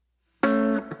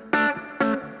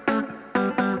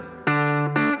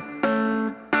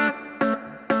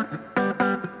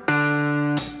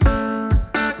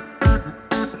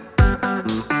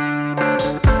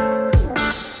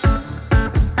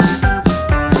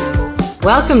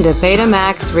Welcome to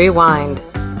Betamax Rewind,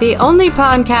 the only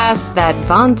podcast that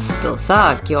wants to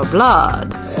suck your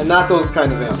blood. And not those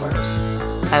kind of vampires.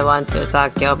 I want to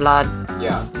suck your blood.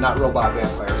 Yeah, not robot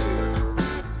vampires either.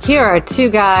 Here are two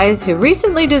guys who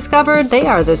recently discovered they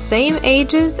are the same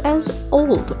ages as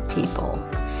old people.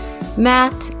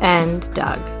 Matt and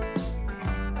Doug.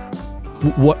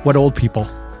 What old people?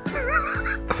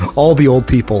 All the old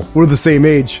people. We're the same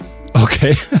age.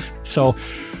 Okay. So,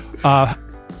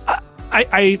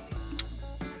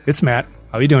 it's Matt.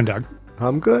 How you doing, Doug?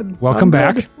 I'm good. Welcome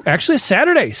back. Good. Actually,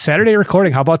 it's Saturday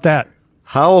recording. How about that?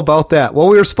 How about that? Well,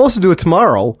 we were supposed to do it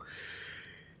tomorrow,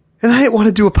 and I didn't want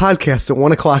to do a podcast at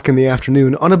 1 o'clock in the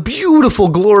afternoon on a beautiful,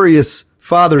 glorious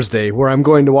Father's Day where I'm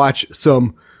going to watch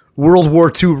some World War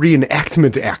II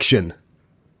reenactment action.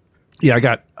 Yeah, I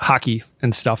got hockey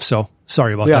and stuff, so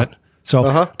sorry about that.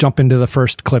 So jump into the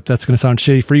first clip. That's going to sound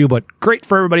shitty for you, but great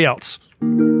for everybody else.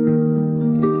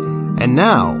 And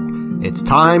now, it's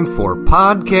time for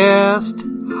podcast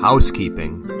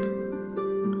housekeeping.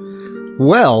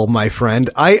 Well, my friend,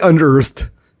 I unearthed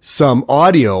some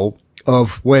audio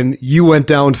of when you went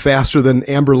down faster than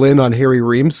Amber Lynn on Harry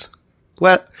Reams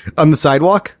on the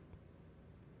sidewalk.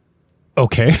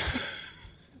 Okay.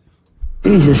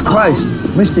 Jesus Christ.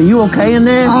 Mister, you okay in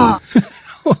there?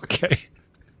 Okay.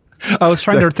 I was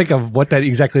trying to think of what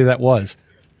that was.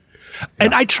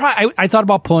 And I thought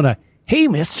about pulling a, hey,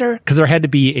 mister, because there had to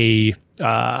be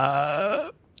a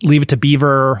Leave It to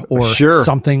Beaver or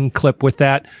something clip with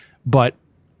that. But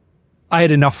I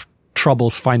had enough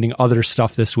troubles finding other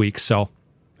stuff this week. So,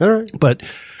 all right. But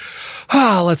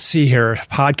let's see here.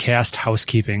 Podcast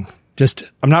housekeeping.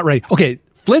 I'm not ready. Okay.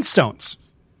 Flintstones.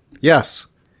 Yes.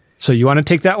 So you want to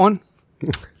take that one?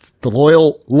 It's the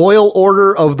loyal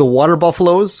order of the water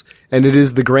buffaloes, and it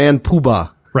is the Grand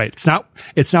Poobah. Right. It's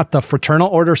not the fraternal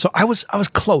order. So I was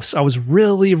close. I was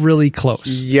really, really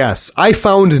close. Yes. I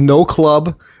found no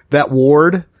club that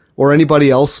Ward or anybody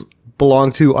else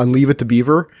belonged to on Leave It to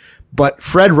Beaver, but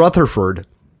Fred Rutherford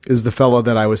is the fellow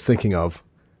that I was thinking of.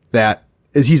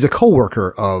 He's a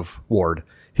coworker of Ward.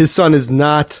 His son is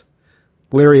not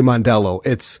Larry Mondello.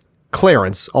 It's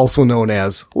Clarence, also known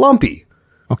as Lumpy.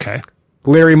 Okay.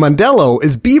 Larry Mondello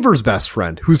is Beaver's best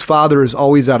friend, whose father is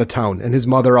always out of town, and his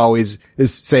mother always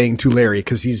is saying to Larry,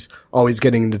 because he's always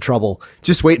getting into trouble,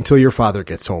 just wait until your father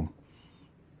gets home.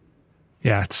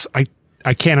 Yeah,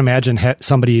 I can't imagine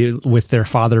somebody with their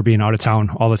father being out of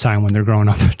town all the time when they're growing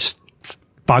up. It just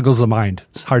boggles the mind.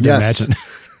 It's hard to imagine.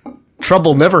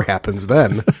 Trouble never happens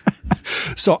then.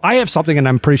 So I have something, and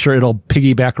I'm pretty sure it'll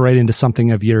piggyback right into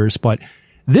something of yours, but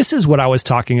this is what I was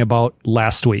talking about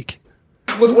last week.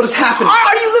 What is happening?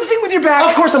 Are you lifting with your back?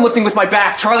 Of course I'm lifting with my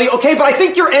back, Charlie, okay? But I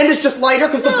think your end is just lighter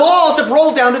because the balls have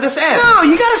rolled down to this end. No,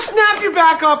 you gotta snap your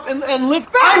back up and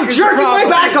lift back. I'm jerking my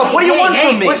back up. What do you want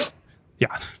from me?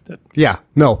 Yeah.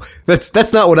 No,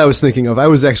 that's not what I was thinking of. I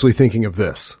was actually thinking of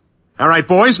this. All right,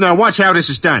 boys, now watch how this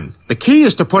is done. The key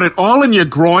is to put it all in your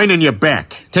groin and your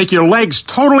back. Take your legs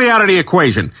totally out of the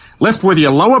equation. Lift with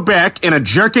your lower back in a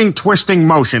jerking, twisting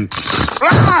motion.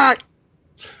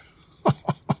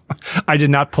 I did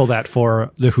not pull that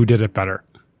for the Who Did It Better.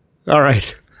 All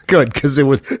right. Good, because it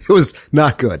was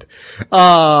not good.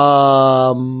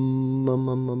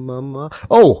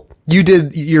 You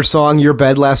did your song, Your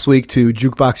Bed, last week to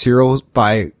Jukebox Heroes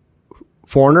by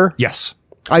Foreigner? Yes.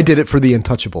 I did it for the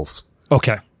Untouchables.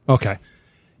 Okay.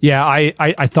 Yeah,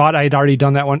 I thought I had already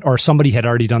done that one, or somebody had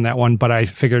already done that one, but I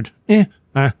figured,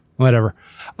 whatever.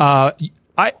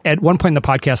 At one point in the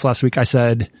podcast last week, I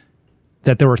said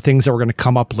that there were things that were going to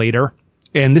come up later.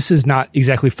 And this is not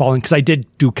exactly falling, because I did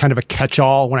do kind of a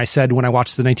catch-all when I said when I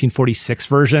watched the 1946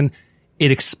 version,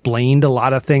 it explained a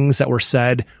lot of things that were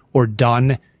said or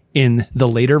done in the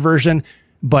later version.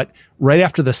 But right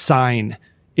after the sign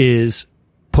is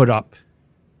put up,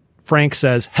 Frank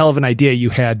says, hell of an idea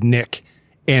you had, Nick.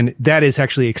 And that is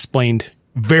actually explained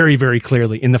very, very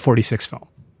clearly in the 46 film.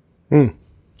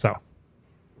 So.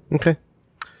 Okay.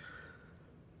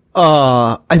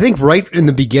 I think right in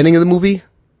the beginning of the movie.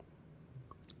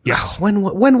 Yes. When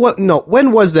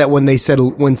was that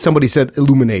when somebody said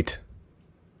illuminate?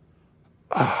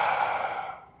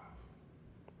 I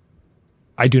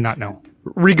do not know.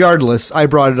 Regardless, I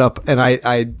brought it up, and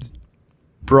I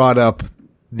brought up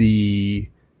the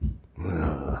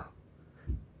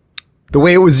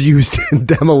way it was used in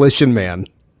Demolition Man.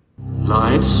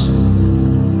 Lights?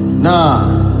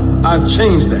 Nah, I've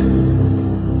changed that.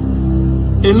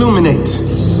 Illuminate.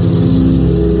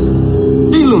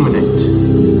 Illuminate.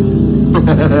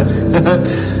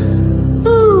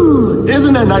 Ooh,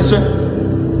 isn't that nicer?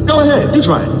 Go ahead, you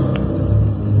try it.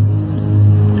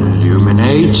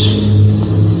 Illuminate.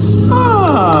 Ah,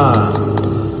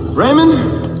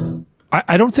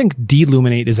 I don't think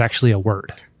deluminate is actually a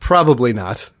word. Probably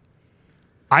not.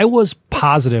 I was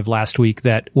positive last week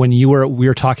that when we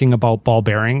were talking about ball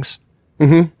bearings,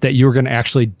 that you were going to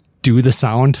actually do the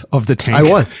sound of the tank. I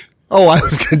was. Oh, I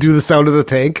was going to do the sound of the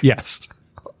tank? Yes.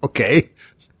 Okay.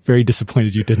 Very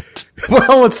disappointed you didn't.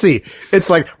 Well, let's see. It's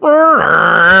like,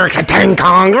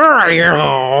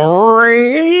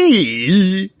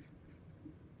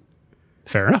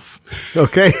 Fair enough.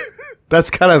 okay. That's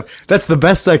the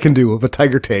best I can do of a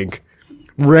tiger tank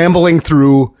rambling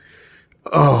through,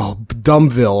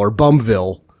 Dumville or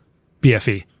Bumville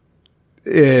BFE.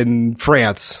 in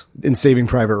France in Saving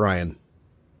Private Ryan.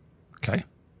 Okay.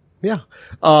 Yeah.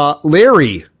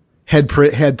 Larry had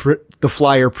the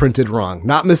flyer printed wrong.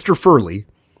 Not Mr. Furley.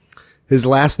 His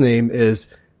last name is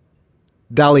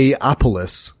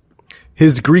Daliopoulos.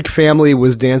 His Greek family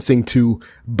was dancing to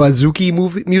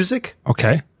bouzouki music.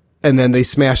 Okay. And then they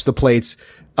smashed the plates.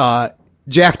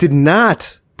 Jack did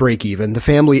not break even. The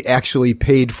family actually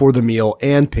paid for the meal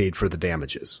and paid for the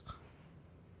damages.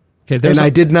 Okay. And I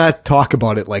did not talk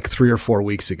about it like 3 or 4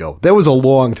 weeks ago. That was a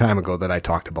long time ago that I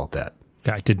talked about that.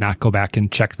 I did not go back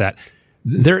and check that.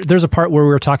 There's a part where we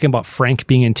were talking about Frank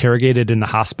being interrogated in the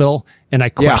hospital, and I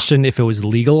questioned if it was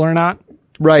legal or not.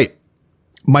 Right.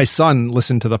 My son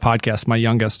listened to the podcast, my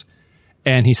youngest,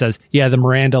 and he says, yeah, the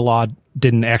Miranda law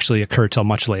didn't actually occur till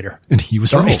much later. And he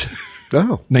was right.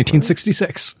 Oh.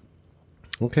 1966.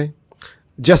 Okay.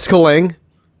 Jessica Lange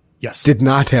Yes. did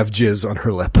not have jizz on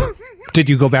her lip. Did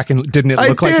you go back and didn't it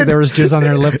look like there was jizz on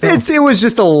their lip? Though? It was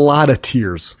just a lot of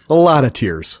tears. A lot of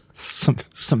tears.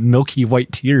 Some milky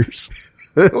white tears.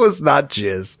 It was not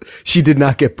jizz. She did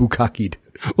not get bukkakied.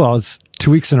 Well, it's 2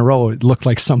 weeks in a row. It looked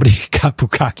like somebody got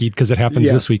bukkakied because it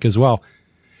happens this week as well.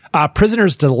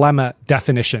 Prisoner's dilemma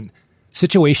definition.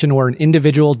 Situation where an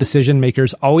individual decision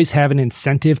makers always have an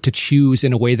incentive to choose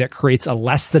in a way that creates a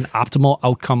less than optimal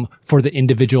outcome for the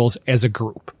individuals as a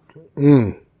group.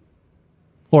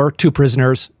 Or two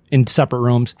prisoners in separate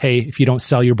rooms. Hey, if you don't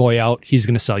sell your boy out, he's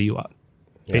going to sell you out.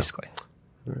 Yeah. Basically.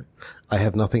 I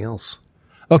have nothing else.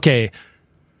 Okay.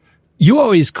 You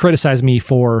always criticize me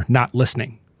for not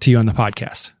listening to you on the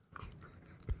podcast.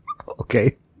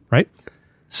 Okay. Right?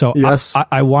 So yes.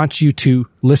 I want you to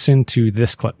listen to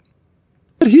this clip.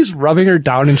 He's rubbing her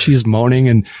down and she's moaning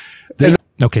and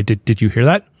okay, did you hear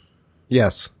that?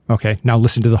 Yes. Okay, now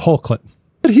listen to the whole clip.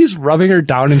 He's rubbing her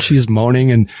down and she's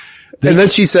moaning and then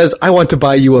she says, I want to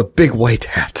buy you a big white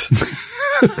hat.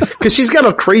 Because she's got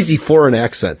a crazy foreign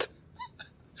accent.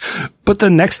 But the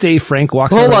next day, Frank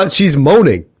walks Hold on, she's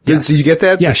moaning. Yes. Did you get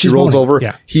that? Yeah, she rolls moaning. over.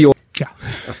 Yeah. Yeah.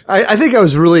 I think I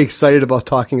was really excited about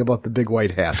talking about the big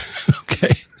white hat.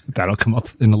 Okay. That'll come up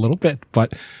in a little bit.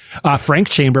 But Frank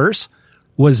Chambers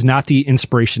was not the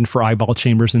inspiration for Eyeball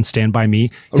Chambers in Stand By Me.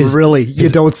 Really? You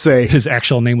don't say. His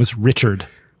actual name was Richard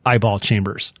Eyeball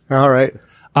Chambers. All right.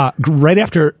 Right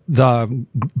after the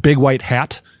big white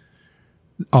hat.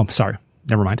 Oh, sorry.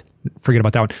 Never mind. Forget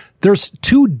about that one. There's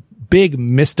two big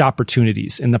missed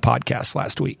opportunities in the podcast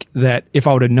last week that if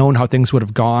I would have known how things would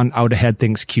have gone, I would have had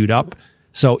things queued up.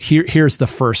 So here's the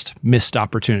first missed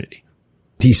opportunity.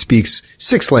 He speaks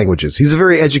 6 languages. He's a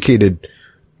very educated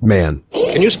man.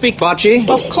 Can you speak Bocce?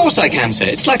 Of course I can, sir.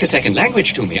 It's like a second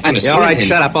language to me. I'm a Yeah, all right,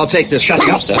 shut up. I'll take this. Shutting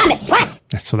up, sir.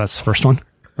 So that's the first one.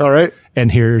 All right. And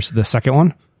here's the second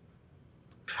one.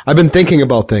 I've been thinking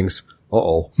about things.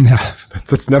 Uh-oh. Yeah.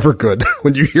 That's never good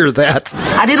when you hear that.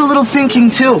 I did a little thinking,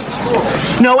 too.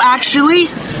 No, actually,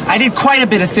 I did quite a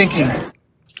bit of thinking.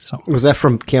 So was that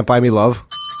from Can't Buy Me Love?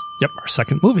 Yep, our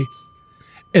second movie.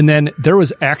 And then there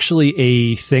was actually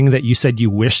a thing that you said you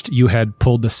wished you had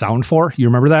pulled the sound for. You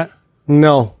remember that?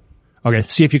 No. Okay,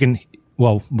 see if you can,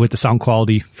 well, with the sound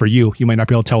quality for you, you might not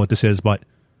be able to tell what this is, but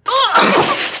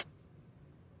I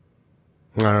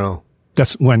don't know.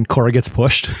 That's when Cora gets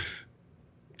pushed.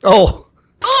 Oh.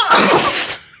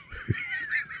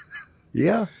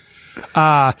 Yeah.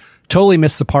 Totally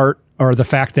missed the part or the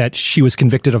fact that she was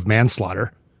convicted of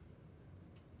manslaughter.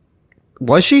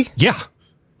 Was she? Yeah.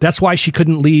 That's why she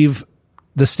couldn't leave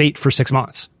the state for 6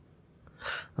 months.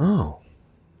 Oh.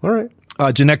 All right.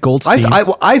 Jeanette Goldstein.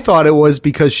 I thought it was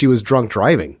because she was drunk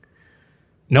driving.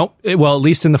 Nope. Well, at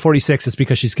least in the 46, it's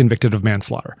because she's convicted of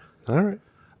manslaughter. All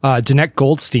right. Jeanette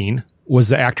Goldstein was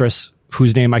the actress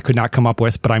whose name I could not come up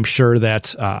with, but I'm sure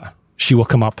that she will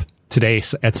come up today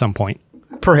at some point.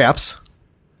 Perhaps.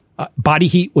 Body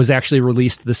Heat was actually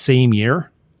released the same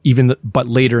year, but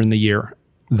later in the year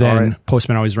than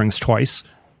Postman Always Rings Twice.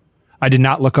 I did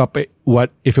not look up if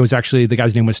it was actually the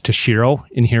guy's name was Toshiro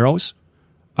in Heroes.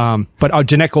 But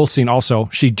Jeanette Goldstein also,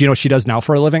 do you know what she does now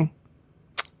for a living?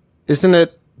 Isn't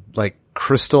it like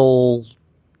crystal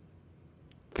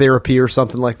therapy or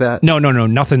something like that? No,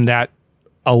 nothing that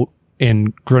out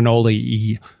in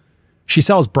granola-y. She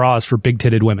sells bras for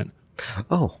big-titted women.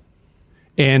 Oh.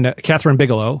 And Catherine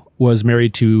Bigelow was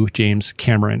married to James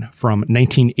Cameron from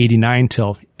 1989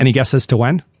 till, any guesses to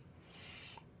when?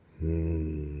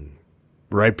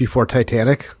 Right before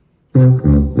Titanic?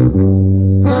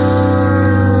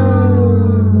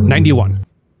 91.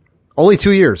 Only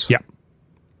 2 years. Yep.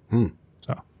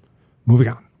 So, moving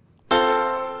on.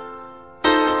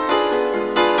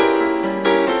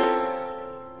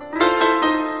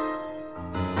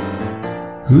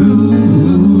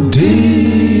 Who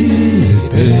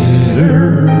did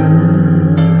better?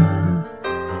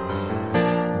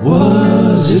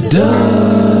 Was it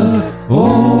Doug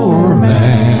or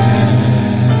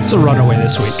Matt? It's a runaway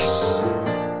this week.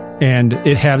 And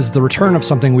it has the return of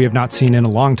something we have not seen in a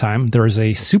long time. There is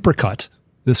a supercut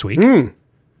this week.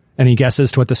 Any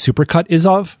guesses to what the supercut is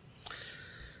of?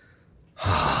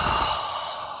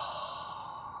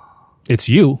 It's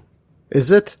you.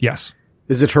 Is it? Yes.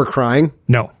 Is it her crying?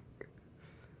 No.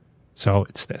 So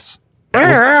it's this.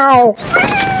 Wow.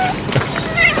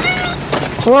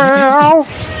 Wow.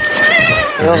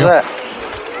 What's that?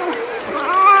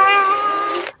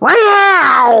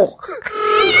 Wow.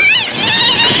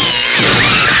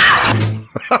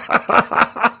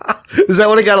 Is that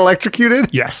when it got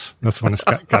electrocuted? Yes. That's when it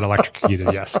got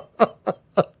electrocuted, yes.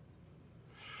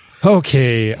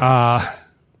 Okay.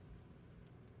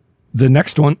 The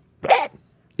next one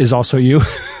is also you.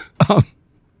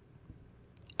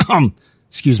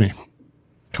 Excuse me.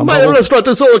 My restaurant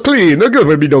is all clean. There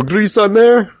gonna be no grease on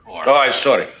there. Oh, I'm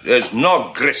sorry. There's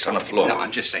no grease on the floor. No,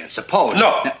 I'm just saying, suppose.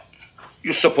 No.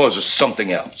 You suppose it's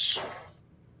something else.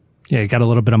 Yeah, you got a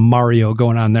little bit of Mario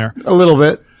going on there. A little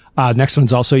bit. Next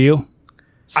one's also you.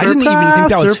 I didn't even think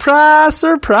that was...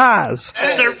 Surprise.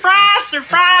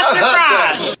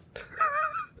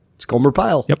 It's Gomer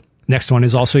Pyle. Yep. Next one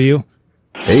is also you.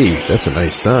 Hey, that's a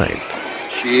nice sign.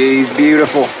 She's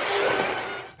beautiful.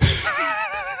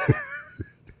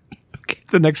 Okay,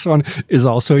 the next one is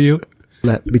also you.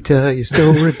 Let me tell you a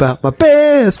story about my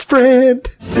best friend.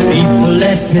 People,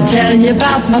 let me tell you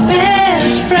about my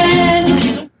best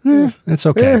friend. It's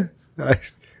okay.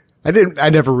 I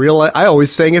never realized. I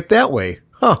always sang it that way.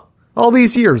 Huh. All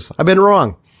these years. I've been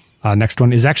wrong. Next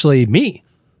one is actually me.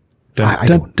 The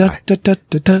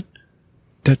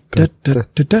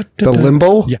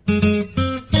limbo? Yeah.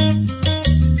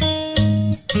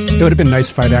 It would have been nice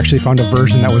if I'd actually found a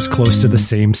version that was close to the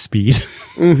same speed.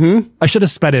 Mm-hmm. I should have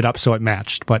sped it up so it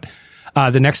matched, but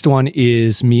the next one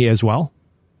is me as well.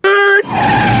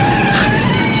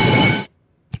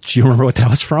 Do you remember what that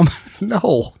was from?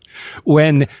 No.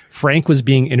 When Frank was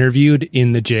being interviewed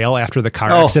in the jail after the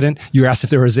car accident, you asked if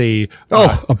there was a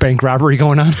bank robbery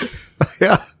going on.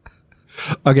 Yeah.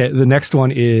 Okay, the next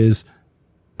one is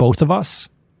both of us.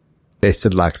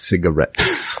 Tasted like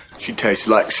cigarettes. She tastes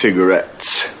like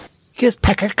cigarettes. His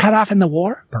pecker cut off in the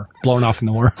war? Or blown off in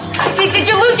the war? Did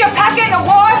you lose your pecker in the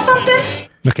war or something?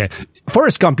 Okay.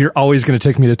 Forrest Gump, you're always going to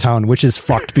take me to town, which is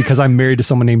fucked because I'm married to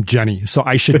someone named Jenny, so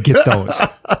I should get those.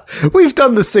 We've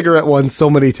done the cigarette one so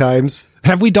many times.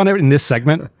 Have we done it in this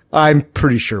segment? I'm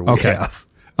pretty sure we have.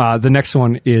 The next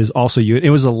one is also you. It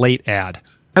was a late ad.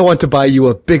 I want to buy you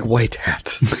a big white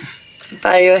hat.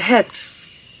 Buy you a hat?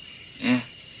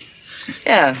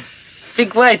 Yeah.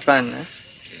 Big white one. Huh?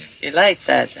 You like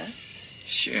that, huh?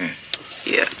 Sure.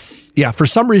 Yeah. Yeah, for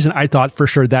some reason, I thought for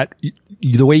sure that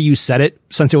the way you said it,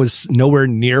 since it was nowhere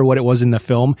near what it was in the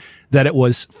film, that it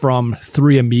was from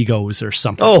Three Amigos or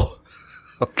something. Oh,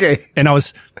 okay. And I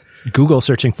was Google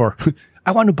searching for,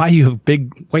 I want to buy you a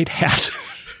big white hat.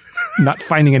 Not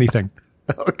finding anything.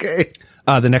 Okay.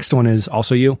 The next one is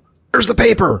also you. Where's the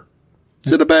paper?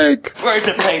 It's in the bank. Where's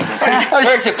the paper?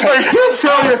 Where's the paper?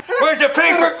 Where's the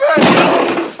paper?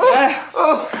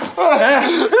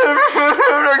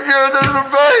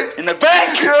 In the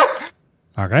bank.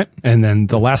 Okay. And then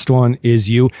the last one is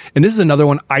you. And this is another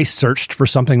one I searched for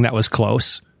something that was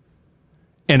close.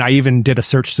 And I even did a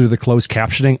search through the closed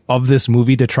captioning of this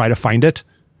movie to try to find it.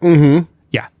 Mm-hmm.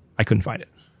 Yeah, I couldn't find it.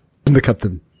 I'm the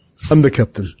captain. I'm the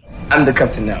captain. I'm the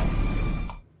captain now.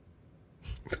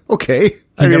 Okay.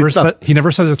 He never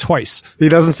says it twice. He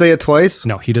doesn't say it twice?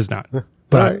 No, he does not. But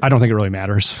Right. I don't think it really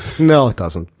matters. No, it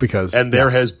doesn't. Because. And there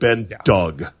has been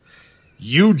Doug.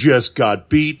 You just got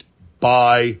beat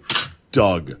by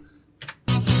Doug.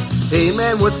 Hey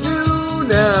man, what's new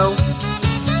now?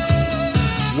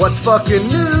 What's fucking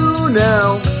new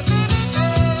now?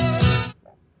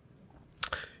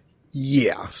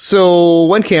 Yeah. So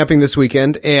went camping this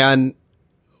weekend, and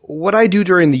what I do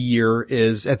during the year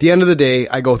is at the end of the day,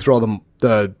 I go through all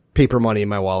the paper money in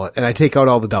my wallet, and I take out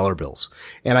all the dollar bills,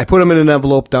 and I put them in an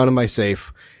envelope down in my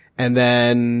safe. And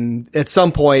then at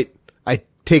some point, I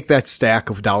take that stack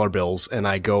of dollar bills and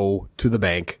I go to the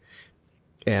bank,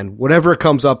 and whatever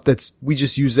comes up, we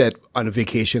just use that on a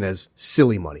vacation as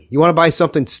silly money. You want to buy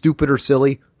something stupid or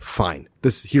silly? Fine.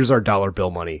 Here's our dollar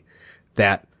bill money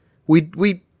that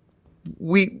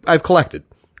I've collected.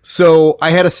 So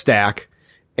I had a stack,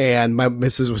 and my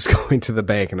missus was going to the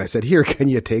bank, and I said, "Here, can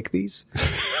you take these?"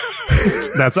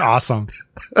 That's awesome.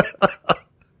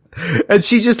 And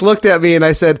she just looked at me, and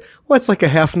I said, "Well, it's like a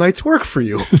half night's work for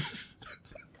you."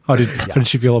 How did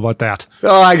she feel about that?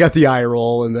 Oh, I got the eye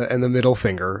roll and the middle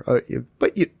finger.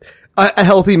 But a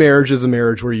healthy marriage is a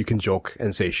marriage where you can joke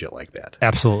and say shit like that.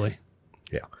 Absolutely.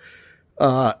 Yeah.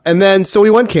 And then, so we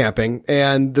went camping,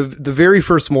 and the very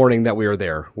first morning that we were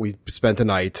there, we spent the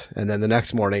night, and then the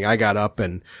next morning I got up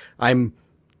and I'm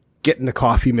getting the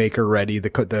coffee maker ready,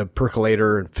 the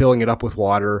percolator, and filling it up with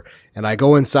water. And I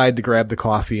go inside to grab the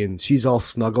coffee, and she's all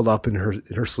snuggled up in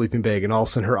her sleeping bag, and all of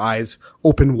a sudden her eyes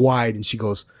open wide, and she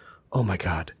goes, "Oh my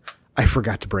God, I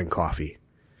forgot to bring coffee."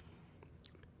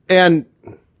 And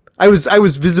I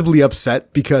was visibly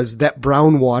upset because that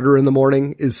brown water in the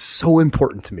morning is so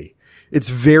important to me. It's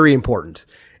very important.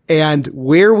 And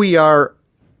where we are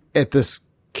at this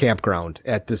campground,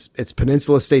 it's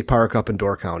Peninsula State Park up in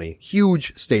Door County,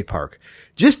 huge state park.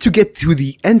 Just to get to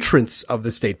the entrance of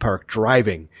the state park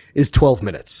driving is 12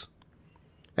 minutes.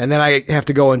 And then I have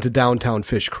to go into downtown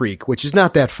Fish Creek, which is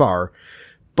not that far.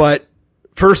 But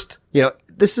first,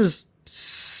 this is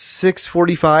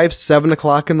 6:45, 7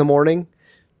 o'clock in the morning.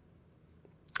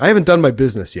 I haven't done my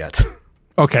business yet.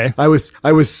 Okay. I was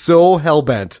so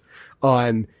hell-bent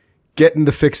on getting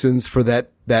the fixins for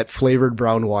that flavored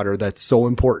brown water that's so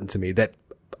important to me, that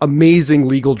amazing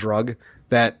legal drug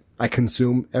that I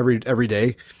consume every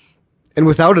day. And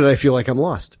without it, I feel like I'm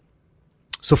lost.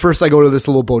 So first I go to this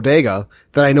little bodega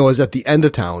that I know is at the end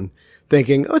of town,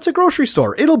 thinking, oh, it's a grocery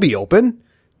store. It'll be open.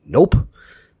 Nope.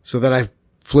 So then I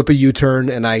flip a U-turn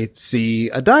and I see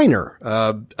a diner,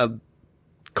 a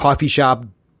coffee shop,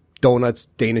 donuts,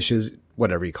 danishes,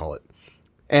 whatever you call it.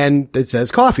 And it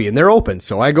says coffee, and they're open.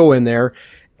 So I go in there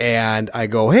and I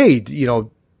go, "Hey,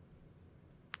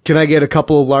 can I get a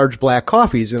couple of large black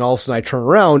coffees?" And all of a sudden I turn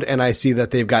around and I see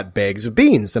that they've got bags of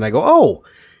beans. And I go, "Oh,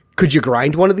 could you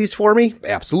grind one of these for me?"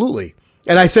 "Absolutely."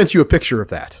 And I sent you a picture of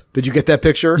that. Did you get that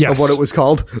picture? Yes. Of what it was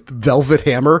called? The Velvet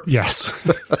Hammer? Yes.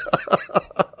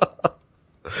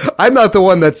 I'm not the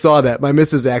one that saw that. My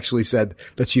missus actually said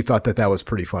that she thought that was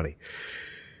pretty funny.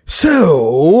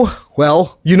 So,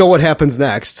 well, you know what happens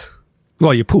next.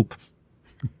 Well, you poop.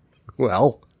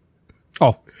 Well.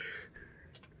 Oh.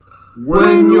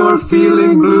 When you're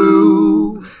feeling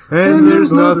blue and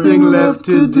there's nothing left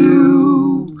to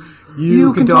do,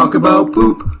 you can talk about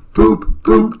poop, poop,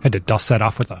 poop. Had to dust that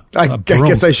off with a I broom.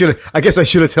 guess I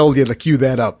should have told you to cue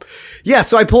that up. Yeah,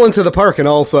 so I pull into the park and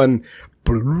all of a sudden,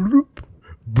 bloop,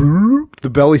 bloop, the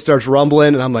belly starts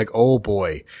rumbling and I'm like, oh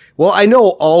boy. Well, I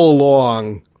know all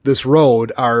along this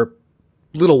road are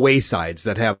little waysides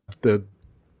that have the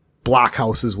block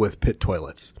houses with pit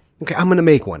toilets. Okay, I'm going to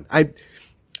make one.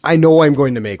 I know I'm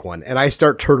going to make one. And I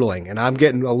start turtling and I'm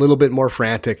getting a little bit more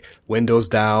frantic. Windows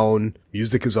down,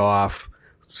 music is off,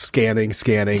 scanning.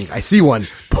 I see one,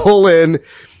 pull in.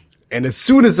 And as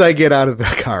soon as I get out of the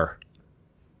car,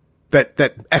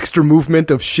 that extra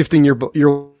movement of shifting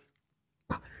your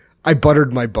I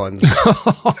buttered my buns.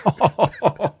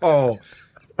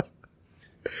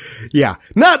 Yeah,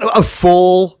 not a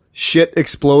full shit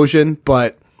explosion,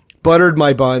 but buttered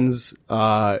my buns.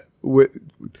 I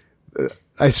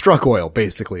struck oil,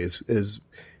 basically, is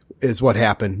what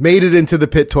happened. Made it into the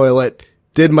pit toilet,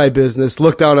 did my business,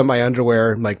 looked down at my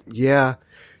underwear. I'm like, yeah,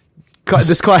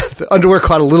 the underwear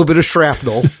caught a little bit of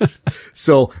shrapnel.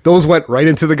 So those went right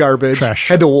into the garbage. Trash.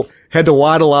 Had to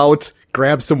waddle out,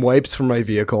 grab some wipes from my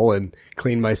vehicle and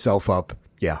clean myself up.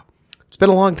 Yeah. It's been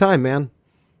a long time, man.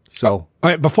 So. All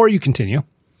right. Before you continue.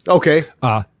 Okay.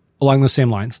 Along those same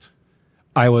lines,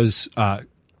 I was,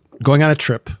 going on a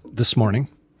trip this morning,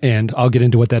 and I'll get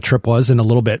into what that trip was in a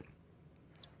little bit,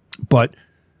 but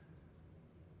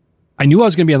I knew I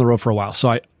was going to be on the road for a while.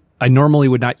 So I normally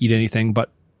would not eat anything, but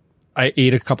I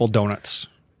ate a couple donuts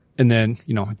and then,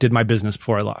 did my business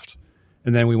before I left.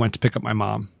 And then we went to pick up my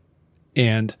mom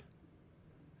and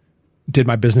did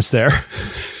my business there.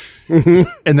 And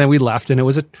then we left, and it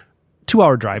was a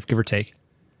 2-hour drive, give or take.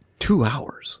 2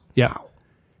 hours. Yeah. Wow.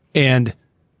 And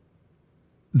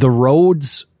the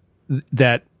roads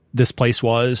that this place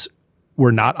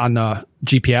were not on the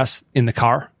GPS in the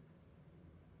car.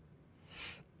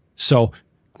 So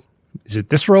is it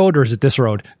this road or is it this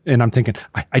road? And I'm thinking,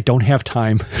 I don't have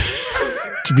time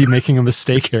to be making a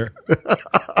mistake here.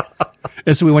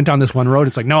 And so we went down this one road.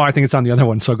 It's like, no, I think it's on the other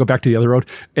one. So I go back to the other road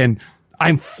and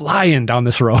I'm flying down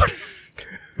this road.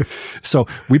 So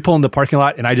we pull in the parking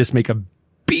lot and I just make a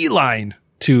beeline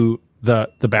to the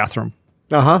bathroom.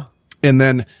 Uh-huh. And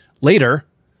then later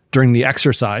during the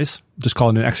exercise, just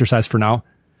calling it an exercise for now,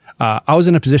 I was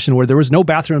in a position where there was no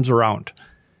bathrooms around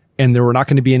and there were not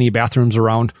going to be any bathrooms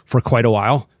around for quite a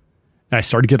while. And I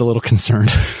started to get a little concerned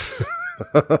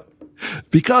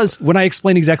because when I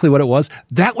explained exactly what it was,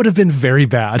 that would have been very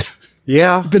bad.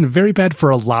 Yeah. Been very bad for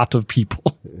a lot of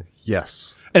people.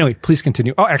 Yes. Anyway, please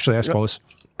continue. Oh, actually, I suppose.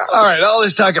 All right, all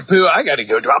this talk of poo, I gotta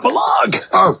go drop a log.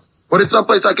 Oh, but it's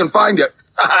someplace I can find it.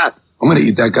 I'm gonna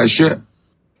eat that guy's shit.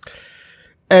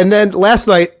 And then last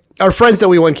night, our friends that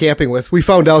we went camping with, we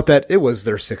found out that it was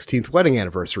their 16th wedding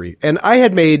anniversary. And I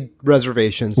had made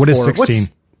reservations. What is 16?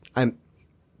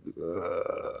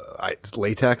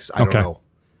 Latex? I don't know.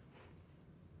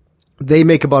 They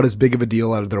make about as big of a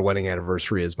deal out of their wedding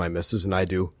anniversary as my missus and I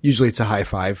do. Usually it's a high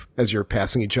five as you're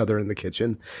passing each other in the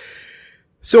kitchen.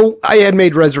 So I had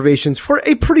made reservations for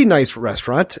a pretty nice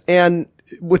restaurant and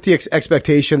with the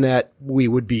expectation that we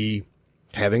would be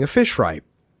having a fish fry.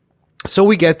 So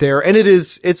we get there and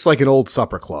it's like an old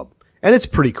supper club and it's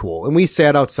pretty cool. And we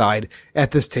sat outside at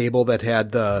this table that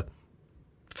had the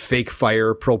fake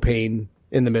fire propane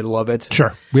in the middle of it.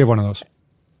 Sure. We have one of those.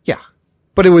 Yeah.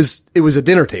 But it was a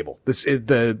dinner table.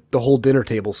 The whole dinner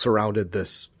table surrounded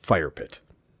this fire pit.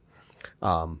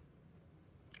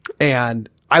 And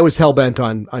I was hell bent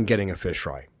on getting a fish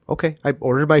fry. Okay. I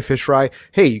ordered my fish fry.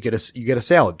 Hey, you get a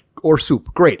salad or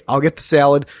soup. Great. I'll get the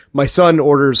salad. My son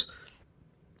orders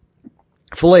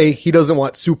filet. He doesn't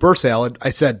want soup or salad. I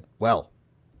said, well,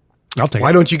 I'll take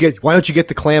why don't you get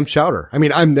the clam chowder? I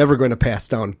mean, I'm never going to pass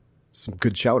down some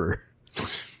good chowder.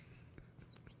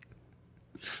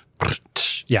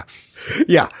 Yeah.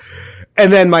 Yeah.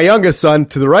 And then my youngest son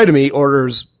to the right of me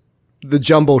orders the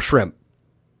jumbo shrimp.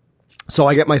 So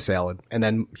I get my salad and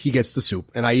then he gets the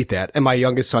soup and I eat that. And my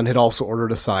youngest son had also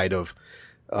ordered a side of,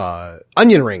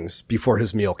 onion rings before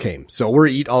his meal came. So we're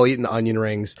all eating the onion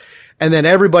rings and then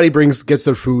everybody gets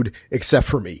their food except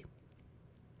for me.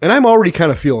 And I'm already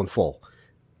kind of feeling full.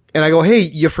 And I go, hey,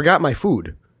 you forgot my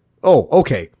food. Oh,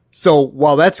 okay. So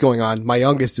while that's going on, my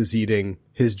youngest is eating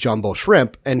his jumbo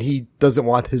shrimp and he doesn't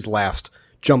want his last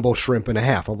jumbo shrimp and a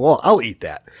half. Well, I'll eat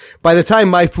that. By the time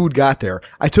my food got there,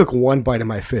 I took one bite of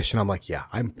my fish and I'm like, yeah,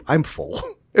 I'm full.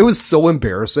 It was so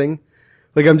embarrassing.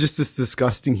 Like I'm just this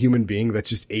disgusting human being that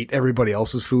just ate everybody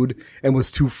else's food and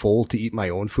was too full to eat my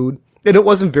own food. And it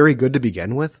wasn't very good to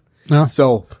begin with. No.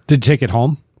 So did you take it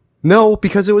home? No,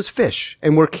 because it was fish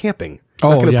and we're camping.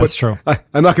 That's true.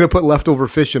 I'm not going to put leftover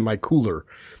fish in my cooler.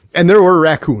 And there were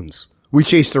raccoons. We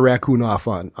chased a raccoon off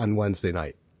on Wednesday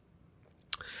night.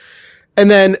 And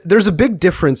then there's a big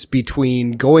difference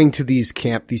between going to these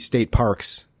state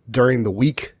parks during the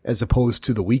week as opposed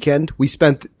to the weekend. We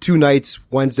spent 2 nights,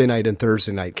 Wednesday night and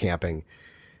Thursday night camping.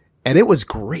 And it was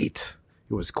great.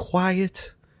 It was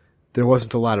quiet. There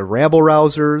wasn't a lot of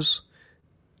rabble-rousers.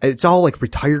 It's all like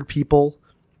retired people.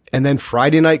 And then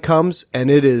Friday night comes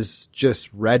and it is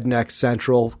just redneck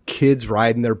central, kids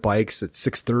riding their bikes at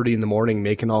 6:30 in the morning,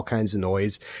 making all kinds of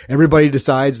noise. Everybody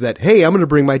decides that, hey, I'm going to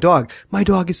bring my dog. My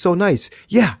dog is so nice.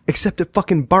 Yeah, except it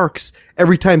fucking barks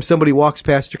every time somebody walks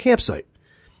past your campsite.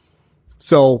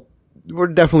 So we're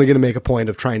definitely going to make a point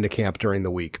of trying to camp during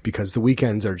the week because the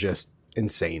weekends are just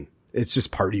insane. It's just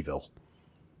Partyville.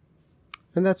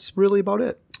 And that's really about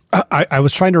it. I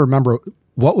was trying to remember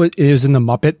what it was in the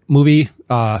Muppet movie,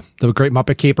 The Great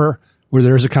Muppet Caper, where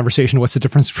there's a conversation. What's the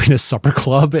difference between a supper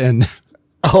club and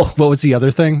what was the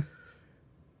other thing?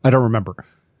 I don't remember.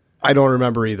 I don't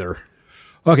remember either.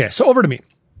 Okay. So over to me.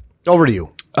 Over to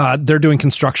you. They're doing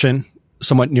construction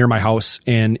somewhat near my house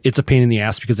and it's a pain in the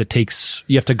ass because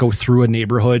you have to go through a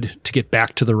neighborhood to get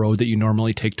back to the road that you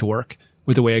normally take to work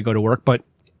with the way I go to work. But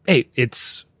hey,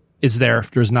 it's there.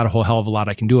 There's not a whole hell of a lot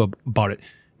I can do about it.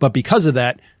 But because of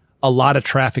that, a lot of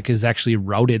traffic is actually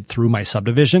routed through my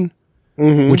subdivision,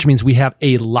 which means we have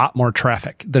a lot more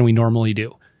traffic than we normally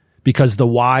do because the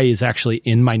Y is actually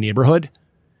in my neighborhood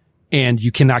and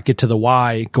you cannot get to the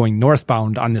Y going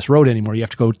northbound on this road anymore. You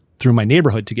have to go through my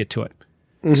neighborhood to get to it.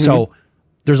 So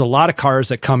there's a lot of cars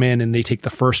that come in and they take the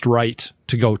first right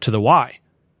to go to the Y.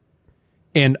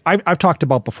 And I've talked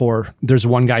about before, there's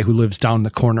one guy who lives down the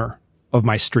corner of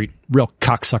my street, real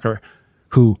cocksucker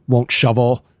who won't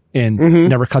shovel and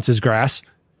never cuts his grass.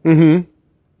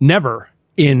 Never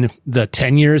in the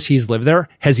 10 years he's lived there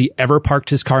has he ever parked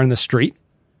his car in the street.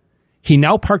 He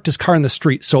now parked his car in the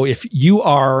street. So if you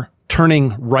are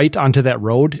turning right onto that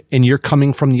road and you're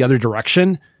coming from the other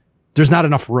direction, there's not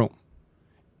enough room.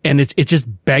 And it's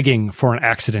just begging for an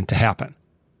accident to happen.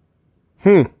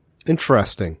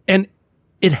 Interesting. And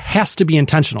it has to be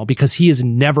intentional because he has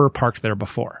never parked there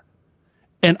before.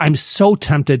 And I'm so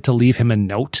tempted to leave him a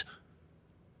note,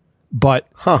 but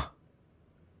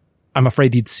I'm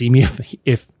afraid he'd see me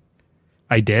if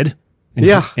I did. And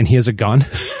and he has a gun.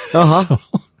 So,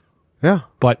 yeah.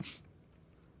 But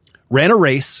ran a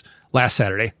race last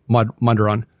Saturday, mud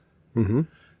run. Mm-hmm.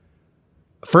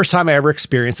 First time I ever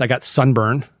experienced, I got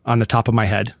sunburn on the top of my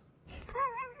head.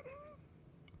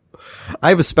 I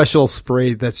have a special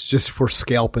spray that's just for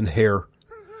scalp and hair.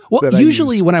 Well,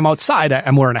 usually when I'm outside,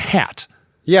 I'm wearing a hat.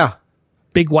 Yeah.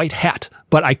 Big white hat.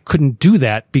 But I couldn't do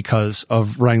that because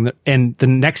of running and the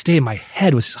next day my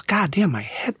head was just, God damn, my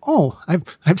head. Oh, I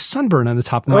have sunburn on the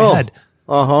top of my head.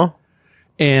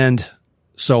 And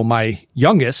so my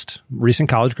youngest, recent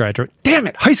college graduate,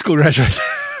 high school graduate,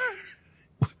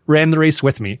 ran the race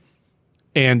with me.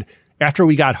 And after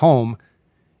we got home,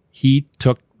 he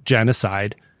took Jen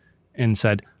aside and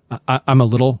said, I'm a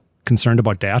little concerned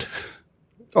about Dad.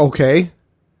 Okay.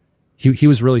 He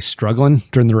was really struggling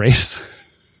during the race.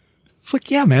 It's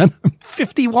like, yeah, man, I'm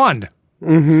 51.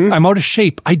 Mm-hmm. I'm out of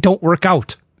shape. I don't work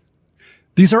out.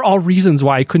 These are all reasons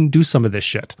why I couldn't do some of this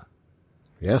shit.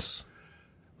 Yes.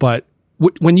 But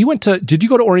when you did you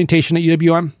go to orientation at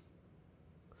UWM?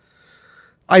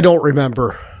 I don't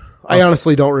remember. I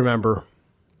honestly don't remember.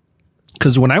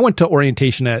 Because when I went to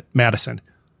orientation at Madison,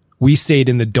 we stayed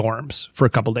in the dorms for a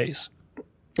couple days.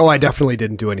 Oh, I definitely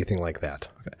didn't do anything like that.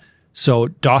 Okay. So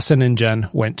Dawson and Jen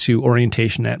went to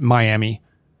orientation at Miami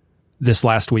this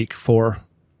last week for,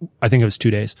 I think it was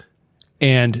 2 days.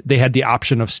 And they had the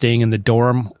option of staying in the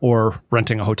dorm or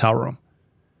renting a hotel room.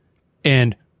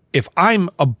 And if I'm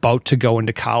about to go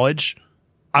into college,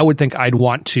 I would think I'd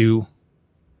want to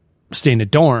stay in a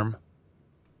dorm,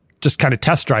 just kind of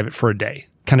test drive it for a day,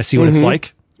 kind of see what it's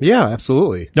like. Yeah,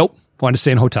 absolutely. Nope. Wanted to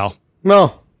stay in a hotel.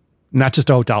 No. Not just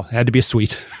a hotel. It had to be a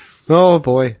suite. Oh,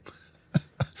 boy.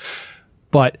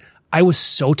 But I was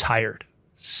so tired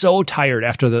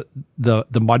after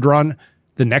the mud run.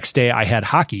 The next day I had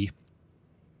hockey,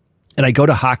 and I go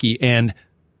to hockey, and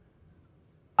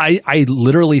I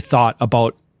literally thought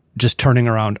about just turning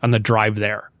around on the drive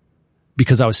there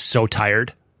because I was so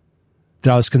tired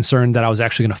that I was concerned that I was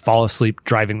actually going to fall asleep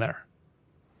driving there.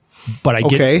 But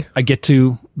I get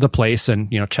to the place and,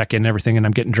 check in and everything, and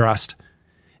I'm getting dressed.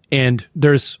 And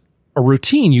there's a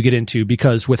routine you get into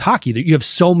because with hockey, you have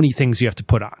so many things you have to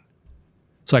put on.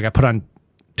 So like I put on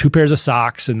 2 pairs of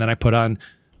socks, and then I put on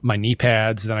my knee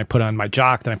pads, then I put on my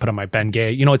jock, then I put on my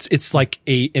Bengay. It's like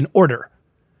an order.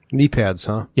 Knee pads,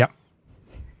 huh? Yeah.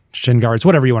 Shin guards,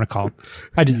 whatever you want to call them.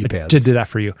 I did that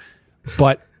for you.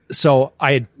 But so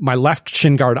I had my left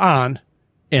shin guard on,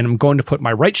 and I'm going to put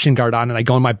my right shin guard on, and I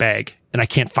go in my bag, and I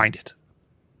can't find it.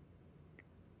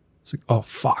 It's like, oh,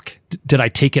 fuck. Did I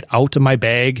take it out of my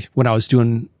bag when I was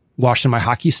washing my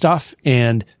hockey stuff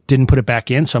and didn't put it back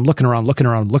in? So I'm looking around,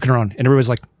 and everybody's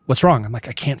like, what's wrong? I'm like,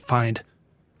 I can't find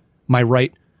my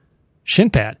right shin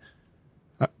pad.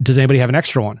 Does anybody have an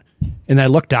extra one? And then I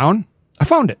looked down. I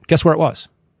found it. Guess where it was?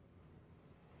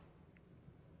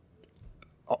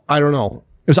 I don't know.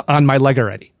 It was on my leg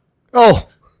already. Oh.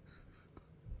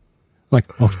 I'm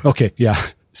like, oh, okay, yeah.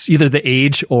 It's either the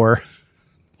age or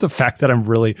the fact that I'm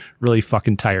really, really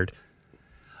fucking tired.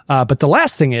 But the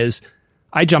last thing is,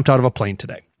 I jumped out of a plane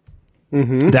today.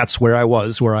 Mm-hmm. That's where I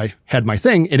was, where I had my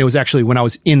thing. And it was actually when I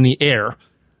was in the air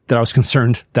that I was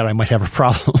concerned that I might have a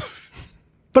problem.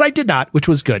 But I did not, which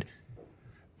was good.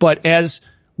 But as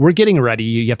we're getting ready,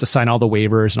 you have to sign all the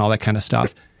waivers and all that kind of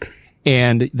stuff.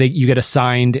 And you get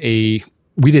assigned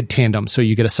we did tandem. So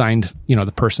you get assigned,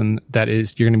 the person that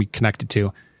you're going to be connected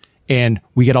to. And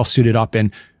we get all suited up,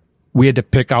 and we had to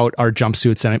pick out our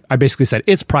jumpsuits. And I basically said,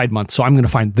 it's Pride Month, so I'm going to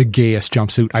find the gayest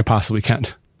jumpsuit I possibly can.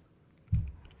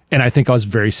 And I think I was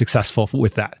very successful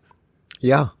with that.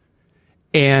 Yeah.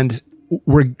 And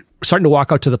we're starting to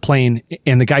walk out to the plane,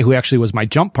 and the guy who actually was my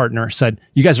jump partner said,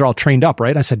 you guys are all trained up,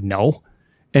 right? I said, no.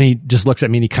 And he just looks at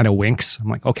me and he kind of winks. I'm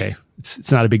like, okay,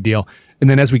 it's not a big deal. And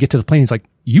then as we get to the plane, he's like,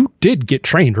 you did get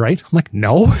trained, right? I'm like,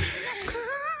 no.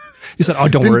 He said, oh,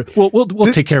 don't worry.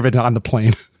 We'll take care of it on the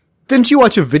plane. Didn't you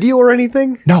watch a video or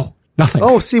anything? No, nothing.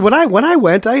 Oh, see, when I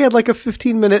went, I had like a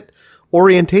 15-minute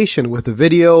orientation with a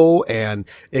video and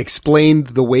explained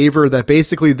the waiver that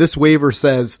basically this waiver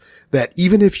says that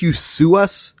even if you sue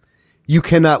us, you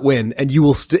cannot win, and you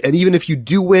will and even if you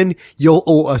do win, you'll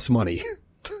owe us money.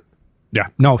 Yeah.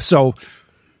 No. So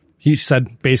he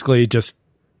said basically just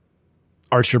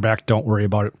arch your back. Don't worry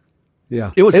about it.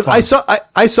 Yeah. It was fun.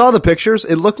 I saw the pictures.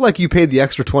 It looked like you paid the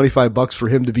extra $25 for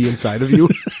him to be inside of you.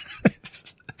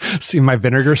 See my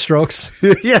vinegar strokes?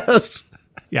 Yes.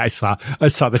 Yeah, I saw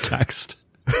the text.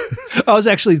 I was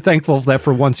actually thankful that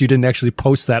for once you didn't actually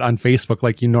post that on Facebook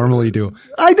like you normally do.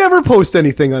 I never post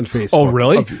anything on Facebook. Oh,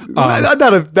 really?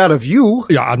 Not of you.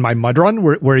 Yeah, on my mud run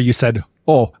where you said,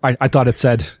 "Oh, I thought it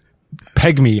said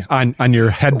peg me on your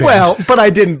headband." Well, but I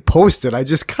didn't post it. I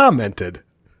just commented.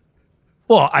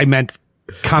 Well, I meant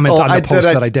comment on the post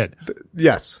that I did.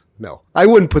 Yes. No. I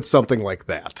wouldn't put something like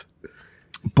that.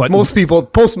 But most people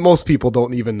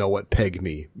don't even know what peg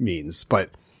me means,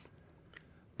 but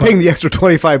paying the extra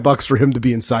 $25 for him to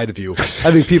be inside of you,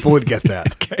 I think people would get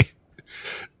that. Okay.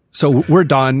 So we're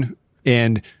done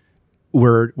and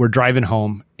we're driving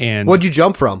home, and what'd you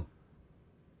jump from?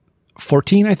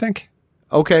 14, I think.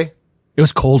 Okay. It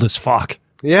was cold as fuck.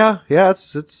 Yeah.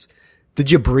 It's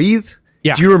did you breathe?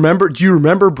 Yeah. Do you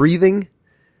remember breathing?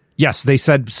 Yes, they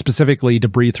said specifically to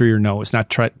breathe through your nose, don't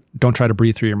try to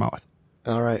breathe through your mouth.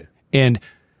 All right. And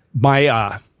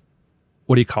my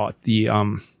what do you call it? The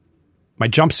my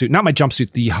jumpsuit, not my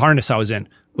jumpsuit, the harness I was in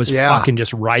was fucking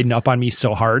just riding up on me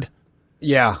so hard.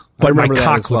 Yeah. But my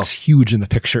cock looks huge in the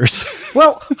pictures.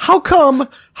 Well, how come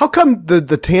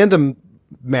the tandem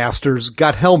masters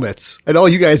got helmets and all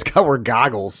you guys got were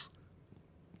goggles?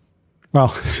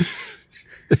 Well,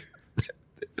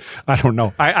 I don't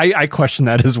know. I question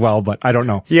that as well, but I don't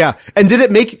know. Yeah. And did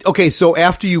it make, okay, so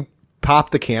after you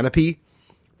popped the canopy,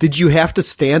 did you have to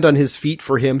stand on his feet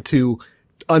for him to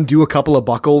undo a couple of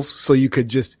buckles so you could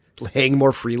just hang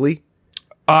more freely?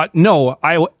 No,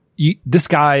 this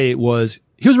guy he was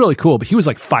really cool, but he was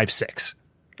like 5'6".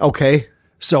 Okay.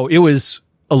 So it was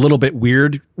a little bit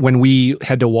weird when we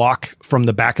had to walk from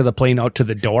the back of the plane out to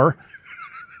the door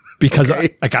because I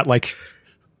got like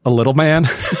a little man,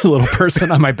 a little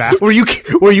person on my back. Were you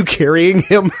carrying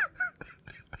him?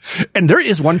 And there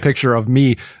is one picture of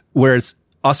me where it's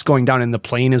us going down and the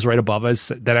plane is right above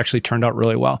us. That actually turned out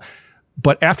really well.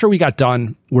 But after we got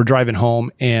done, we're driving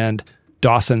home and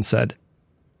Dawson said,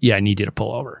 "Yeah, I need you to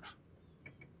pull over."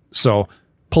 So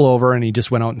pull over, and he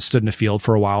just went out and stood in the field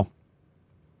for a while.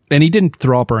 And he didn't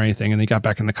throw up or anything. And he got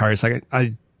back in the car. He's like,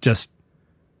 I just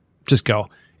go.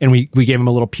 And we gave him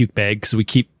a little puke bag because we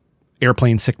keep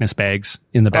airplane sickness bags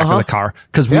in the back of the car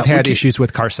because we've had issues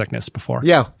with car sickness before.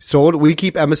 Yeah. So we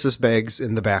keep emesis bags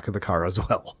in the back of the car as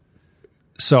well.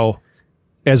 So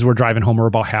as we're driving home, we're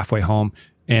about halfway home,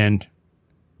 and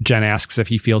Jen asks if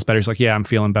he feels better. He's like, "Yeah, I'm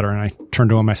feeling better." And I turn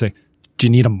to him, I say, "Do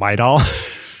you need a Midol?"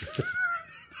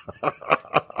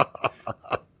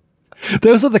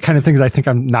 Those are the kind of things I think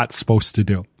I'm not supposed to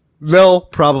do. No,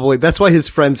 probably. That's why his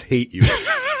friends hate you.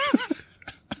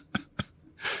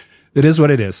 It is what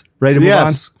it is. Ready to move on?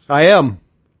 Yes, I am.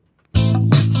 Matt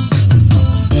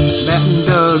and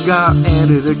Doug are at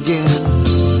it again.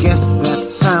 Guess that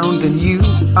sound and you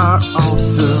are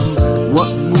awesome.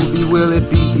 What movie will it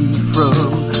be from?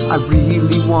 I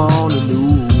really want to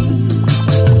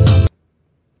know.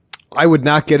 I would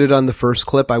not get it on the first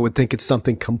clip. I would think it's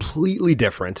something completely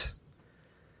different.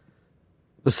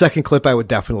 The second clip I would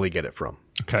definitely get it from.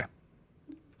 Okay.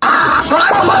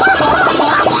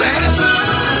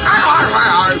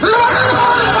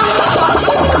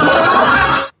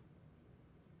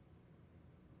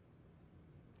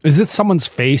 Is it someone's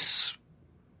face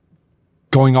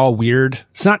going all weird?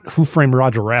 It's not Who Framed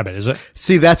Roger Rabbit, is it?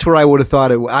 See, that's where I would have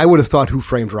thought it. I would have thought Who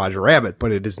Framed Roger Rabbit,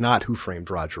 but it is not Who Framed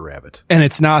Roger Rabbit. And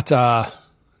it's not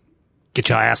Get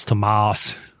Your Ass to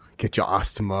Mars. Get Your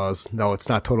Ass to Mars. No, it's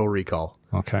not Total Recall.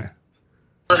 Okay.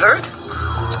 Hurt?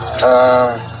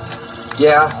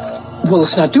 Yeah. Well,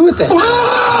 let's not do it then.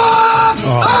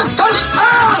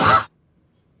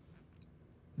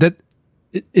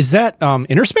 Is that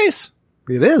Inner Space?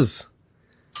 It is.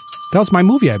 That was my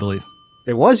movie, I believe.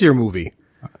 It was your movie.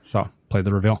 So, play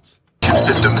the reveal.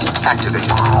 Systems activated.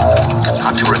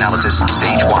 Contour analysis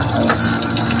stage 1.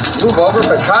 Move over,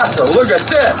 Picasso. Look at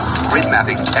this. Grid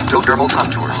mapping ectodermal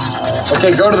contours.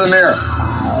 Okay, go to the mirror.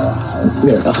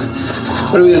 Mirror.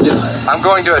 What are we going to do? I'm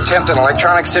going to attempt an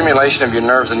electronic stimulation of your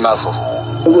nerves and muscles.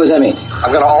 What does that mean?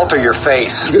 I'm going to alter your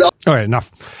face. All right,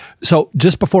 enough. So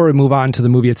just before we move on to the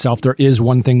movie itself, there is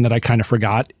one thing that I kind of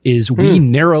forgot, is we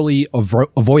narrowly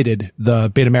avoided the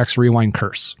Betamax Rewind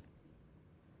curse.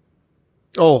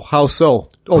 Oh, how so?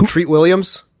 Oh, Treat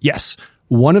Williams? Yes.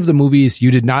 One of the movies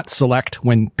you did not select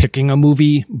when picking a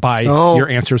movie by your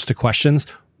answers to questions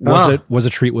was a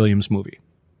Treat Williams movie.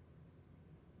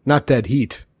 Not Dead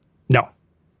Heat. No.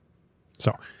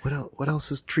 So what else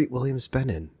has Treat Williams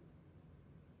been in?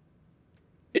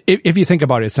 If you think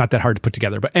about it, it's not that hard to put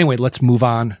together. But anyway, let's move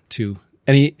on to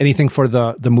Anything for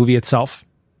the movie itself?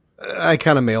 I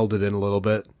kind of mailed it in a little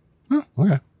bit. Oh,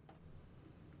 okay.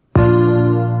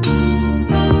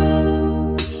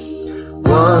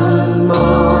 One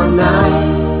more night.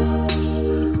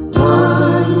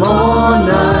 One more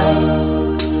night.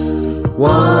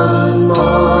 One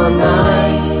more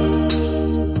night.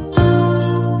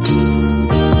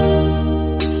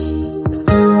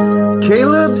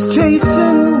 Caleb's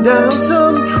chasing down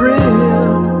some trim.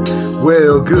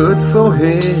 Well, good for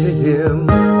him.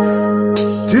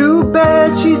 Too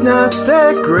bad she's not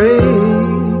that great.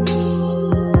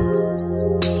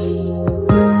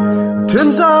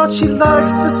 Turns out she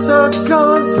likes to suck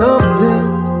on something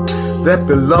that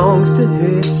belongs to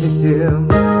him.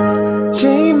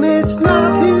 Shame it's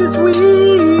not his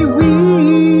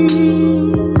wee-wee.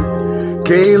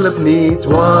 Caleb needs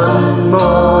one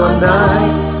more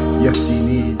night. Yes, he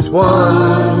needs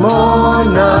one more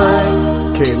night.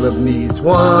 Caleb needs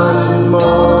one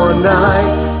more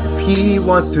night if he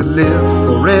wants to live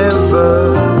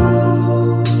forever.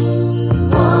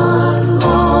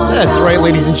 That's right,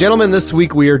 ladies and gentlemen. This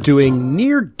week we are doing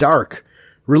Near Dark,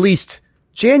 released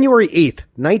January 8th,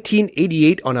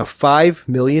 1988 on a $5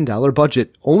 million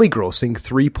budget, only grossing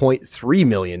 $3.3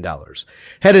 million.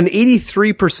 Had an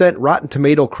 83% Rotten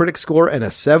Tomato critic score and a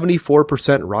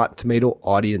 74% Rotten Tomato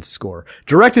audience score.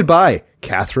 Directed by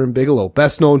Catherine Bigelow,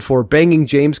 best known for Banging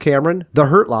James Cameron, The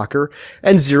Hurt Locker,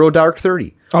 and Zero Dark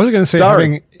 30. I was going to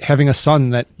say having a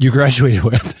son that you graduated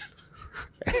with.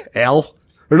 Al?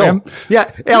 Or no,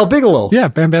 Al Bigelow. Yeah,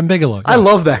 Bam Bam Bigelow. Yeah. I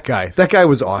love that guy. That guy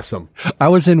was awesome. I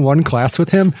was in one class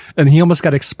with him, and he almost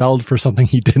got expelled for something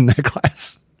he did in that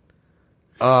class.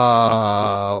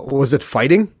 Was it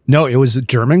fighting? No, it was a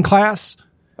German class.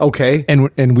 Okay.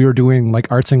 And we were doing like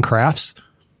arts and crafts,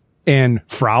 and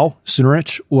Frau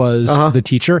Sunerich was the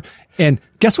teacher. And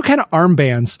guess what kind of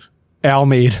armbands Al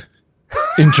made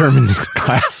in German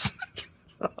class?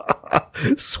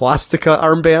 Swastika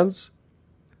armbands?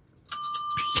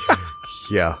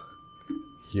 Yeah.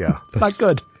 Not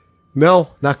good.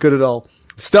 No, not good at all.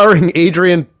 Starring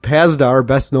Adrian Pasdar,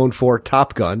 best known for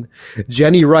Top Gun.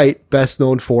 Jenny Wright, best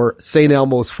known for St.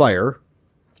 Elmo's Fire.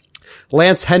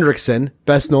 Lance Henriksen,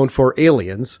 best known for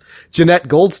Aliens. Jeanette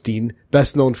Goldstein,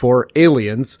 best known for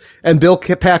Aliens. And Bill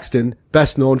Paxton,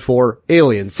 best known for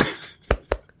Aliens.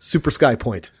 Super Sky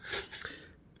Point.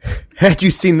 Had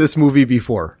you seen this movie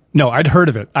before? No, I'd heard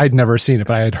of it. I'd never seen it,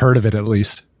 but I had heard of it at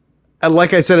least. And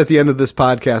like I said at the end of this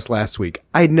podcast last week,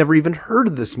 I'd never even heard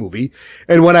of this movie.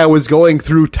 And when I was going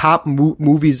through top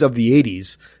movies of the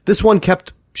 80s, this one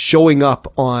kept showing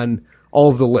up on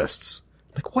all of the lists.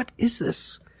 Like, what is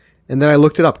this? And then I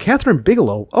looked it up. Catherine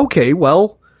Bigelow. Okay,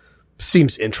 well,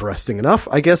 seems interesting enough.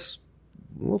 I guess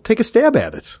we'll take a stab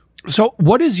at it. So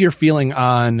what is your feeling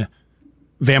on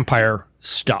vampire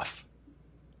stuff?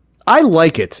 I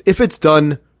like it if it's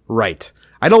done right.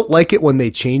 I don't like it when they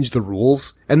change the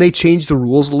rules, and they change the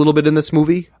rules a little bit in this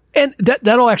movie. And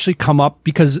that'll actually come up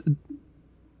because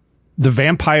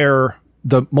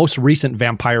the most recent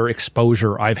vampire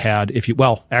exposure I've had,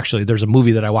 actually there's a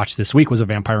movie that I watched this week was a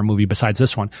vampire movie besides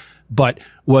this one, but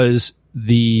was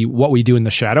the What We Do in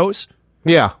the Shadows.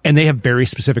 Yeah. And they have very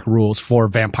specific rules for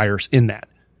vampires in that.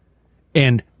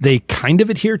 And they kind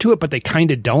of adhere to it, but they kind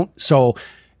of don't. So,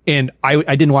 and I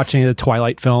didn't watch any of the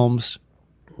Twilight films.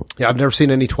 Yeah, I've never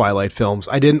seen any Twilight films.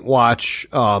 I didn't watch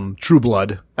True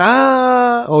Blood.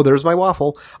 There's my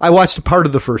waffle. I watched a part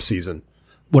of the first season.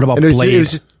 What about Blade?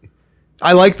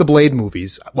 I like the Blade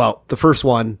movies. Well, the first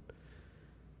one,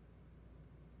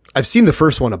 I've seen the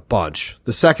first one a bunch.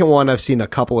 The second one I've seen a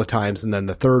couple of times, and then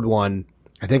the third one,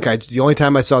 the only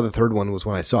time I saw the third one was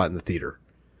when I saw it in the theater.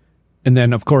 And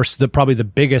then, of course, probably the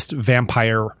biggest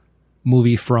vampire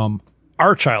movie from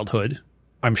our childhood,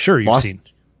 I'm sure you've seen.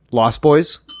 Lost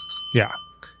Boys? Yeah.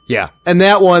 Yeah. And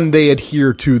that one, they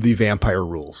adhere to the vampire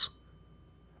rules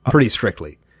pretty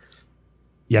strictly.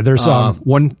 Yeah, there's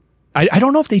one. I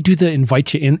don't know if they do the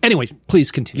invite you in. Anyway,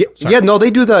 please continue. Yeah, no,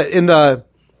 they do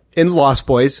in Lost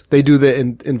Boys, they do the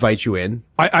invite you in.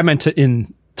 I meant to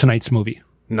in tonight's movie.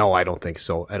 No, I don't think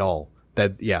so at all.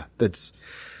 That's.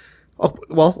 Oh,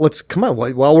 well, let's come on.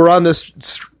 While we're on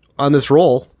this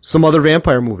roll, some other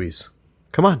vampire movies.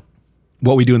 Come on.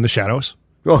 What We Do in the Shadows.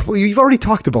 Oh, well, you've already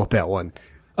talked about that one.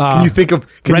 Can you think of?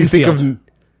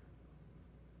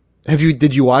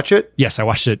 Did you watch it? Yes, I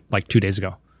watched it like 2 days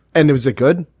ago. And was it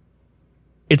good?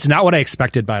 It's not what I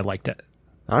expected, but I liked it.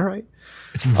 All right.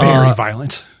 It's very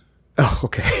violent. Oh,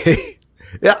 okay.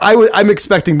 Yeah, I'm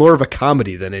expecting more of a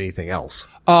comedy than anything else.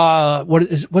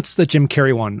 What's the Jim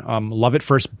Carrey one? Love at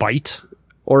First Bite?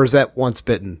 Or is that Once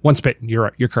Bitten? Once Bitten.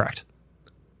 You're correct.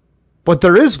 But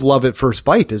there is Love at First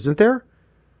Bite, isn't there?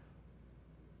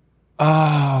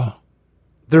 Oh.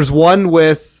 There's one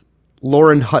with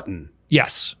Lauren Hutton.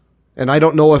 Yes. And I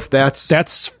don't know if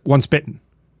that's Once Bitten.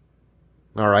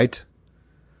 All right.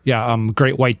 Yeah,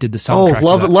 Great White did the soundtrack.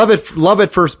 Oh, Love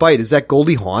at First Bite. Is that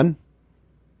Goldie Hawn?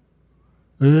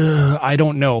 I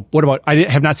don't know. What about, I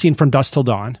have not seen From Dusk Till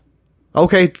Dawn.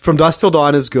 Okay, From Dusk Till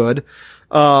Dawn is good.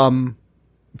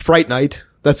 Fright Night,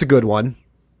 that's a good one.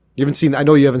 I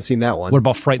know you haven't seen that one. What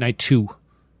about Fright Night 2?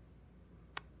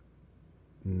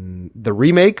 The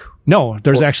remake? No,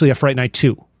 there's actually a Fright Night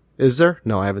 2. Is there?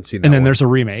 No, I haven't seen that And then one. there's a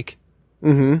remake.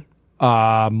 Mm-hmm.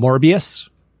 Morbius.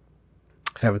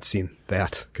 Haven't seen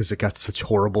that because it got such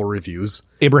horrible reviews.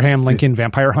 Abraham Lincoln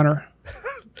Vampire Hunter.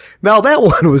 Now that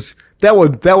one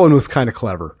was kind of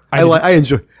clever. I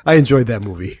enjoyed that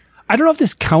movie. I don't know if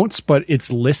this counts, but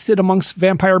it's listed amongst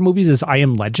vampire movies as I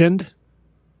Am Legend.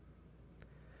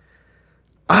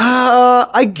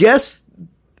 I guess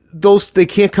they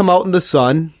can't come out in the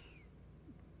sun,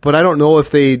 but I don't know if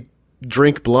they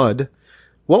drink blood.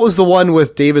 What was the one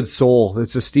with David Soul?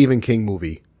 It's a Stephen King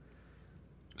movie.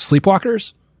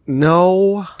 Sleepwalkers?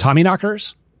 No.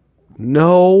 Tommyknockers?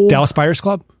 No. Dallas Buyers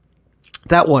Club?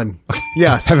 That one.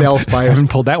 Yes, Dallas Buyers. I haven't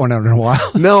pulled that one out in a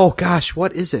while. No, gosh,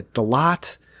 what is it? The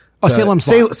Lot? Oh, Salem's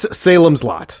Lot. Salem's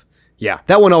Lot. Yeah,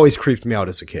 that one always creeped me out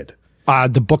as a kid.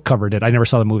 The book covered it. I never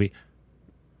saw the movie.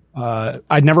 I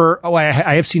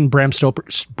have seen Bram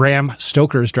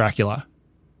Stoker's Dracula.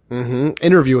 Mm-hmm.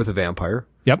 Interview with a Vampire.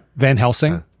 Yep. Van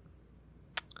Helsing.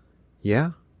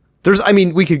 Yeah.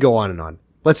 We could go on and on.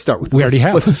 Let's start with. We already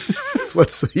have.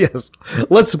 Let's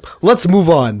move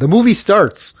on. The movie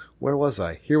starts. Where was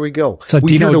I? Here we go. It's a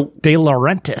Dino De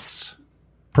Laurentiis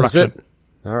production. Is it?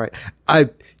 All right.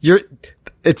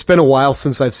 It's been a while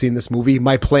since I've seen this movie.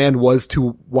 My plan was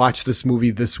to watch this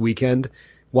movie this weekend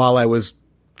while I was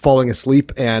falling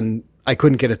asleep, and I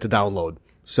couldn't get it to download.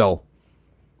 So,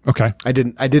 okay, I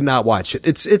did not watch it.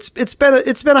 It's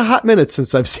been a hot minute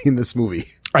since I've seen this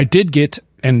movie. I did get,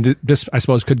 and this I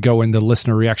suppose could go in the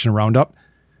listener reaction roundup.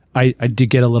 I did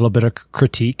get a little bit of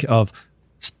critique of,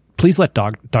 please let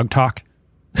Doug talk.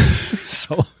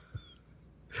 So,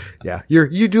 yeah,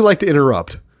 you do like to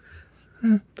interrupt.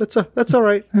 That's all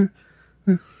right.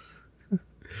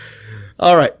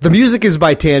 All right. The music is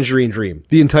by Tangerine Dream.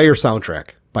 The entire soundtrack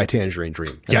by Tangerine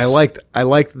Dream. And yes. I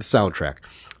like the soundtrack.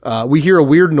 We hear a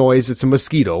weird noise. It's a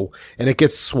mosquito, and it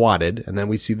gets swatted, and then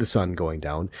we see the sun going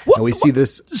down. And we see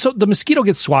this. So the mosquito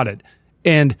gets swatted,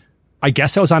 and I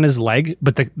guess I was on his leg,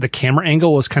 but the camera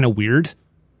angle was kind of weird.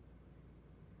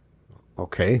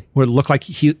 Okay. Where it looked like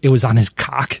it was on his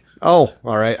cock. Oh,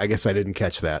 all right. I guess I didn't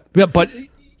catch that. Yeah, but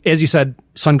as you said,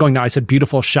 sun going down, I said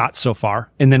beautiful shot so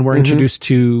far. And then we're introduced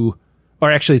to,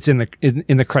 or actually it's in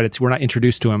the credits. We're not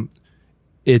introduced to him.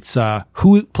 It's,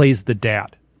 who plays the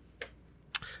dad?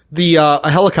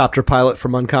 A helicopter pilot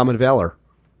from Uncommon Valor.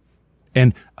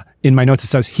 And in my notes, it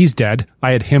says he's dead.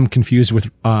 I had him confused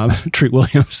with, Treat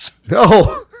Williams.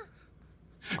 Oh,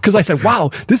 cause I said,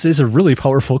 wow, this is a really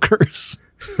powerful curse.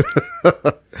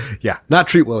 Yeah. Not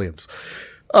Treat Williams.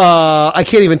 I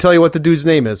can't even tell you what the dude's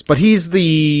name is, but he's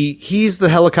the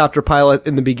helicopter pilot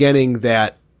in the beginning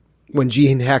that when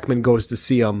Gene Hackman goes to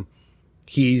see him,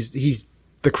 he's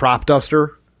the crop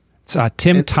duster. It's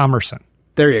Tim Thomerson.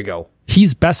 There you go.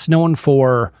 He's best known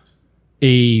for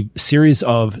a series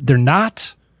of, they're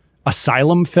not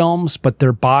Asylum films, but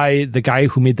they're by the guy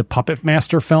who made the Puppet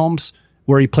Master films,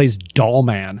 where he plays Doll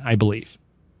Man, I believe.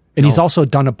 And he's also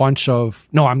done a bunch of,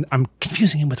 no, I'm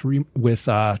confusing him with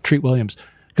Treat Williams,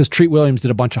 because Treat Williams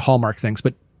did a bunch of Hallmark things,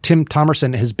 but Tim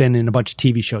Thomerson has been in a bunch of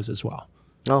TV shows as well.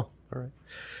 Oh, all right.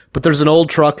 But there's an old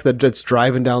truck that's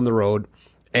driving down the road,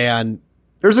 and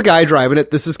there's a guy driving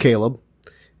it. This is Caleb.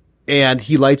 And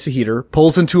he lights a heater,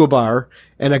 pulls into a bar,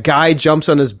 and a guy jumps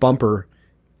on his bumper,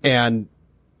 and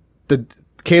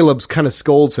Caleb's kind of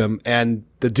scolds him, and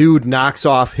the dude knocks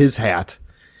off his hat,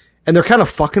 and they're kind of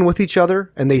fucking with each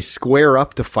other, and they square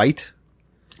up to fight.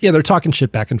 Yeah, they're talking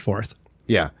shit back and forth.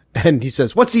 Yeah. And he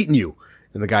says, "What's eating you?"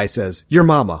 And the guy says, "Your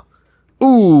mama."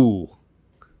 Ooh.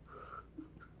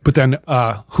 But then,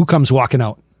 who comes walking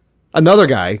out? Another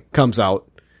guy comes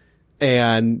out,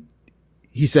 and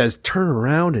he says, "Turn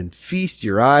around and feast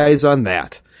your eyes on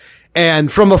that."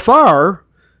 And from afar,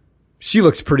 she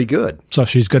looks pretty good. So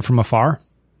she's good from afar?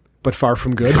 But far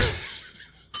from good.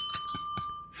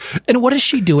 And what is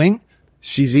she doing?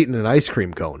 She's eating an ice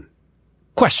cream cone.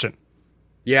 Question.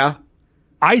 Yeah?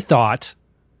 I thought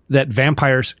that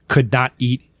vampires could not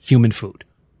eat human food.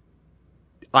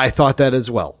 I thought that as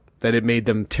well, that it made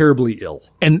them terribly ill.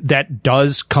 And that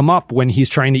does come up when he's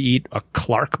trying to eat a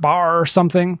Clark bar or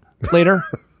something later.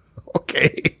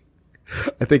 Okay.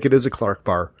 I think it is a Clark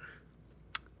bar.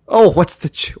 Oh, what's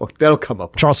the that'll come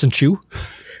up. Charleston Chew?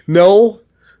 No.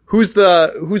 Who's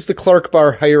the Clark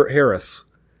Bar Harris?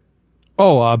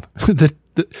 Oh,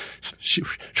 she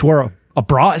wore a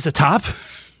bra as a top?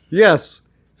 Yes.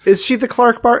 Is she the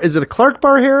Clark Bar? Is it a Clark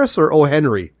Bar Harris or O.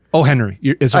 Henry? O. Henry.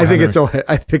 I think it's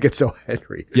O.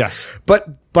 Henry. Yes.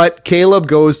 But Caleb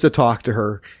goes to talk to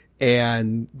her,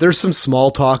 and there's some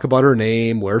small talk about her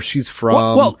name, where she's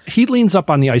from. Well, he leans up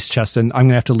on the ice chest, and I'm going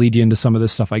to have to lead you into some of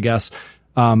this stuff, I guess.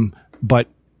 But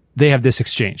they have this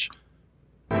exchange.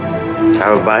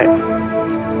 Have a bite?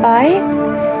 Bite?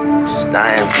 Just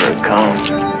dying for a cone.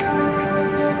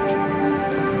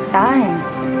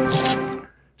 Dying.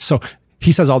 So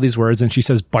he says all these words, and she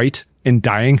says bite and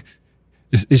dying.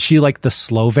 Is she like the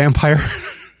slow vampire?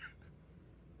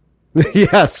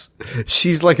 Yes.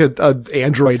 She's like a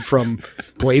android from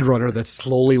Blade Runner that's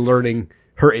slowly learning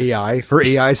her AI. Her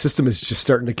AI system is just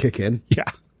starting to kick in.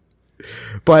 Yeah.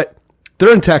 But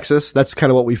they're in Texas. That's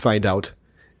kind of what we find out.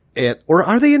 Or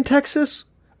are they in Texas?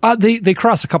 They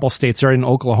cross a couple states. They're in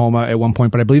Oklahoma at one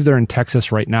point, but I believe they're in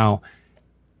Texas right now.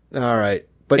 All right.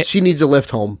 But she needs a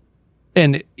lift home.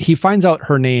 And he finds out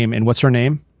her name. And what's her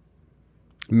name?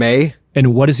 May.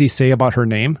 And what does he say about her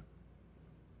name?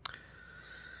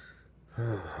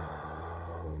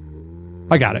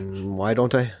 I got it. Why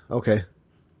don't I? Okay.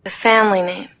 The family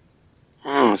name.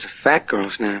 Oh, it's a fat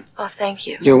girl's name. Oh, thank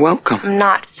you. You're welcome. I'm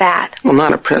not fat. Well,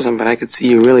 not at present, but I could see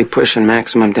you really pushing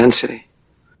maximum density.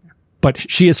 But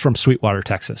she is from Sweetwater,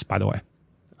 Texas, by the way.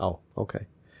 Oh, okay.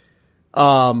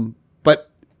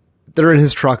 But they're in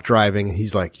his truck driving, and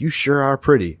he's like, "You sure are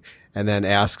pretty." And then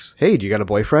asks, "Hey, do you got a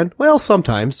boyfriend?" "Well,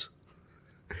 sometimes.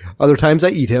 Other times I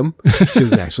eat him." She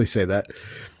doesn't actually say that.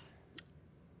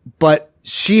 But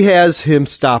she has him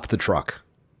stop the truck.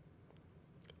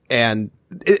 And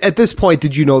at this point,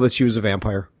 did you know that she was a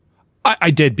vampire?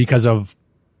 I did, because of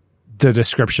the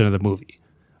description of the movie.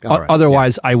 Right,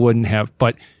 otherwise, I wouldn't have.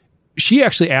 But she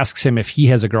actually asks him if he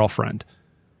has a girlfriend.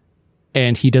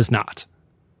 And he does not.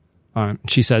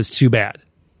 She says, "Too bad."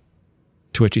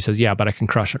 To which he says, "Yeah, but I can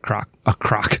crush a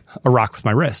rock with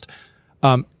my wrist."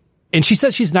 And she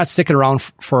says she's not sticking around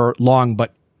for long,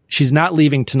 but she's not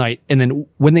leaving tonight. And then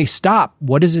when they stop,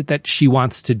 what is it that she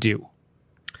wants to do?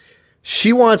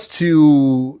 She wants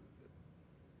to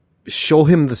show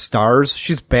him the stars.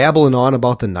 She's babbling on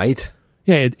about the night.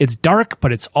 Yeah, it's dark,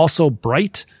 but it's also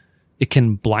bright. It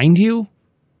can blind you.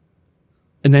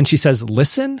 And then she says,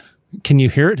 "Listen, can you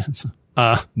hear it?"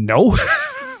 No.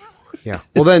 Yeah.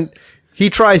 Well, then he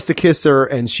tries to kiss her,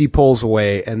 and she pulls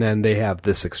away, and then they have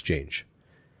this exchange.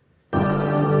 I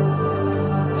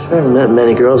haven't met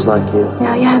many girls like you.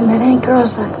 No, you haven't met any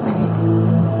girls like me.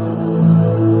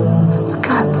 Look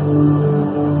up.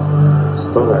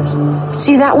 Stars.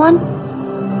 See that one?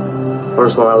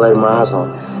 First one I laid my eyes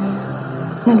on.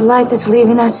 And the light that's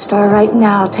leaving that star right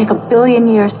now will take 1 billion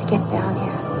years to get down here.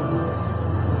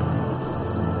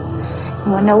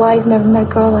 You want to know why you've never met a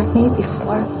girl like me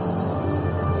before?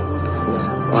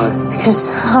 Why? Because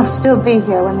I'll still be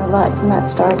here when the light from that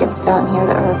star gets down here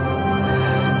to Earth.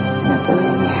 It's in 1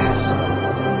 billion years.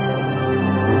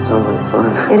 It sounds like fun.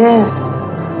 It is.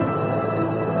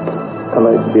 I'd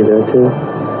like to be there too.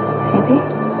 Maybe.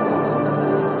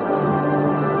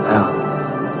 How?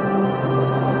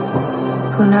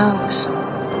 Who knows?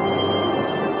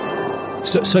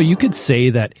 So you could say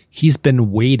that he's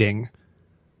been waiting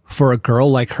for a girl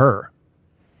like her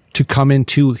to come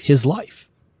into his life.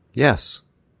 Yes.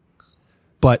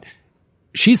 But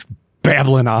she's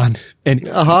babbling on, and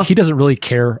he doesn't really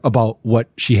care about what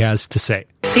she has to say.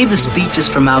 See the speeches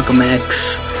from Malcolm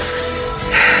X.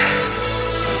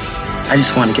 I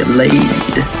just want to get laid.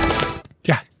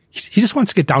 Yeah, he just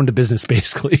wants to get down to business,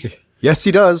 basically. Yes,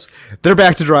 he does. They're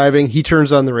back to driving. He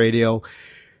turns on the radio,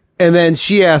 and then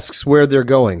she asks where they're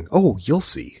going. "Oh, you'll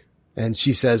see." And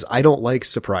she says, "I don't like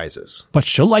surprises." But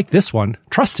she'll like this one.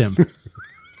 Trust him.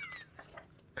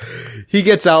 He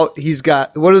gets out. He's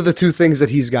got, what are the two things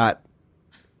that he's got?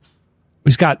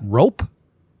 He's got rope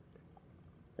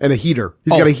and a heater.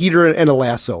 He's got a heater and a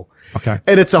lasso. Okay.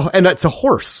 And it's a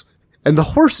horse. And the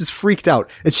horse is freaked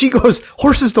out. And she goes,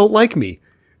 "Horses don't like me."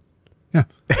 Yeah.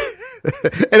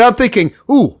 And I'm thinking,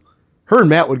 ooh, her and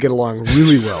Matt would get along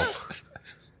really well.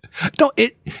 No,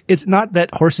 it's not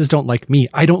that horses don't like me.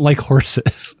 I don't like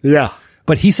horses. Yeah.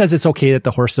 But he says it's okay that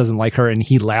the horse doesn't like her, and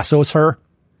he lassos her.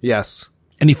 Yes.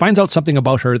 And he finds out something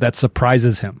about her that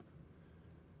surprises him.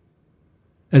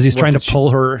 As he's trying to pull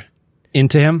her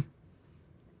into him.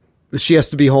 She has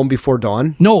to be home before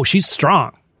dawn? No, she's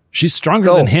strong. She's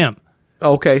stronger than him.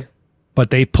 Okay. But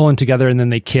they pull in together, and then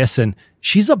they kiss, and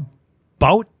she's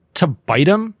about to bite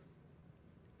him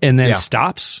and then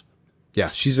stops. Yeah,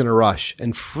 she's in a rush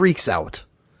and freaks out.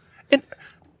 And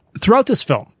throughout this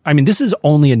film, I mean, this is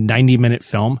only a 90-minute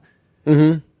film.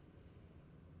 Mm-hmm.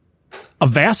 A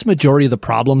vast majority of the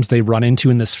problems they run into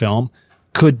in this film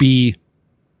could be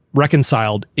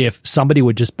reconciled if somebody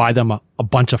would just buy them a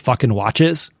bunch of fucking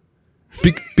watches.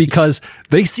 Because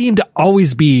they seem to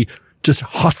always be just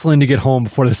hustling to get home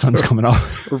before the sun's coming up.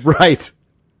 Right.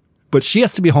 But she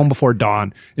has to be home before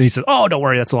dawn. And he says, oh, don't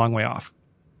worry, that's a long way off.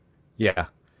 Yeah.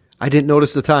 I didn't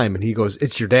notice the time. And he goes,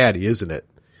 it's your daddy, isn't it?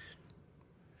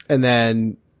 And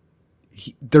then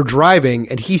they're driving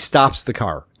and he stops the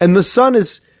car. And it's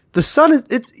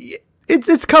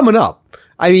coming up.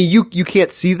 I mean, you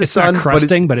can't see the sun. It's not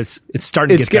crusting, but it's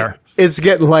starting to get there. It's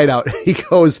getting light out. He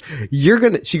goes,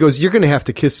 she goes, you're going to have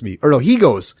to kiss me. Or no, he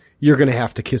goes, you're going to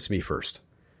have to kiss me first.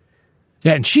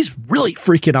 Yeah. And she's really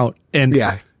freaking out. And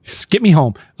just get me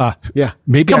home. Yeah.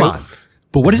 Maybe Come on.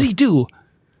 But what does he do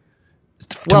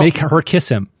to make her kiss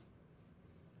him?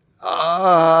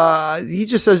 He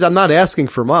just says, I'm not asking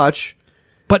for much.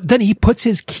 But then he puts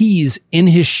his keys in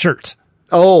his shirt.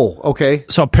 Oh, okay.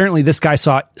 So apparently this guy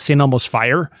saw St. Elmo's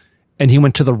Fire and he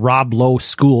went to the Rob Lowe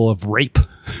School of Rape.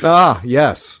 Ah,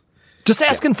 yes. Just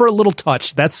asking for a little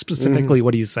touch. That's specifically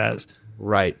what he says.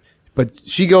 Right. But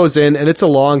she goes in and it's a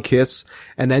long kiss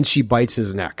and then she bites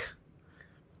his neck.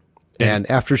 And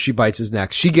after she bites his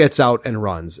neck, she gets out and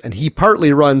runs. And he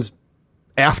partly runs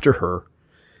after her,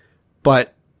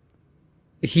 but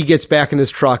he gets back in his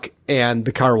truck and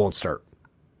the car won't start.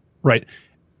 Right.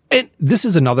 And this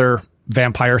is another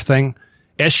vampire thing.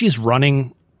 As she's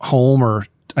running home, or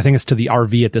I think it's to the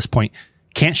RV at this point,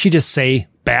 can't she just say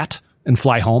bat and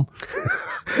fly home?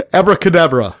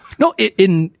 Abracadabra. No,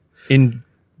 in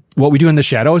What We Do in the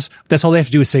Shadows, that's all they have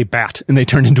to do is say bat and they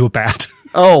turn into a bat.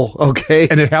 Oh, okay.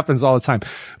 And it happens all the time.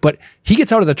 But he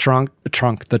gets out of the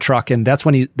truck, and that's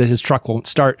when his truck won't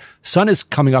start. Sun is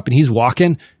coming up and he's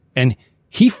walking and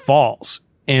he falls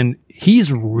and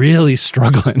he's really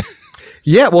struggling.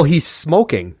 Yeah, well, he's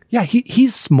smoking. Yeah,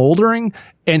 he's smoldering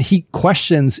and he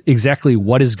questions exactly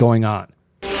what is going on.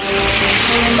 What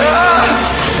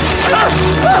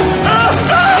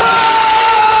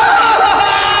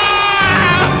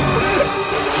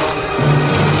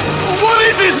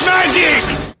is this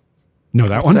magic? No,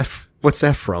 that one? What's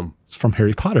that from? It's from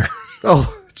Harry Potter.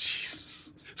 Oh,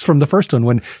 Jesus. It's from the first one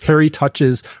when Harry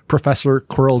touches Professor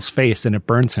Quirrell's face and it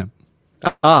burns him.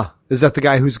 Is that the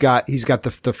guy he's got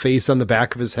the face on the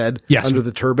back of his head? Yes. Under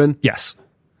the turban? Yes.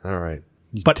 All right.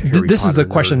 But this is the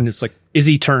question. It's like, is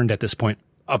he turned at this point?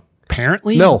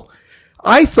 Apparently. No.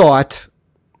 I thought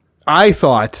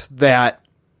that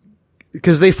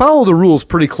because they follow the rules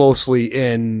pretty closely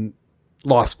in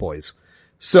Lost Boys.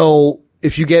 So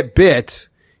if you get bit,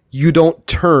 you don't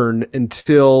turn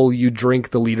until you drink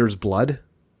the leader's blood.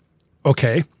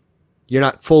 Okay. You're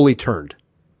not fully turned.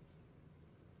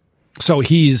 So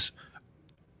he's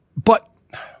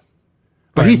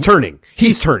turning.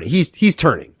 He's turning. He's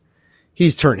turning.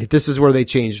 He's turning. This is where they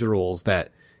changed the rules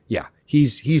that, yeah,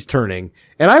 he's turning.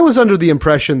 And I was under the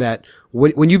impression that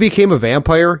when you became a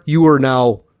vampire, you're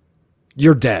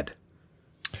dead.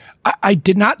 I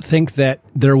did not think that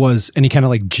there was any kind of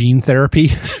like gene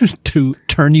therapy to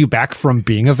turn you back from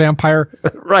being a vampire.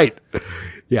 Right.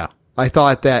 Yeah. I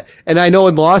thought that, and I know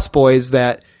in Lost Boys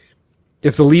that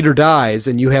if the leader dies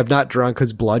and you have not drunk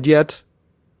his blood yet,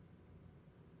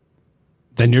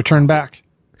 then you're turned back.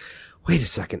 Wait a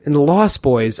second. In the Lost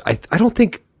Boys, I don't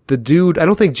think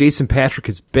Jason Patrick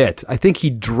is bit. I think he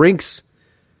drinks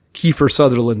Kiefer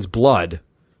Sutherland's blood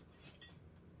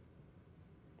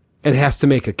and has to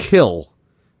make a kill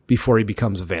before he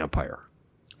becomes a vampire.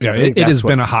 Yeah, it has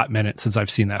been a hot minute since I've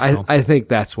seen that film. I think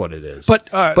that's what it is. But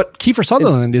Kiefer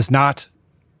Sutherland is not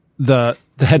the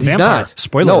head vampire. Not.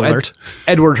 Spoiler alert.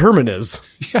 Edward Herman is.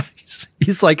 Yeah,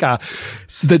 he's like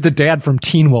the dad from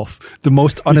Teen Wolf, the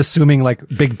most unassuming like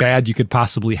big bad you could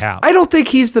possibly have. I don't think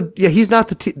he's not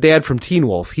the dad from Teen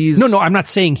Wolf. No, I'm not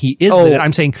saying he is the dad.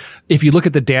 I'm saying if you look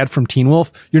at the dad from Teen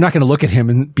Wolf, you're not going to look at him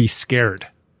and be scared.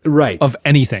 Right. Of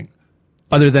anything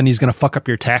other than he's going to fuck up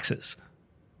your taxes.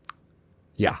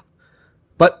 Yeah.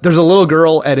 But there's a little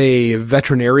girl at a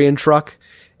veterinarian truck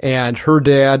and her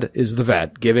dad is the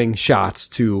vet giving shots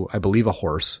to, I believe, a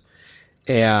horse.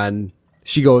 And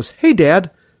she goes, "Hey, Dad,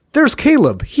 there's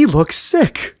Caleb. He looks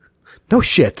sick." No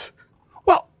shit.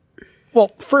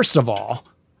 Well, first of all.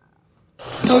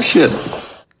 No shit.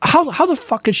 How the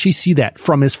fuck could she see that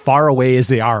from as far away as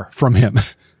they are from him?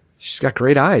 She's got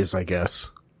great eyes, I guess.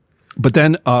 But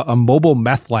then a mobile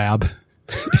meth lab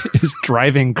is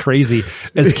driving crazy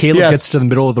as Caleb gets to the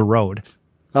middle of the road.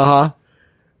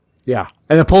 Yeah.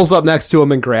 And it pulls up next to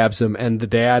him and grabs him, and the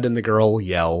dad and the girl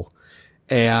yell.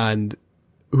 And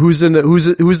who's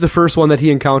the first one that he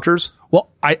encounters?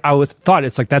 Well, I would thought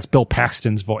it's like that's Bill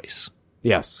Paxton's voice.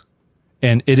 Yes.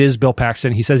 And it is Bill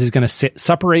Paxton. He says he's going to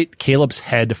separate Caleb's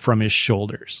head from his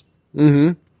shoulders.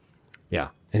 Mm-hmm. Yeah.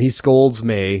 And he scolds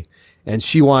May, and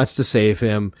she wants to save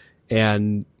him.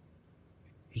 And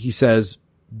he says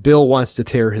Bill wants to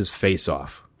tear his face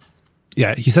off.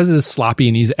 Yeah. He says it is sloppy,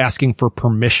 and he's asking for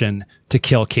permission to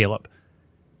kill Caleb.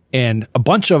 And a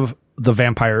bunch of the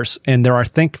vampires, and there are, I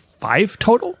think, 5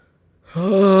 total?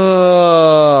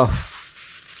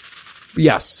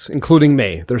 Yes, including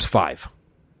May. There's 5.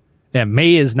 Yeah,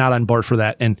 May is not on board for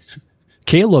that. And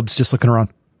Caleb's just looking around.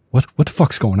 What the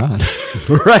fuck's going on?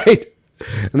 Right.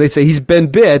 And they say he's been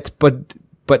bit,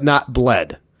 but not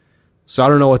bled. So I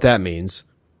don't know what that means.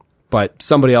 But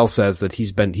somebody else says that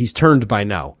he's turned by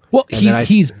now. Well,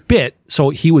 he's bit, so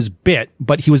he was bit,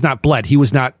 but he was not bled. He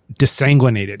was not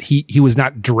desanguinated. He was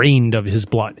not drained of his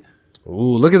blood.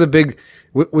 Ooh, look at the big,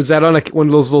 was that on one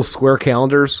of those little square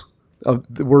calendars of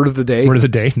the word of the day? Word of the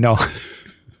day? No.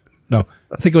 No.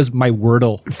 I think it was my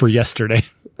Wordle for yesterday.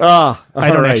 I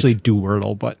don't actually do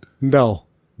Wordle, but. No.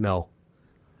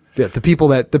 Yeah, the people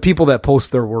that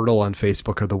post their Wordle on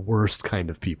Facebook are the worst kind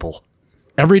of people.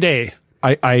 Every day,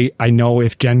 I know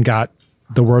if Jen got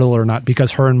the Wordle or not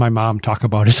because her and my mom talk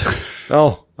about it.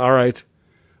 Oh, all right.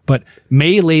 But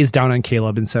May lays down on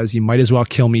Caleb and says, "You might as well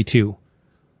kill me too."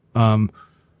 But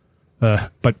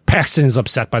Paxton is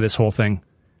upset by this whole thing.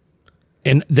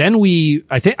 And then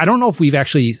I don't know if we've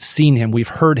actually seen him. We've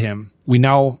heard him. We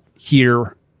now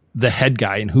hear the head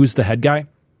guy. And who's the head guy?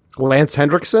 Lance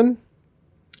Hendrickson.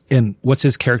 And what's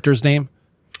his character's name?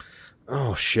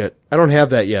 Oh, shit. I don't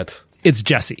have that yet. It's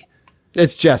Jesse.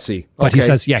 It's Jesse. But he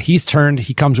says, yeah, he's turned.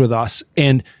 He comes with us.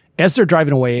 And as they're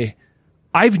driving away,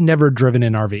 I've never driven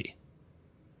an RV.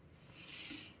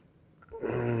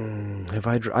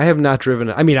 I have not driven.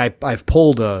 I mean, I've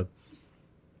pulled a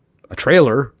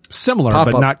trailer. Similar,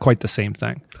 but not quite the same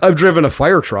thing. I've driven a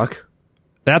fire truck.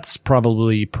 That's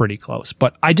probably pretty close,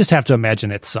 but I just have to imagine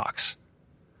it sucks.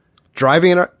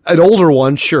 Driving an older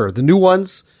one, sure. The new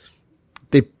ones,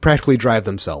 they practically drive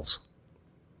themselves.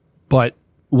 But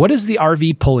what does the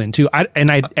RV pull into? I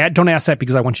don't ask that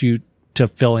because I want you to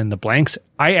fill in the blanks.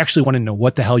 I actually want to know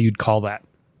what the hell you'd call that.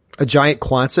 A giant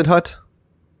Quonset hut?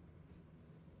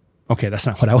 Okay, that's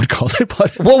not what I would call it,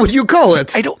 but what would you call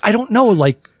it? I don't know,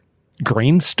 like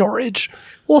grain storage?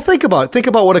 Well, think about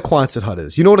what a Quonset hut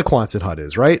is. You know what a Quonset hut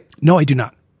is, right? No, I do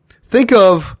not. Think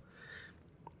of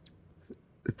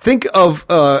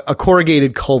a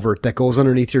corrugated culvert that goes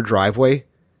underneath your driveway.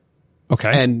 Okay.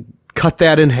 And cut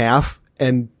that in half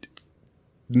and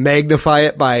magnify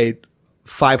it by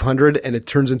 500 and it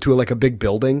turns into like a big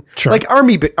building. Sure. Like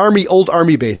old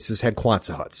army bases had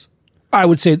Quonset huts. I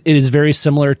would say it is very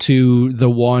similar to the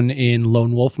one in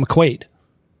Lone Wolf McQuaid.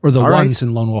 Or the ones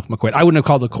in Lone Wolf McQuaid. I wouldn't have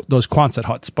called those Quonset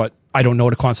huts, but I don't know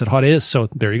what a Quonset hut is, so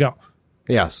there you go.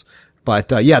 Yes. But,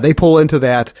 they pull into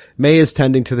that. May is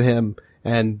tending to him,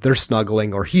 and they're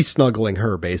snuggling, or he's snuggling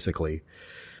her, basically.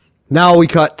 Now we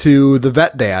cut to the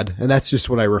vet dad, and that's just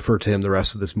what I refer to him the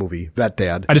rest of this movie. Vet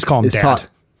dad. I just call him Dad.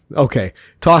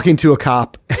 Talking to a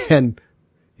cop, and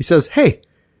he says, "Hey,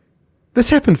 this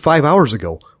happened 5 hours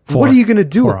ago. What are you going to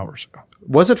do?" 4 hours ago.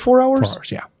 Was it 4 hours? 4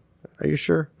 hours, yeah. Are you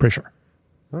sure? Pretty sure.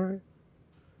 All right.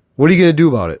 What are you going to do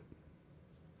about it?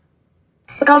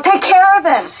 Look, I'll take care of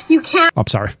him. You can't. I'm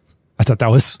sorry. I thought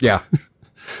that was. Yeah.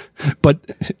 but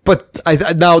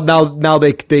now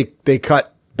they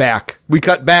cut back. We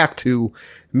cut back to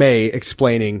May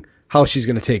explaining how she's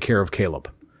going to take care of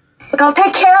Caleb. Look, I'll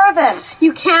take care of him.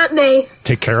 You can't, May.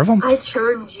 Take care of him? I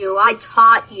turned you. I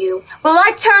taught you. Well,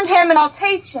 I turned him and I'll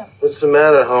teach him. What's the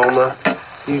matter, Homer?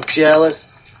 You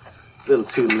jealous? A little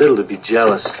too little to be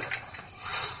jealous.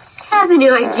 Have any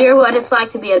idea what it's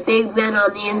like to be a big man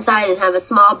on the inside and have a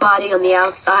small body on the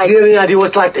outside? You have any idea what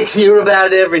it's like to hear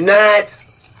about it every night?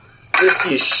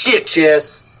 Risky as shit,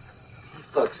 Jess. He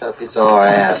fucks up, it's our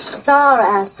ass. It's our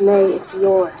ass, May. It's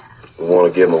your ass. We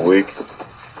want to give him a week.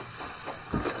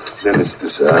 Then it's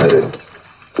decided.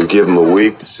 We give him a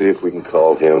week to see if we can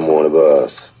call him one of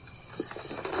us.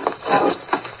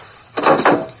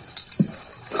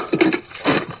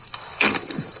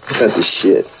 Cut the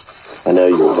shit. I know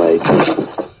you're awake. I can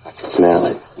smell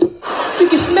it. You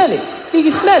can smell it. You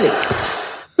can smell it.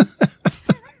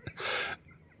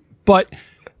 But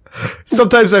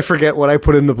sometimes I forget what I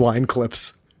put in the blind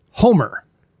clips. Homer.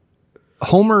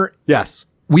 Yes.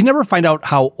 We never find out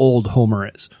how old Homer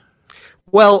is.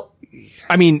 Well,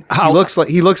 I mean,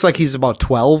 he looks like he's about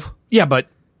 12. Yeah, but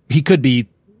he could be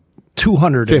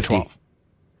 212.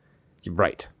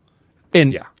 Right.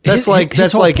 And yeah, that's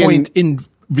his whole point in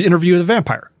Interview with the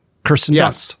Vampire. Kirsten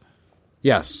Dunst.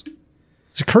 Yes.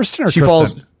 Is it Kirsten or she Kirsten?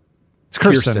 Falls. It's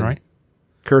Kirsten, right?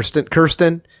 Kirsten,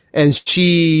 and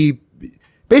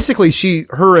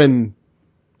her and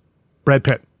Brad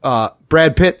Pitt.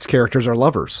 Brad Pitt's characters are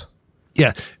lovers.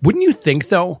 Yeah. Wouldn't you think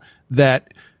though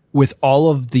that with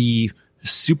all of the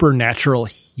supernatural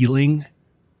healing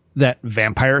that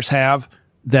vampires have,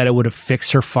 that it would have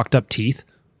fixed her fucked up teeth?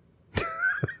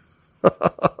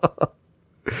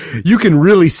 You can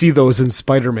really see those in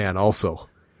Spider-Man also.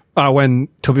 When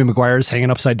Tobey Maguire's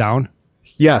hanging upside down.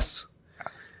 Yes.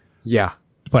 Yeah.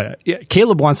 But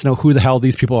Caleb wants to know who the hell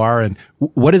these people are and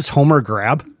what is Homer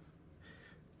grab?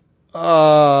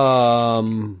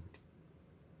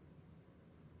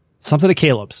 Something to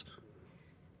Caleb's.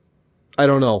 I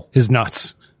don't know. His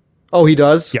nuts. Oh, he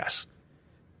does? Yes.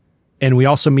 And we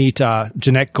also meet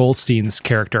Jeanette Goldstein's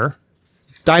character.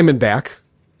 Diamondback.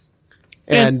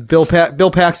 And Bill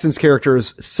Paxton's character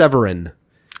is Severin.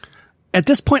 At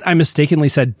this point, I mistakenly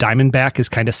said Diamondback is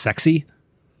kind of sexy.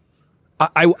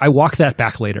 I walk that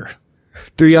back later.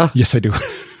 Do ya? Yes, I do.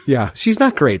 Yeah, she's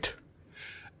not great.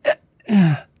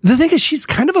 The thing is, she's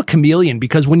kind of a chameleon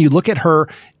because when you look at her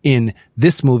in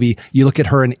this movie, you look at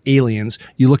her in Aliens,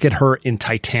 you look at her in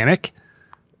Titanic,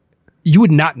 you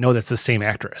would not know that's the same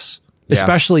actress,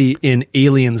 especially in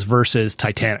Aliens versus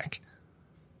Titanic.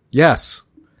 Yes.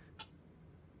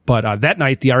 But that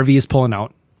night, the RV is pulling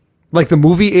out. Like the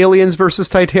movie Aliens versus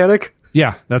Titanic?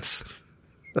 Yeah, that's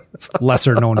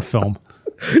lesser known film.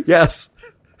 Yes.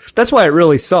 That's why it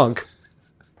really sunk.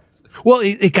 Well,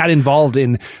 it got involved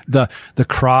in the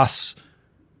cross,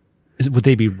 would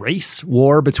they be race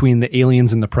war between the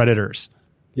aliens and the predators?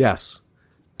 Yes.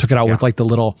 Took it out with like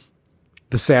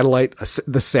the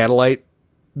satellite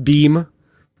beam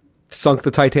sunk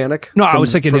the Titanic. No, I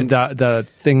was thinking the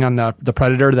thing on the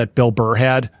Predator that Bill Burr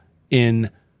had in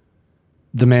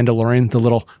The Mandalorian, the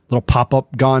little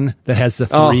pop-up gun that has the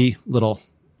three little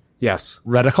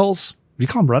reticles. Do you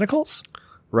call them reticles?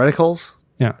 Reticles?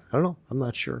 Yeah. I don't know. I'm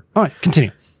not sure. All right,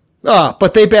 continue.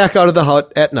 But they back out of the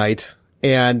hut at night,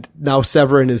 and now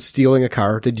Severin is stealing a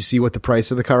car. Did you see what the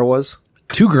price of the car was?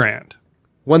 $2,000.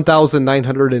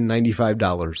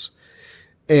 $1,995.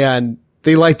 And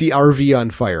they light the RV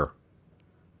on fire.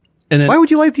 And then, why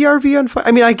would you light the RV on fire?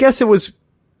 I mean, I guess it was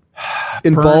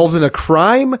involved in a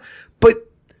crime, but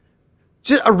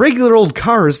just a regular old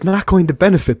car is not going to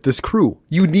benefit this crew.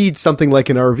 You need something like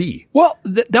an RV. Well,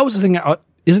 that was the thing.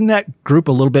 Isn't that group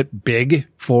a little bit big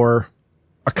for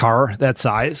a car that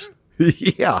size?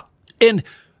 Yeah. And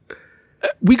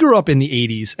we grew up in the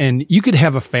 80s, and you could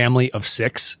have a family of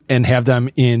 6 and have them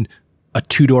in a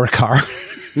 2-door car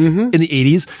in the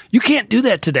 80s. You can't do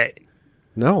that today.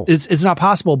 No. It's not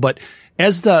possible. But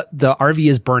as the RV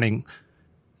is burning,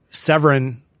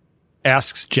 Severin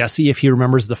asks Jesse if he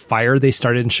remembers the fire they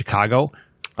started in Chicago.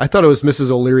 I thought it was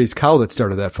Mrs. O'Leary's cow that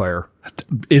started that fire.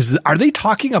 Are they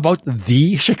talking about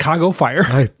the Chicago fire?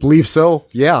 I believe so.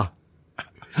 Yeah. I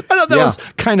thought that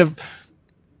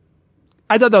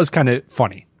was kind of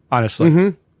funny, honestly. Mm-hmm.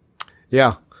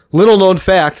 Yeah. Little known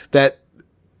fact that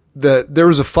there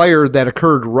was a fire that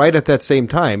occurred right at that same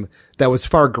time that was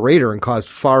far greater and caused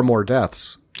far more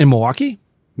deaths. In Milwaukee?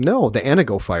 No, the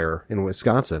Anago fire in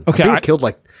Wisconsin. Okay. I think it killed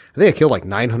like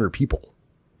 900 people.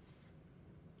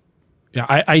 Yeah,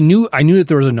 I knew that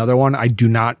there was another one. I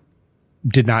did not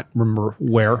remember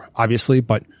where, obviously,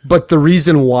 but the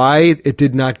reason why it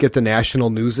did not get the national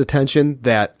news attention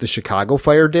that the Chicago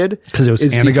fire did, because it was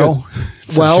Anago.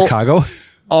 Chicago,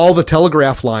 all the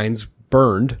telegraph lines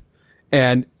burned,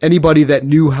 and anybody that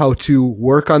knew how to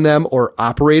work on them or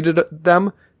operated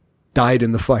them died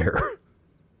in the fire.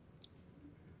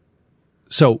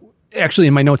 So actually,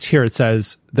 in my notes here, it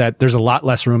says that there's a lot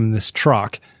less room in this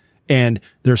truck. And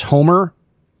there's Homer,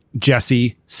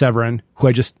 Jesse, Severin, who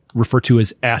I just refer to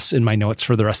as S in my notes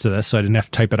for the rest of this, so I didn't have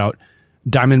to type it out.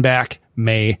 Diamondback,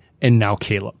 May, and now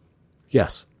Caleb.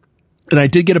 Yes. And I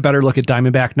did get a better look at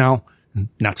Diamondback now.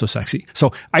 Not so sexy.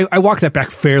 So I walked that back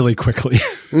fairly quickly.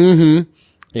 Mm-hmm.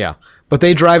 Yeah. But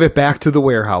they drive it back to the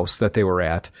warehouse that they were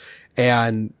at,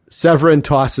 and Severin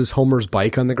tosses Homer's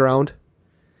bike on the ground.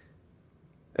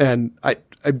 And I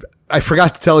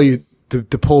forgot to tell you to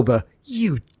pull the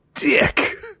 "you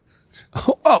dick."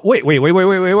 Oh, wait.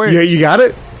 Yeah, you got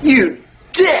it? You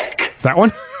dick. That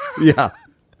one? Yeah.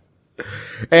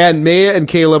 And Maya and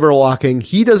Caleb are walking.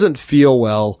 He doesn't feel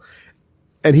well.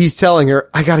 And he's telling her,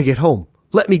 I got to get home.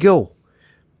 Let me go.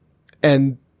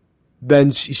 And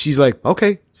then she's like,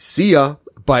 okay, see ya.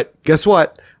 But guess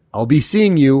what? I'll be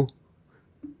seeing you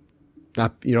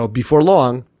not, before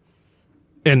long.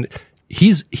 And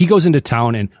he goes into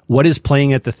town, and what is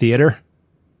playing at the theater?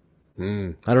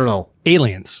 I don't know.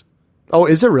 Aliens. Oh,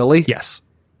 is it really? Yes.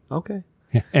 Okay.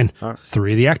 Yeah. And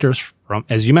 3 of the actors from,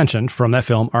 as you mentioned, from that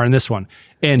film are in this one.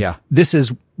 And this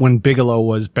is when Bigelow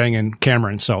was banging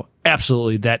Cameron. So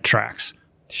absolutely that tracks.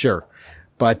 Sure.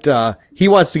 But he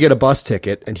wants to get a bus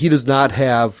ticket, and he does not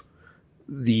have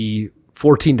the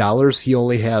 $14. He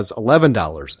only has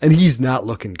 $11, and he's not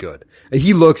looking good. And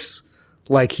he looks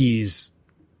like he's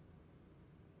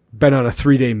been on a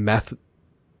 3-day meth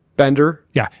bender.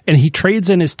 Yeah. And he trades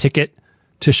in his ticket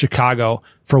to Chicago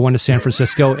for one to San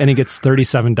Francisco, and he gets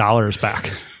 $37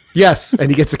 back. Yes, and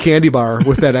he gets a candy bar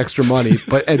with that extra money,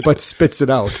 but spits it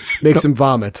out, makes him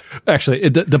vomit. Actually,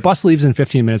 the bus leaves in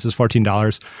 15 minutes. It's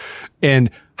 $14. And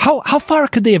how far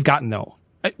could they have gotten though?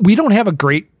 We don't have a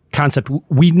great concept.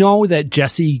 We know that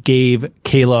Jesse gave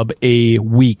Caleb a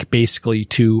week basically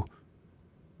to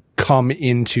come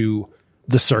into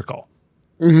the circle.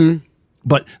 Mm-hmm.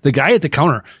 But the guy at the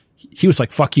counter, he was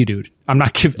like, "Fuck you, dude. I'm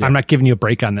not giving you a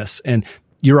break on this." And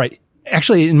you're right.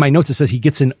 Actually, in my notes it says he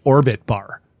gets an Orbit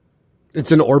bar.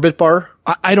 It's an Orbit bar?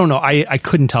 I don't know. I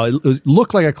couldn't tell. It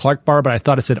looked like a Clark bar, but I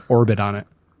thought it said Orbit on it.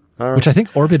 Which I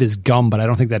think Orbit is gum, but I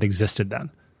don't think that existed then.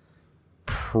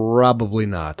 Probably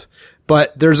not.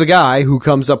 But there's a guy who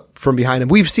comes up from behind him.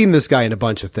 We've seen this guy in a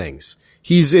bunch of things.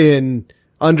 He's in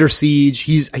Under Siege.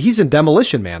 He's in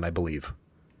Demolition Man, I believe.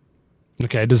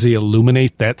 Okay. Does he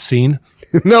illuminate that scene?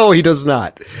 No, he does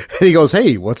not. And he goes,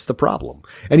 "Hey, what's the problem?"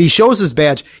 And he shows his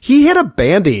badge. He had a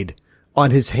Band-Aid on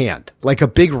his hand, like a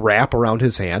big wrap around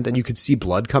his hand, and you could see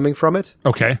blood coming from it.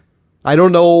 Okay. I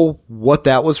don't know what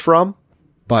that was from,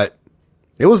 but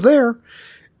it was there.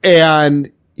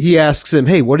 And he asks him,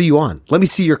 "Hey, what are you on? Let me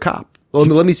see your cop.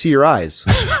 Let me see your eyes."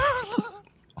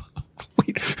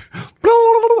 Wait.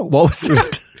 What was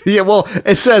that? Yeah, well,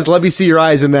 it says, "Let me see your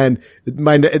eyes," and then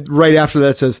right after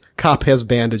that says, "Cop has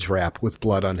bandage wrap with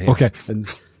blood on hand." Okay. And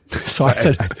so I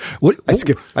said, "What?"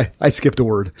 I skipped a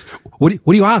word. What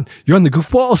are you on? You're on the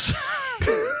goofballs?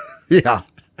 Yeah.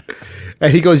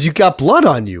 And he goes, "You got blood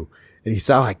on you." And he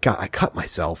said, "Oh, I cut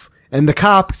myself." And the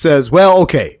cop says, "Well,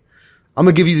 okay, I'm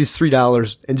gonna give you these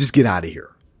 $3 and just get out of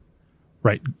here."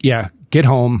 Right. Yeah. Get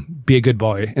home. Be a good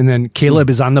boy. And then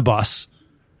Caleb is on the bus.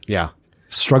 Yeah.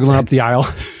 Struggling up the aisle.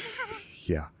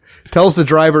 Yeah. Tells the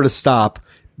driver to stop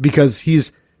because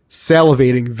he's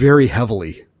salivating very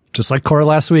heavily. Just like Cora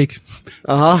last week.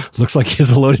 Uh-huh. Looks like he has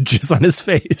a load of juice on his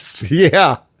face.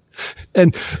 Yeah.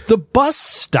 And the bus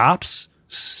stops,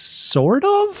 sort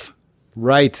of.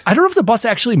 Right. I don't know if the bus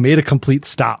actually made a complete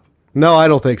stop. No, I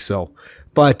don't think so.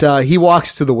 But he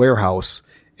walks to the warehouse,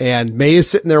 and May is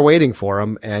sitting there waiting for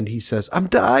him, and he says, I'm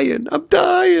dying.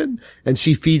 And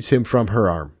she feeds him from her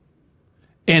arm.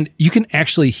 And you can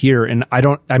actually hear, and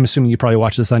I'm assuming you probably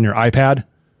watch this on your iPad.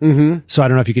 Mm-hmm. So I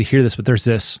don't know if you could hear this, but there's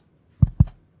this.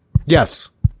 Yes.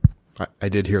 I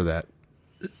did hear that.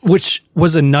 Which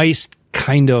was a nice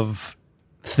kind of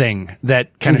thing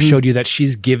that kind of showed you that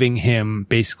she's giving him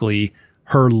basically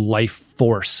her life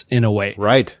force in a way.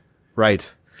 Right.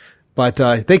 But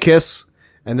they kiss,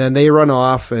 and then they run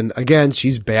off, and again,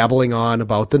 she's babbling on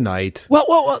about the night.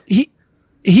 Well,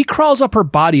 he crawls up her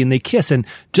body and they kiss, and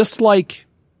just like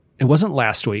it wasn't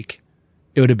last week,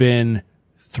 it would have been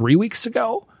 3 weeks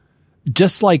ago,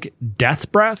 just like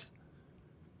death breath.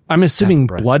 I'm assuming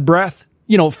blood breath,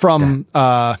 from,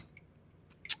 oh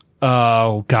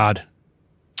God,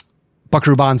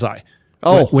 Buckaroo Banzai.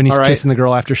 Oh, when he's kissing the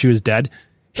girl after she was dead.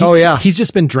 He's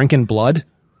just been drinking blood.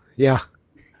 Yeah.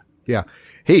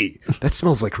 Hey, that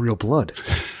smells like real blood.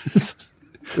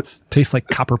 Tastes like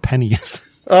copper pennies.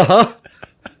 Uh-huh.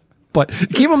 But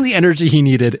it gave him the energy he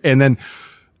needed. And then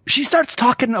she starts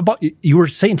talking about, you were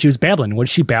saying she was babbling. What is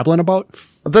she babbling about?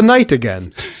 The night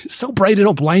again. So bright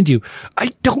it'll blind you.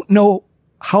 I don't know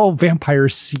how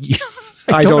vampires see.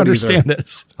 I don't understand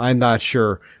this. I'm not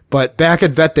sure. But back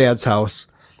at Vet Dad's house,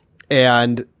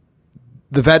 and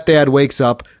the Vet Dad wakes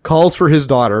up, calls for his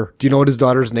daughter. Do you know what his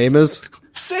daughter's name is?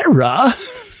 Sarah.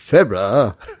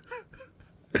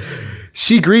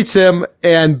 She greets him,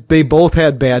 and they both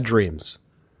had bad dreams.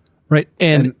 Right.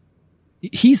 And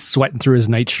he's sweating through his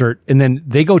nightshirt, and then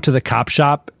they go to the cop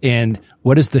shop, and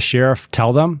what does the sheriff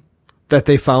tell them? That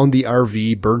they found the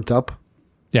RV burnt up.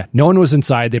 Yeah. No one was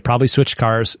inside. They probably switched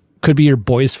cars. Could be your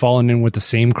boys falling in with the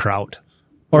same crowd.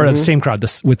 Or the same crowd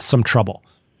with some trouble.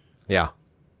 Yeah.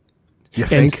 You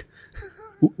think?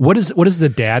 What is the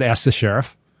dad ask the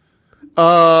sheriff?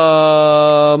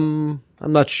 I'm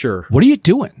not sure. What are you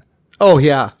doing? Oh,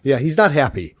 yeah. Yeah, he's not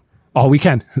happy. All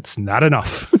weekend. It's not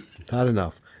enough. Not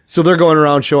enough. So they're going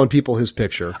around showing people his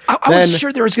picture. I was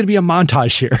sure there was going to be a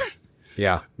montage here.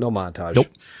 Yeah, no montage. Nope.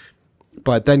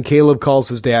 But then Caleb calls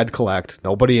his dad collect.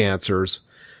 Nobody answers.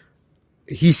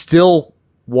 he's still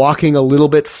walking a little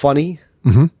bit funny,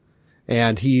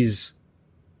 and he's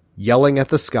yelling at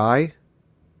the sky.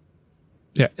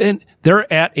 Yeah, and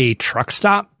they're at a truck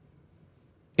stop,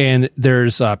 and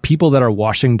there's people that are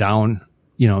washing down,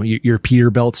 your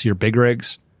Peterbilts, your big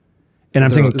rigs, and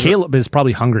I'm thinking Caleb is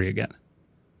probably hungry again.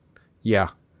 Yeah,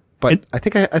 but I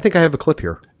think I have a clip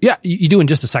here. Yeah, you do in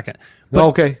just a second. But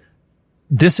okay,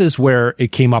 this is where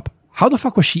it came up. How the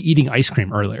fuck was she eating ice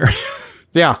cream earlier?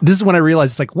 Yeah, this is when I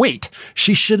realized it's like, wait,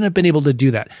 she shouldn't have been able to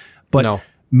do that. But no.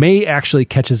 May actually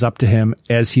catches up to him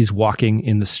as he's walking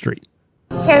in the street.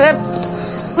 Caleb,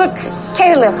 look,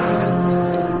 Caleb.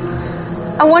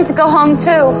 I want to go home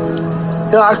too.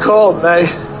 Yeah, I called, May.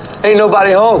 Ain't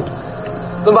nobody home.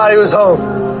 Nobody was home.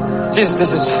 Jesus,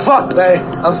 this is fucked, May.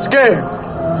 I'm scared.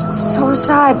 So was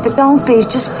I, but don't be.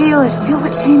 Just feel it. Feel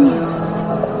what's in you.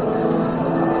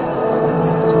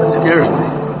 That's what scares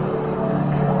me.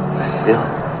 Yeah.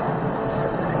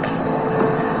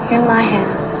 You're in my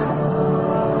hands.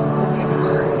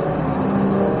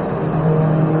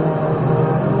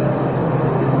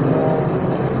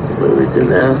 What do we do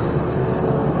now?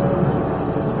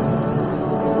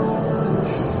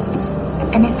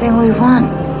 Anything we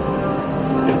want.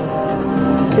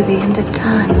 To the end of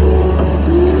time.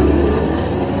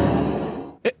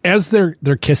 As they're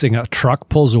kissing, a truck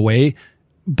pulls away,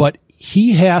 but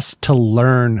he has to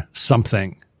learn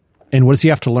something. And what does he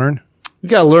have to learn? You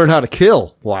got to learn how to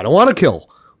kill. Well, I don't want to kill.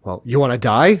 Well, you want to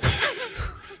die?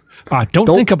 Don't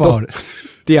think about it.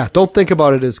 Yeah, don't think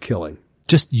about it as killing.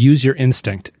 Just use your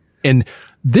instinct. And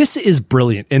this is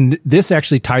brilliant. And this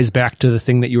actually ties back to the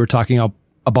thing that you were talking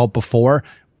about before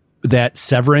that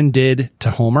Severin did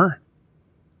to Homer.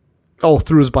 Oh,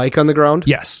 threw his bike on the ground?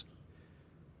 Yes.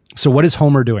 So what is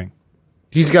Homer doing?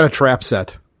 He's got a trap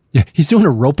set. Yeah, he's doing a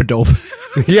rope-a-dope.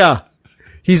 Yeah.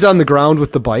 He's on the ground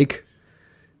with the bike.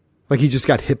 Like he just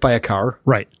got hit by a car.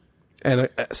 Right. And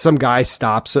some guy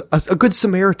stops. A good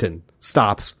Samaritan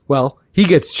stops. Well, he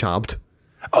gets chomped.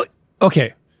 Oh,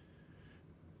 okay.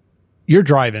 You're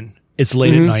driving. It's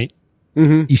late at night.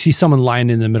 You see someone lying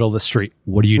in the middle of the street.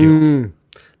 What do you do?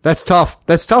 That's tough.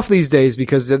 That's tough these days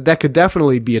because that could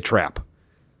definitely be a trap.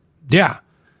 Yeah.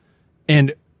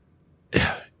 And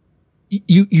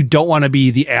you don't want to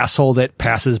be the asshole that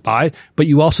passes by, but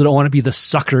you also don't want to be the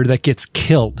sucker that gets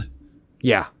killed.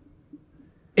 Yeah.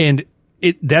 And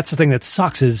that's the thing that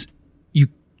sucks is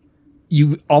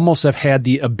you almost have had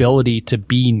the ability to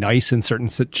be nice in certain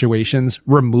situations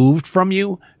removed from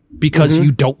you because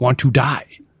you don't want to die.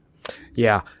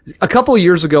 Yeah. A couple of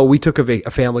years ago, we took a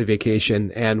family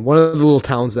vacation, and one of the little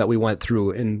towns that we went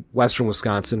through in western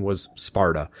Wisconsin was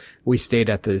Sparta. We stayed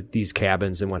at these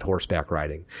cabins and went horseback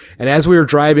riding. And as we were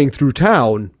driving through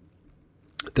town,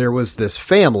 there was this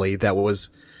family that was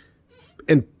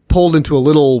pulled into a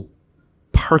little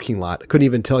parking lot. I couldn't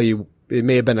even tell you. It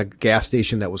may have been a gas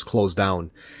station that was closed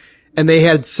down. And they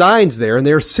had signs there, and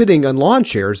they were sitting on lawn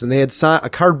chairs, and they had a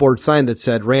cardboard sign that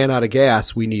said, "Ran out of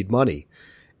gas, we need money."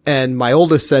 And my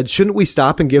oldest said, "Shouldn't we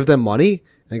stop and give them money?"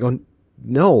 And I go,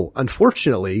 "No,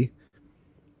 unfortunately,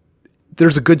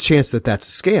 there's a good chance that that's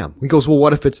a scam." He goes, "Well,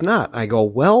 what if it's not?" I go,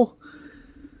 "Well,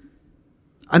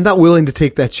 I'm not willing to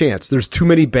take that chance. There's too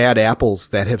many bad apples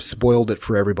that have spoiled it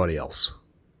for everybody else."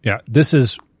 Yeah, this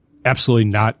is absolutely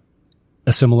not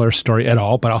a similar story at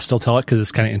all, but I'll still tell it because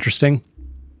it's kind of interesting.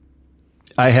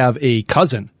 I have a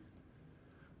cousin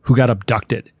who got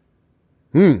abducted.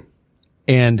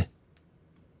 And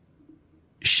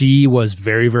she was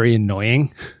very, very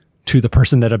annoying to the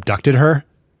person that abducted her.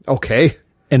 Okay.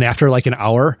 And after like an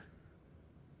hour,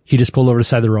 he just pulled over to the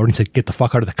side of the road and said, "Get the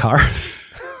fuck out of the car."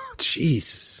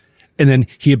 Jesus. And then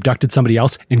he abducted somebody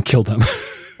else and killed him.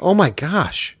 Oh my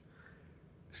gosh.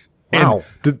 Wow.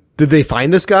 Did they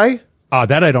find this guy?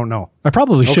 That I don't know. I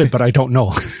probably should, but I don't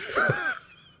know.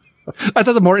 I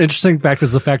thought the more interesting fact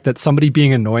was the fact that somebody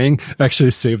being annoying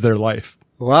actually saved their life.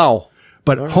 Wow.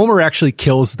 But Homer actually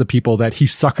kills the people that he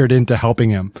suckered into helping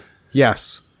him.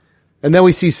 Yes. And then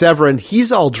we see Severin.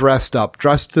 He's all dressed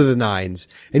to the nines,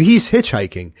 and he's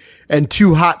hitchhiking. And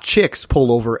two hot chicks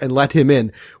pull over and let him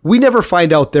in. We never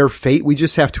find out their fate. We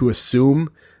just have to assume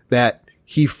that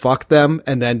he fucked them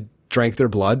and then drank their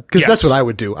blood. Because that's what I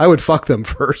would do. I would fuck them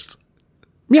first.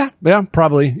 Yeah,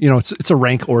 probably. It's a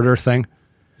rank order thing.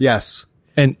 Yes.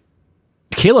 And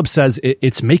Caleb says,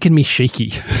 it's making me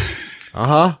shaky.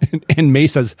 Uh-huh. And May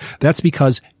says, that's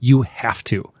because you have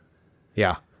to.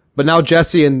 Yeah. But now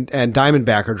Jesse and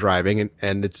Diamondback are driving,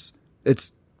 and it's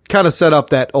kind of set up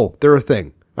that, they're a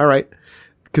thing. All right.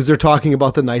 Because they're talking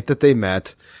about the night that they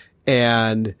met.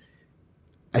 And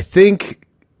I think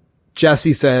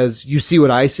Jesse says, "You see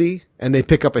what I see?" And they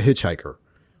pick up a hitchhiker.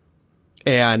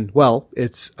 And, well,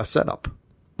 it's a setup.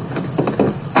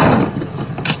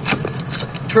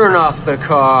 Turn off the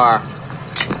car.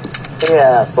 Hey,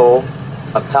 asshole.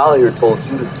 A pal here told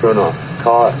you to turn off the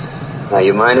car. Now,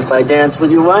 you mind if I dance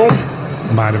with your wife?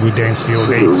 Mind if we dance to your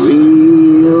Take dates? a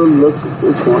real look at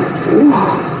this one. Ooh.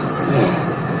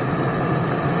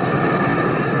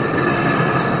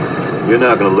 You're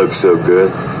not gonna look so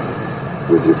good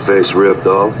with your face ripped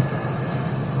off.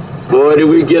 Boy, did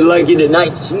we get lucky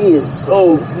tonight. She is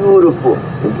so beautiful,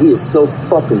 and he is so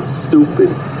fucking stupid.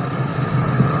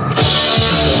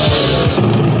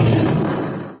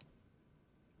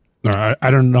 I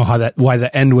don't know why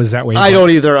the end was that way. I don't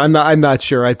either. I'm not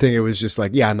sure. I think it was just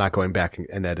like, yeah, I'm not going back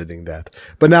and editing that.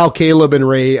 But now Caleb and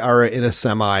Ray are in a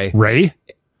semi. Ray?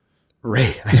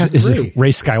 Is it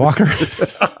Ray Skywalker?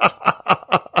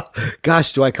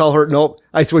 Gosh, do I call her? Nope.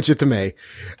 I switch it to May.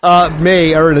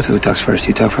 May are in a. Who talks first?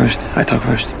 You talk first. I talk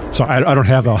first. So I don't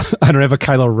have a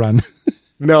Kylo Ren.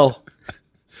 No.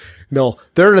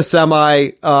 They're in a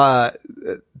semi,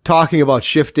 talking about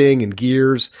shifting and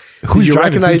gears. Who's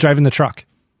driving the truck?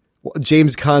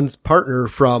 James Caan's partner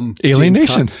from Alien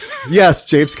Nation. Yes,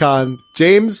 James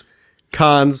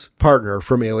Caan's partner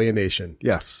from Alien Nation.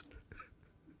 Yes.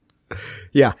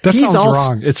 Yeah. That sounds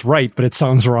wrong. It's right, but it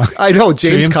sounds wrong. I know.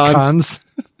 James Caan's.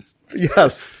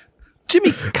 Yes.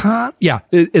 Jimmy Caan. Yeah,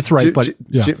 it's right, but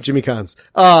yeah. Jimmy Caan's.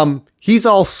 He's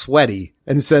all sweaty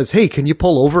and says, "Hey, can you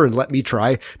pull over and let me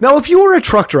try?" Now, if you were a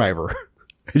truck driver,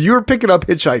 you were picking up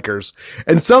hitchhikers,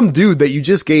 and some dude that you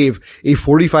just gave a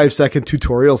 45-second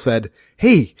tutorial said,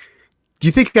 "Hey, do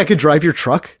you think I could drive your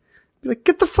truck?" Be like,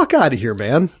 get the fuck out of here,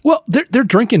 man. Well, they're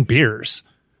drinking beers.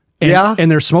 Yeah. And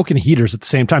they're smoking heaters at the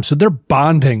same time. So they're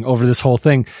bonding over this whole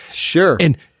thing. Sure.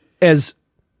 And as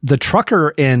the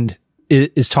trucker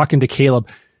is talking to Caleb,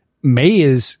 May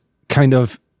is kind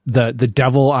of the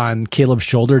devil on Caleb's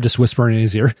shoulder, just whispering in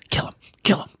his ear, kill him.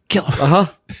 Uh-huh.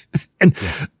 And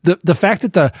the fact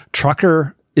that the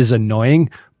trucker is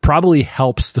annoying probably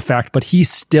helps the fact, but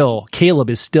Caleb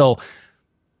is still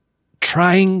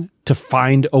trying to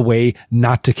find a way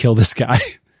not to kill this guy.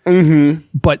 Mm-hmm.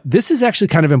 But this is actually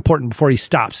kind of important before he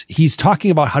stops. He's talking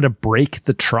about how to brake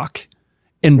the truck.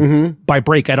 And by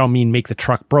brake, I don't mean make the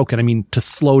truck broken. I mean to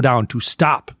slow down, to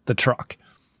stop the truck.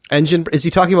 Is he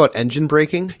talking about engine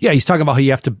braking? Yeah, he's talking about how you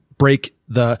have to brake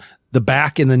the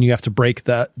back and then you have to brake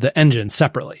the engine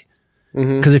separately.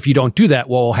 Because if you don't do that,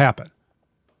 what will happen?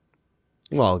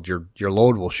 Well, your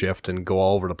load will shift and go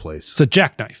all over the place. It's a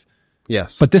jackknife.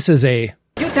 Yes. But this is You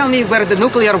tell me where the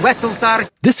nuclear vessels are?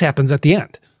 This happens at the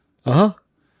end. Uh-huh.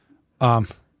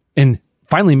 And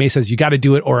finally May says, you got to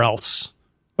do it or else.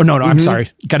 Oh, no, I'm sorry.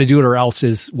 You got to do it or else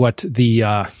is what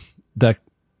the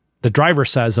driver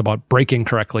says about braking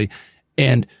correctly.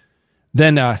 And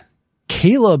then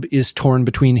Caleb is torn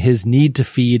between his need to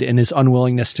feed and his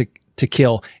unwillingness to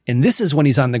kill. And this is when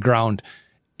he's on the ground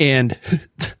and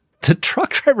the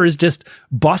truck driver is just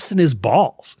busting his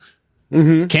balls.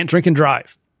 Can't drink and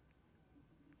drive.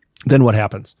 Then what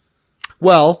happens?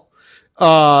 Well,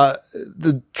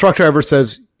 the truck driver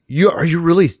says, are you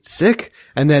really sick?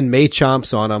 And then May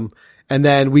chomps on him. And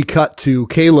then we cut to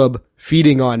Caleb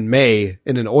feeding on May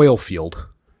in an oil field.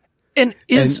 And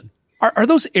are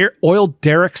those oil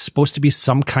derricks supposed to be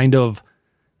some kind of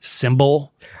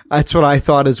symbol? That's what I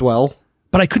thought as well.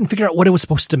 But I couldn't figure out what it was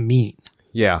supposed to mean.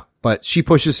 Yeah. But she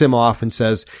pushes him off and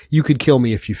says, you could kill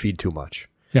me if you feed too much.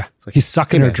 Yeah. Like, he's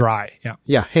sucking her dry. Yeah.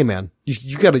 Yeah. Hey man,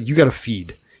 you gotta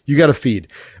feed. You gotta feed.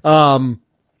 Vet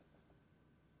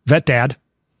dad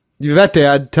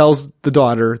tells the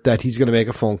daughter that he's going to make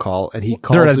a phone call, and he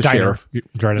calls the sheriff.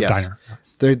 They're at a diner.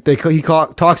 He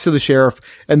talks to the sheriff,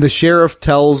 and the sheriff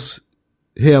tells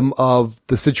him of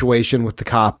the situation with the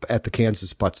cop at the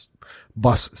Kansas bus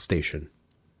station.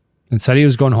 And said he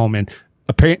was going home, and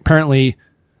apparently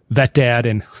Vet Dad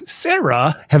and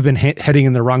Sarah have been heading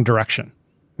in the wrong direction.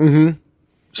 So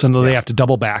now they have to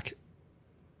double back.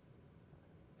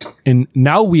 And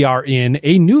now we are in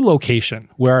a new location.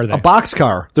 Where are they? A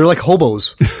boxcar. They're like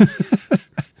hobos.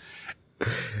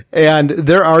 And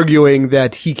they're arguing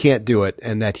that he can't do it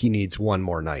and that he needs one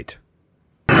more night.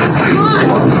 One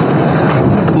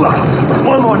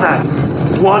more night.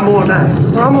 One more night.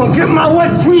 I'm gonna get my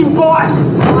wet dream, boy.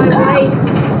 Wait.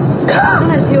 He's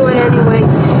gonna do it anyway.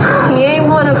 He ain't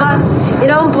one of us. You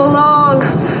don't belong.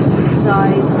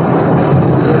 Besides,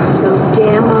 he's so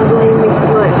damn ugly and makes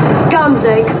good. Gum's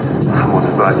sake. I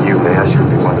wonder about you, man. I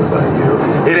shouldn't be wondering about you.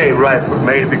 It ain't right for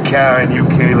me to be carrying you,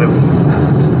 Caleb.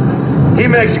 He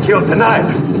makes you kill tonight.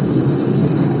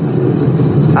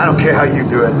 I don't care how you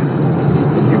do it.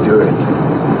 You do it,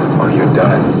 or you're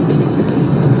done.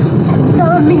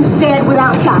 love means dead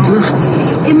without dying.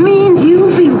 It means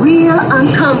you'll be real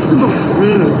uncomfortable.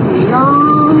 Long,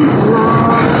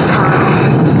 long time.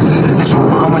 That's your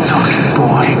mama talking,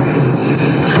 boy.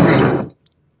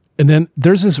 And then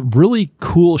there's this really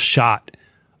cool shot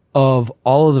of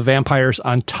all of the vampires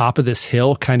on top of this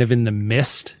hill, kind of in the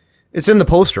mist. It's in the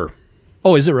poster.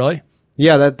 Oh, is it really?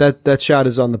 Yeah, that shot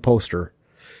is on the poster.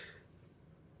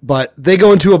 But they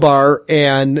go into a bar,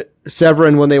 and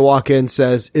Severin, when they walk in,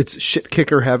 says it's shit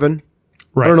kicker heaven.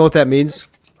 Right. I don't know what that means.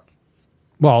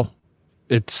 Well,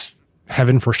 it's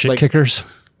heaven for shit kickers.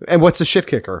 And what's a shit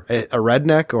kicker? A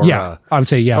redneck? Or yeah, I would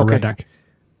say, a redneck.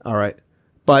 All right.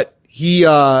 But he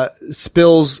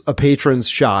spills a patron's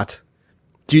shot.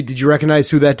 Did you recognize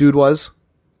who that dude was?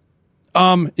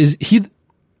 Is he...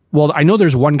 Well, I know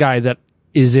there's one guy that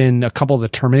is in a couple of the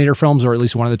Terminator films, or at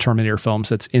least one of the Terminator films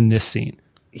that's in this scene.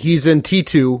 He's in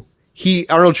T2.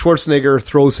 Arnold Schwarzenegger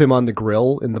throws him on the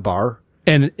grill in the bar.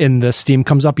 And the steam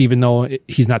comes up even though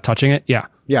he's not touching it? Yeah.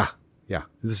 Yeah. Yeah.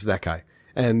 This is that guy.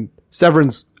 And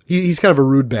Severin's... He's kind of a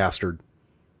rude bastard.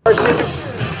 Give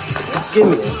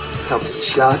me a couple of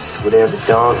shots, whatever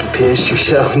donkey piss you're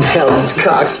shoving down these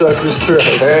cocksuckers' throats.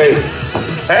 Hey!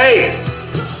 Hey!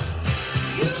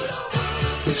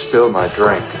 You spilled my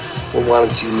drink. Well, why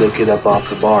don't you lick it up off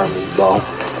the bar, meatball?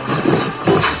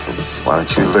 Why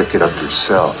don't you lick it up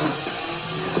yourself?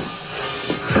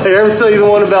 Hey, ever tell you the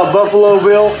one about Buffalo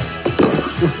Bill?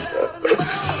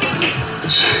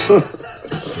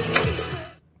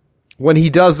 When he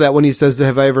does that, when he says,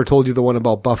 have I ever told you the one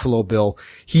about Buffalo Bill,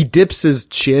 he dips his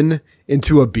chin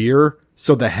into a beer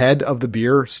so the head of the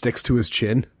beer sticks to his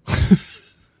chin.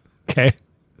 Okay.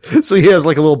 So he has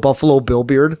like a little Buffalo Bill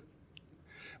beard.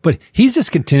 But he's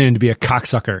just continuing to be a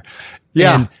cocksucker.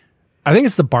 Yeah. And I think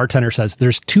it's the bartender says,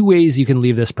 there's two ways you can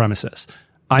leave this premises.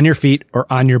 On your feet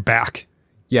or on your back.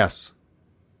 Yes.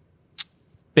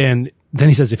 And then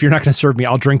he says, if you're not going to serve me,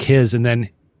 I'll drink his. And then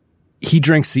he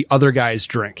drinks the other guy's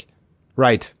drink.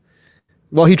 Right.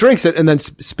 Well, he drinks it and then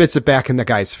spits it back in the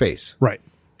guy's face. Right.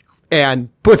 And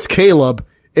puts Caleb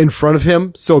in front of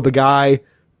him. So the guy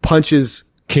punches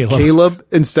Caleb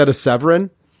instead of Severin.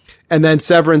 And then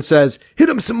Severin says, hit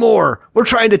him some more. We're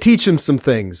trying to teach him some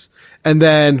things. And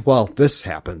then, well, this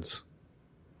happens.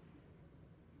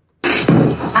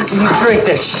 How can you drink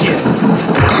that shit?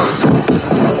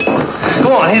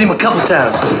 Come on, hit him a couple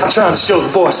times. I'm trying to show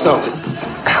the boy something.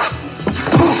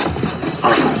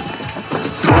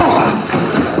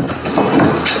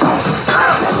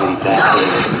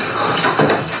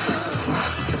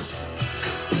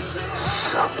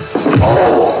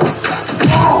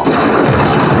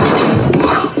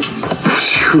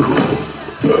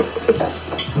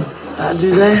 I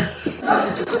do that?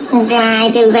 Did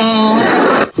I do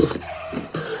that?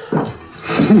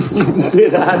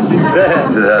 Did I do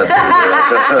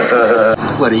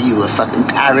that? What are you, a fucking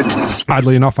parrot?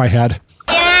 Oddly enough, I had. Did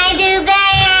I do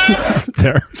that?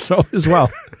 There, so as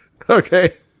well.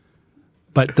 Okay.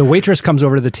 But the waitress comes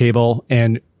over to the table,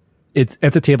 and it's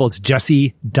at the table, it's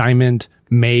Jesse, Diamond,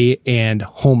 May, and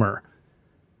Homer.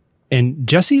 And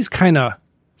Jesse's kind of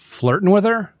flirting with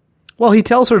her. Well, he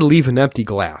tells her to leave an empty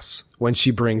glass when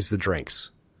she brings the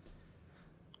drinks.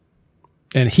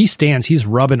 And he's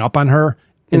rubbing up on her.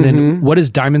 And then what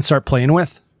does Diamond start playing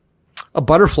with? A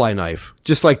butterfly knife,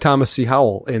 just like Thomas C.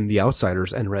 Howell in The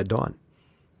Outsiders and Red Dawn.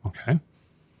 Okay.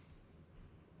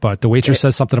 But the waitress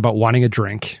says something about wanting a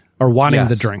drink, or wanting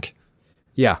the drink.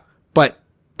 Yeah. But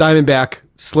Diamondback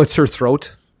slits her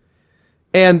throat.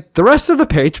 And the rest of the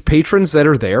patrons that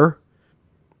are there,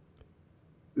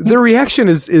 their reaction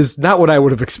is not what I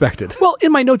would have expected. Well,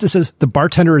 in my notes, it says the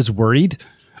bartender is worried.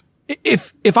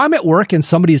 If I'm at work and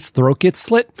somebody's throat gets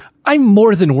slit, I'm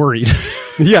more than worried.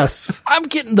 Yes. I'm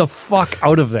getting the fuck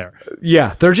out of there.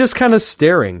 Yeah. They're just kind of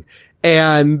staring.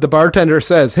 And the bartender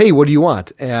says, hey, what do you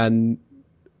want? And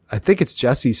I think it's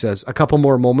Jesse says, a couple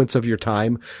more moments of your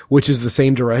time, which is the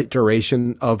same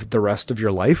duration of the rest of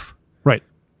your life. Right.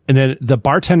 And then the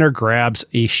bartender grabs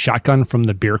a shotgun from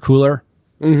the beer cooler.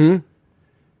 Mm-hmm.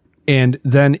 And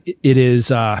then it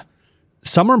is,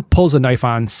 someone pulls a knife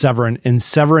on Severin, and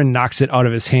Severin knocks it out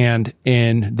of his hand,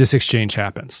 and this exchange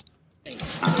happens. You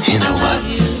know what?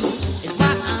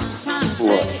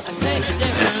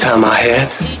 This time I had,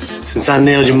 since I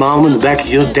nailed your mom in the back of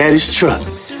your daddy's truck.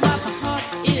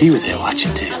 He was there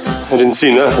watching too. I didn't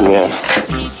see nothing, man.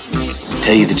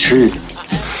 Tell you the truth,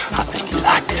 I think he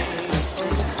liked it.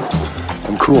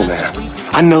 I'm cool, man.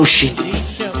 I know she did.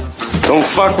 Don't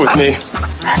fuck with me.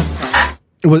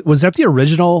 Was that the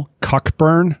original cuck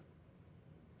burn?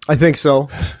 I think so.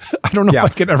 I don't know if I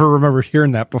could ever remember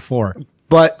hearing that before.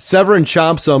 But Severin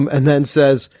chomps him and then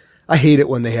says, I hate it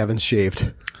when they haven't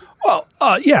shaved. Well,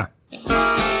 yeah.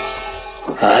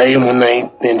 I hate 'em when they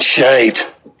ain't been shaved.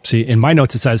 See, in my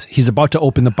notes it says he's about to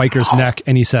open the biker's neck,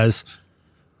 and he says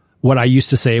what I used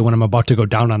to say when I'm about to go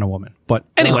down on a woman. But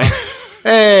anyway.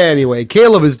 Anyway,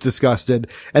 Caleb is disgusted,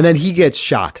 and then he gets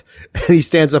shot. And he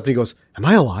stands up and he goes, am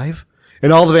I alive?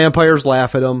 And all the vampires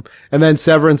laugh at him. And then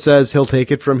Severin says he'll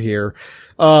take it from here.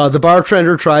 The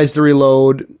bartender tries to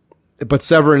reload, but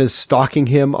Severin is stalking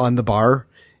him on the bar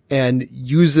and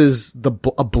uses a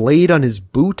blade on his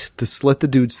boot to slit the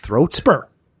dude's throat. Spur.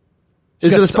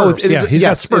 Is it a spur? Yeah, he's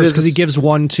got spurs because he gives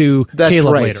one to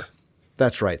Caleb later.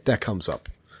 That's right. That comes up.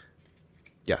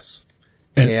 Yes.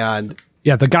 And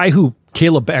yeah, the guy who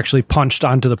Caleb actually punched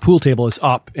onto the pool table is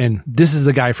up, and this is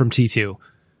the guy from T2.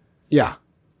 Yeah.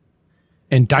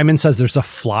 And Diamond says there's a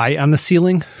fly on the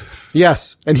ceiling.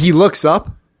 Yes. And he looks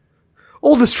up.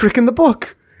 Oldest trick in the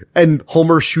book. And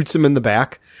Homer shoots him in the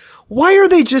back. Why are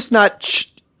they just not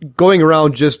going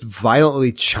around just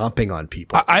violently chomping on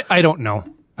people? I don't know.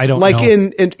 I don't like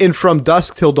know. in From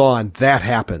Dusk Till Dawn, that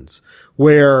happens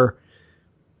where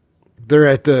they're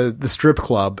at the strip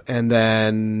club and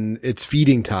then it's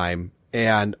feeding time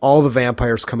and all the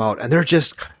vampires come out and they're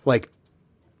just like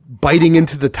biting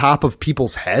into the top of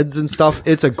people's heads and stuff.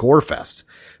 It's a gore fest.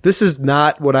 This is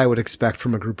not what I would expect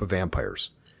from a group of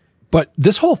vampires. But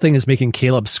this whole thing is making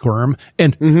Caleb squirm.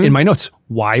 And in my notes,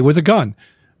 why with a gun?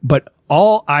 But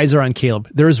all eyes are on Caleb.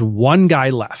 There's one guy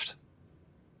left.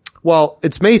 Well,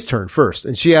 it's May's turn first,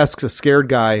 and she asks a scared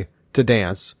guy to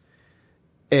dance.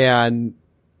 And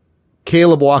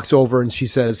Caleb walks over and she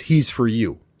says, he's for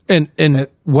you. And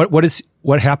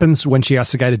what happens when she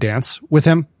asks the guy to dance with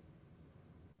him?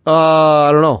 I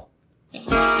don't know.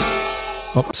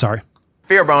 Oh, sorry.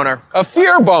 Fear boner. A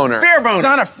fear boner. Fear boner. It's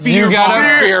not a fear boner. You got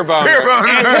a fear boner. Fear boner.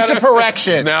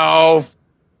 Anticiparection. No.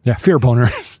 Yeah, fear boner.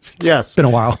 Yes. It's been a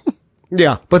while.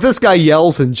 Yeah, but this guy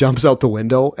yells and jumps out the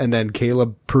window, and then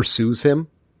Caleb pursues him.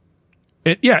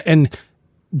 And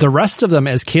the rest of them,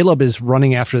 as Caleb is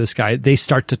running after this guy, they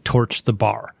start to torch the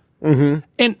bar. Mm-hmm.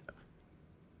 And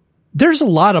there's a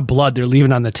lot of blood they're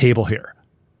leaving on the table here.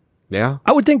 Yeah.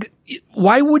 I would think,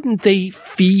 why wouldn't they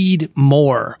feed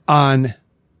more on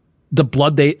the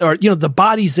blood the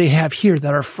bodies they have here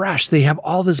that are fresh? They have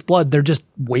all this blood. They're just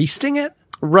wasting it.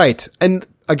 Right. And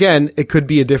again, it could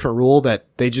be a different rule that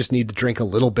they just need to drink a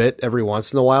little bit every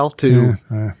once in a while to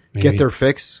get their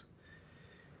fix.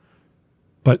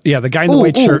 But yeah, the guy in the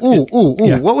white shirt.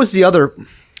 Yeah. What was the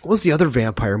other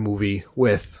vampire movie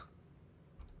with?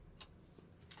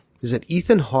 Is it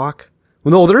Ethan Hawke?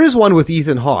 Well, no, there is one with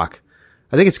Ethan Hawke.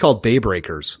 I think it's called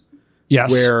Daybreakers.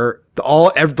 Yes. Where the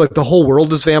whole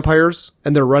world is vampires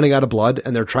and they're running out of blood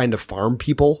and they're trying to farm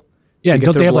people. Yeah,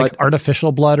 don't they have like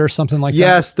artificial blood or something like that?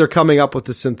 Yes, they're coming up with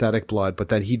the synthetic blood, but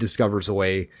then he discovers a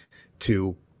way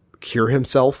to cure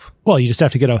himself. Well, you just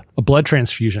have to get a blood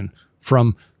transfusion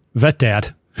from Vet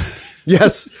Dad.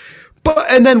 Yes.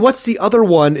 And then what's the other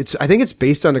one? I think it's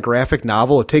based on a graphic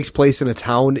novel. It takes place in a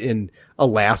town in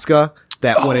Alaska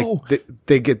that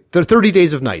they're 30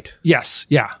 Days of Night. Yes.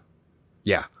 Yeah.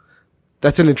 Yeah.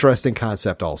 That's an interesting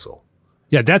concept also.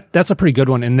 Yeah, that's a pretty good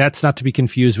one. And that's not to be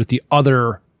confused with the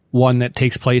other one that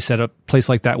takes place at a place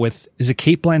like that with, is it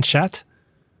Kate Blanchett?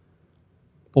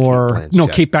 No,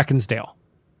 Kate Beckinsdale.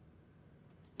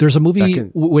 There's a movie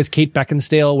with Kate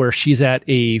Beckinsdale where she's at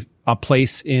a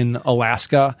place in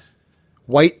Alaska.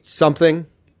 White something?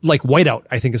 Like Whiteout,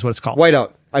 I think is what it's called.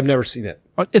 Whiteout. I've never seen it.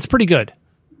 It's pretty good.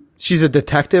 She's a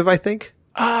detective, I think.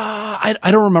 I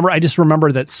don't remember. I just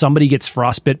remember that somebody gets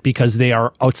frostbite because they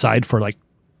are outside for like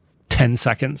 10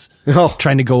 seconds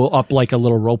trying to go up like a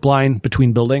little rope line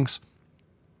between buildings.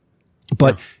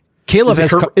 But Caleb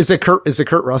is it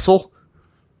Kurt Russell?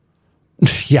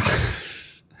 Yeah.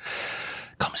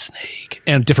 Come snake.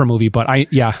 And a different movie, but I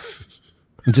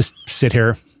just sit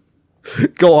here.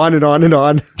 Go on and on and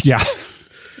on. Yeah.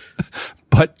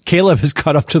 But Caleb has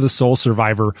caught up to the sole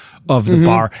survivor of the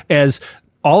bar, as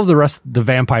all of the rest of the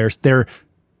vampires,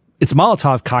 it's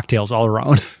Molotov cocktails all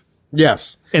around.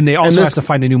 Yes. And they also have to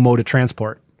find a new mode of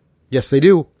transport. Yes, they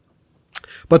do.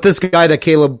 But this guy that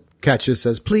Caleb catches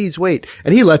says, please wait.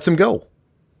 And he lets him go.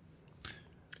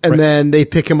 And then they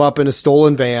pick him up in a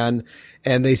stolen van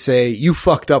and they say, you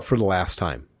fucked up for the last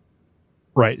time.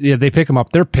 Right. Yeah, they pick him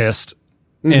up. They're pissed.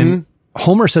 And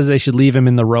Homer says they should leave him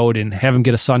in the road and have him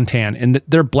get a suntan. And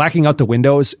they're blacking out the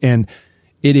windows, and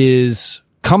it is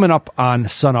coming up on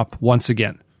sunup once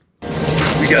again.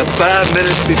 We got 5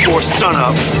 minutes before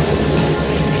sunup.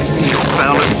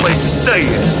 Found a place to stay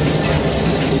in.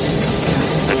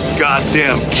 That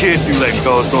goddamn kid you let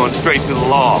go is going straight to the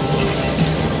law.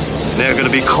 They're gonna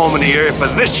be combing the area for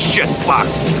this shit fuck.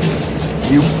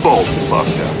 You both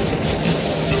fucked up.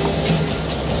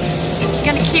 You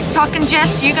gonna keep talking,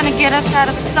 Jess? You're gonna get us out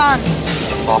of the sun.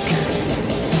 Okay.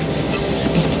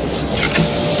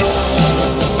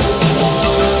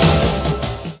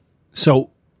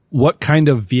 So, what kind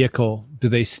of vehicle do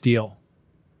they steal?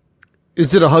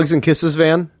 Is it a Hugs and Kisses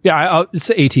van? Yeah, it's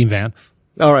an 18 van.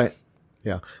 All right.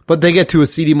 Yeah. But they get to a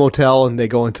seedy motel and they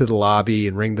go into the lobby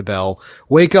and ring the bell,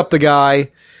 wake up the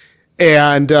guy,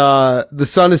 and the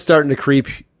sun is starting to creep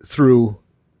through,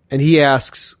 and he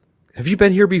asks, have you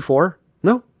been here before?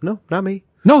 No, not me.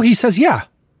 No, he says, yeah.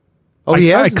 Oh, he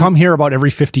has? I come here about every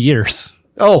 50 years.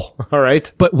 Oh, all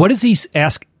right. But what does he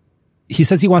ask? He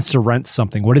says he wants to rent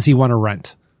something. What does he want to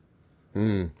rent? I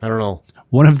don't know.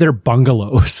 One of their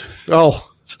bungalows. Oh.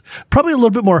 Probably a little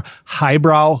bit more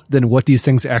highbrow than what these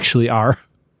things actually are.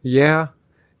 Yeah.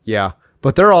 Yeah.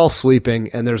 But they're all sleeping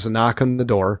and there's a knock on the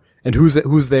door. And who's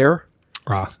there?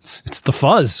 It's the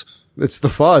Fuzz. It's the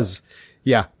Fuzz.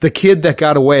 Yeah. The kid that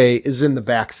got away is in the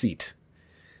back seat.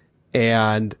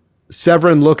 And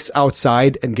Severin looks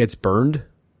outside and gets burned.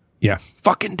 Yeah.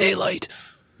 Fucking daylight.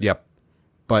 Yep.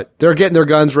 But they're getting their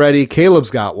guns ready.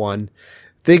 Caleb's got one.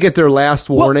 They get their last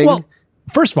warning. Well,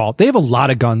 first of all, they have a lot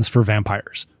of guns for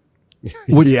vampires.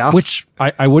 Which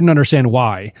I wouldn't understand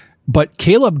why. But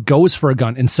Caleb goes for a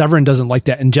gun and Severin doesn't like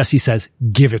that. And Jesse says,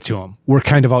 give it to him. We're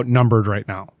kind of outnumbered right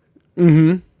now.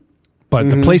 Mm-hmm. But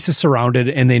the place is surrounded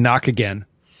and they knock again.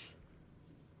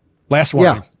 Last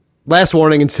warning. Yeah. Last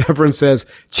warning. And Severin says,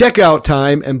 check out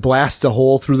time, and blasts a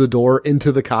hole through the door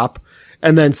into the cop.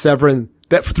 And then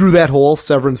through that hole,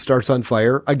 Severin starts on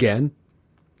fire again.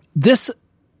 This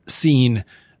scene,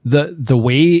 the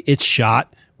way it's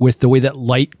shot with the way that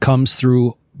light comes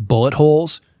through bullet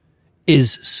holes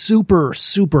is super,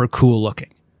 super cool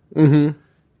looking. Mm-hmm.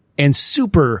 And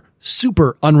super,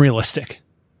 super unrealistic.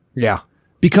 Yeah.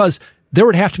 Because there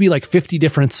would have to be like 50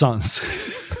 different suns.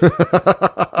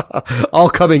 All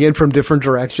coming in from different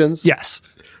directions. Yes.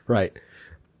 Right.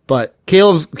 But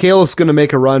Caleb's going to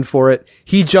make a run for it.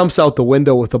 He jumps out the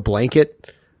window with a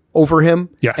blanket over him.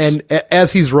 Yes. And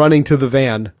as he's running to the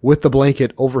van with the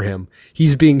blanket over him,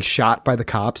 he's being shot by the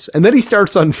cops. And then he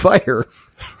starts on fire.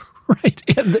 Right.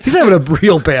 He's having a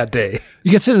real bad day. He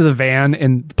gets into the van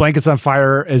and the blanket's on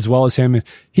fire as well as him.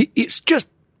 He's just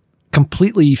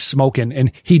completely smoking,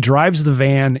 and he drives the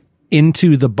van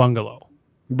into the bungalow.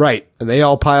 Right. And they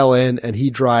all pile in, and he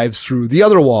drives through the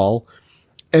other wall,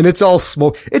 and it's all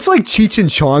smoke. It's like Cheech and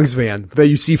Chong's van that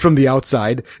you see from the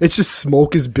outside. It's just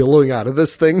smoke is billowing out of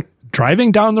this thing.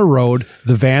 Driving down the road,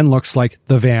 the van looks like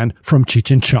the van from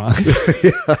Cheech and Chong.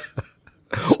 Yeah.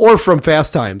 Or from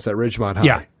Fast Times at Ridgemont High.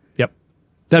 Yeah. Yep.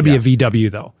 That'd be a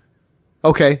VW, though.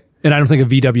 Okay. And I don't think a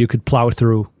VW could plow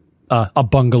through a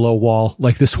bungalow wall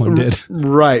like this one did.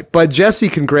 Right. But Jesse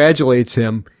congratulates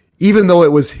him, even though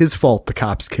it was his fault the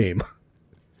cops came.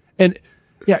 And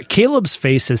yeah, Caleb's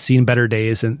face has seen better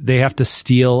days, and they have to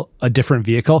steal a different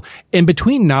vehicle. And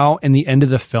between now and the end of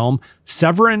the film,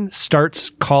 Severin starts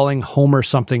calling Homer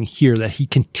something here that he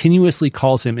continuously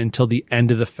calls him until the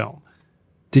end of the film.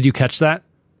 Did you catch that?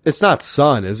 It's not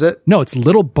son, is it? No, it's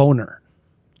Little Boner.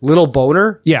 Little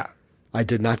Boner? Yeah. I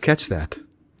did not catch that.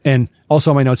 And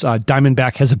also on my notes,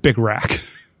 Diamondback has a big rack.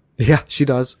 Yeah, she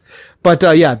does. But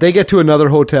yeah, they get to another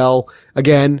hotel.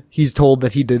 Again, he's told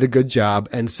that he did a good job,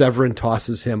 and Severin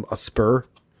tosses him a spur.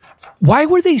 Why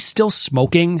were they still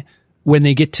smoking when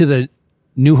they get to the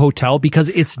new hotel? Because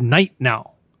it's night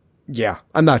now. Yeah,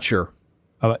 I'm not sure.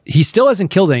 He still hasn't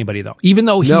killed anybody, though. Even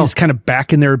though he's kind of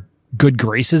back in their good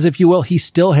graces, if you will, he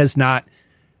still has not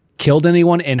killed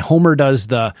anyone. And Homer does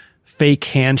the fake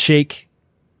handshake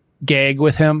gag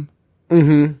with him.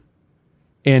 Mm-hmm.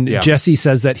 And Jesse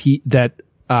says that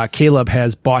Caleb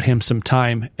has bought him some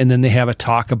time, and then they have a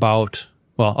talk about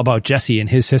Jesse and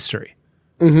his history.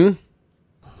 Mm-hmm.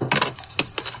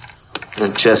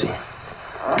 Look, Jesse,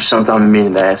 there's something I've been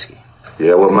meaning to ask you.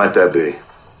 Yeah, what might that be?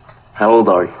 How old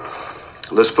are you?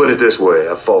 Let's put it this way.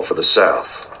 I fought for the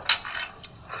South.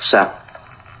 South?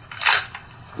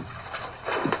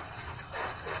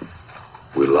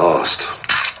 We lost.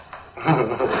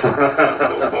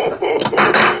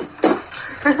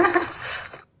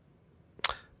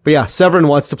 But yeah, Severin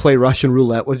wants to play Russian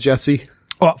roulette with Jesse.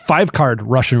 Well, 5-card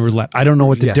Russian roulette. I don't know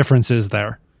what the difference is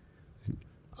there.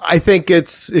 I think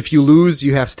it's if you lose,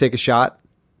 you have to take a shot.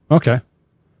 Okay.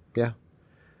 Yeah.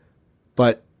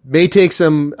 But May takes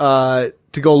him to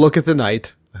go look at the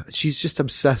night. She's just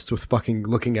obsessed with fucking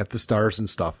looking at the stars and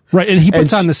stuff. Right, and he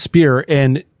puts on the spear,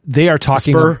 and they are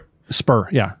talking... Spur? Spur,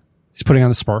 yeah. He's putting on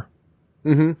the spur.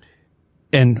 Mm-hmm.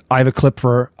 And I have a clip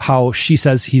for how she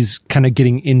says he's kind of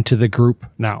getting into the group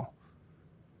now.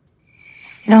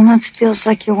 It almost feels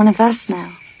like you're one of us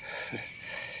now.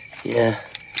 Yeah,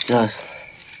 it does.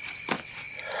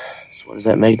 So what does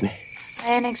that make me?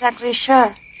 I ain't exactly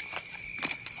sure.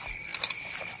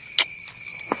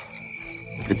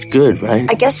 It's good, right?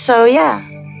 I guess so, yeah.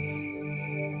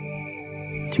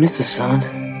 Do you miss the sun?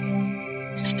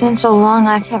 It's been so long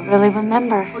I can't really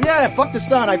remember. Oh, yeah, fuck the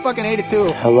sun. I fucking hate it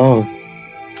too. How long?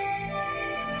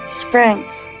 Spring.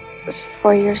 It was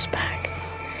 4 years back.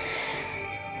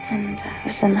 And I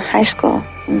was in high school.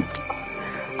 And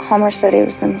Homer said he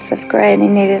was in 5th grade and he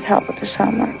needed help with his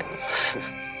homework.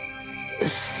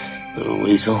 Little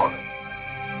weasel.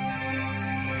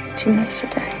 Do you miss the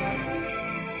day?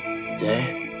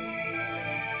 Day?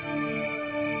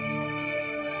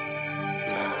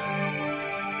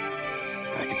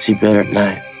 I can see better at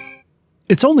night.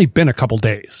 It's only been a couple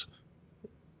days.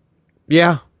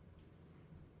 Yeah.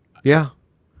 Yeah.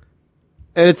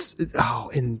 And it's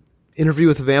in Interview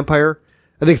with a Vampire,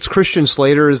 I think it's Christian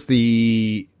Slater is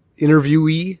the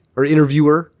interviewee or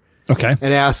interviewer. Okay.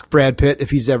 And ask Brad Pitt if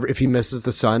he misses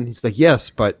the sun. He's like, yes,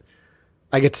 but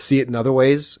I get to see it in other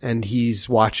ways. And he's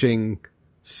watching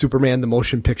Superman the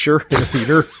motion picture in a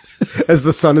theater as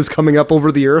the sun is coming up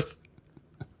over the earth.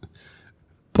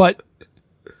 But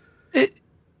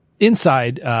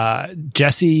inside,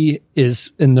 Jesse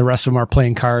is and the rest of them are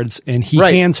playing cards, and he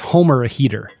hands Homer a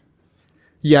heater.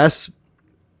 Yes.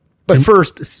 But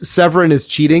first, Severin is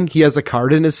cheating. He has a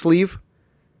card in his sleeve.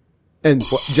 And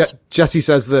Jesse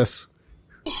says this.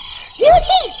 You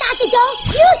cheat, Dr.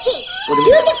 Jones. You cheat.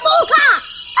 You the fool cop.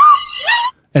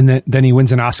 And then he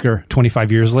wins an Oscar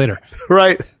 25 years later.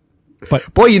 Right.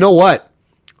 But boy, you know what?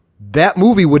 That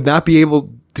movie would not be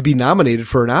able to be nominated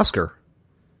for an Oscar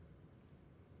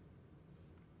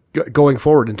going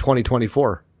forward in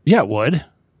 2024. Yeah, it would.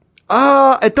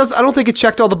 It does. I don't think it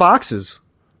checked all the boxes.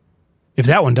 If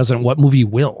that one doesn't, what movie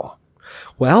will?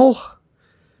 Well,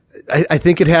 I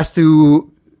think it has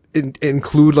to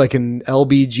include like an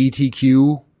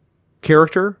LGBTQ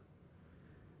character.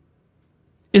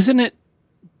 Isn't it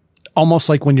almost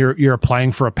like when you're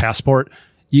applying for a passport,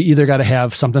 you either got to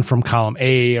have something from column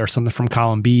A or something from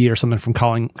column B or something from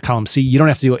column C. You don't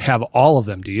have to have all of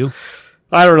them, do you?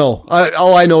 I don't know.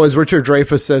 All I know is Richard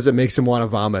Dreyfuss says it makes him want to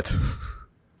vomit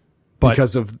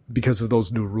because of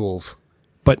those new rules.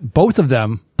 But both of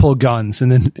them pull guns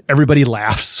and then everybody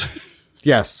laughs.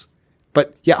 Yes.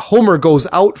 But yeah, Homer goes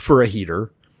out for a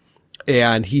heater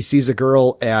and he sees a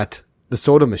girl at the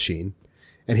soda machine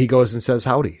and he goes and says,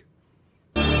 howdy.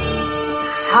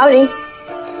 Howdy.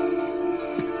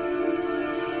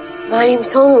 My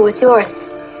name's Homer. What's yours?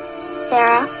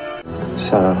 Sarah.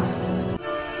 Sarah.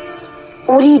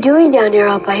 What are you doing down there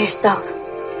all by yourself?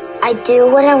 I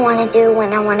do what I want to do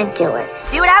when I want to do it.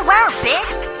 Do what I want,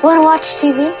 bitch. Want to watch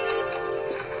TV?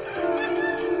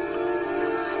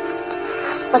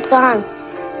 What's on?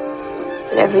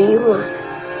 Whatever you want.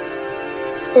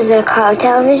 Is there color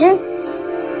television?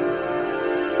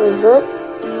 Mm-hmm.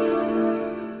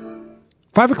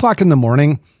 5 o'clock in the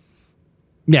morning.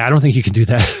 Yeah, I don't think you can do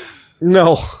that.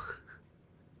 No.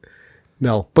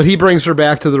 But he brings her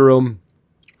back to the room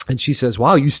and she says,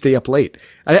 wow, you stay up late.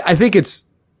 I think it's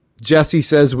Jesse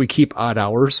says we keep odd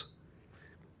hours.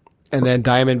 And then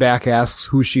Diamondback asks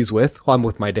who she's with. Well, I'm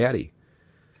with my daddy.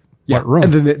 Yeah. What room?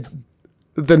 And then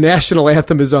the national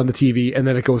anthem is on the TV and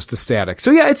then it goes to static.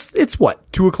 So yeah, it's what?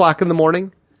 2 o'clock in the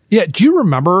morning? Yeah. Do you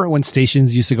remember when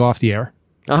stations used to go off the air?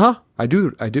 Uh-huh. I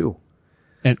do.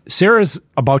 And Sarah's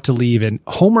about to leave and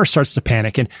Homer starts to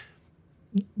panic. And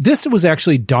this was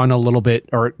actually done a little bit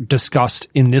or discussed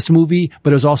in this movie,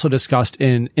 but it was also discussed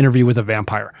in Interview with a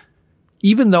Vampire.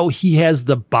 Even though he has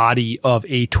the body of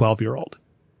a 12-year-old.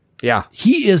 Yeah.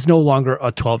 He is no longer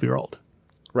a 12-year-old.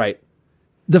 Right.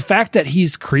 The fact that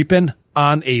he's creeping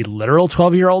on a literal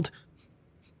 12-year-old,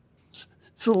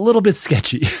 it's a little bit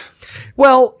sketchy.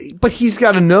 Well, but he's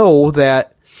got to know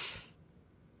that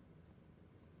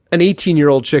an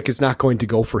 18-year-old chick is not going to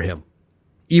go for him,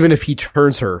 even if he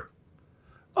turns her.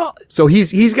 So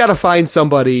he's got to find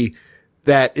somebody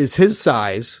that is his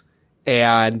size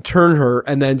and turn her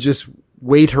and then just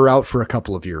wait her out for a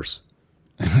couple of years.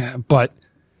 But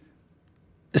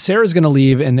Sarah's going to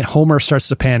leave and Homer starts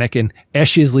to panic. And as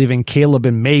she is leaving, Caleb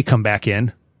and May come back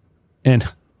in and,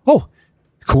 oh,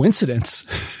 coincidence.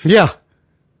 Yeah.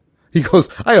 He goes,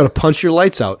 I ought to punch your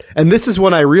lights out. And this is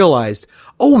when I realized,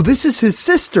 oh, this is his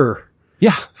sister.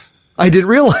 Yeah. I didn't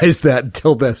realize that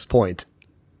until this point.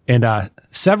 And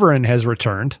Severin has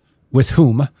returned. With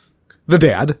whom? The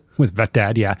dad. With Vet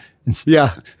Dad, yeah. And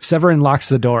yeah. Severin locks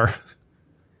the door.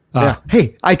 Yeah.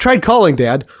 Hey, I tried calling,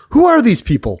 Dad. Who are these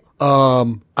people?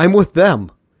 I'm with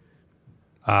them.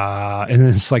 And then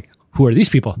it's like, who are these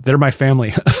people? They're my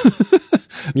family.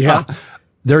 Yeah.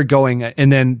 They're going,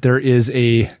 and then there is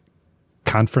a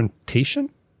confrontation.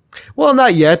 Well,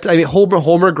 not yet. I mean,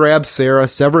 Homer grabs Sarah.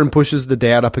 Severin pushes the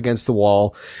dad up against the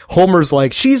wall. Homer's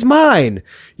like, she's mine.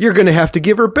 You're going to have to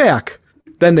give her back.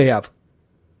 Then they have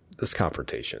this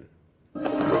confrontation.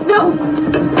 No.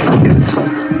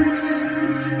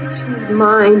 She's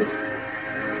mine.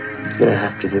 You're gonna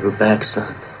have to give her back,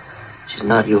 son. She's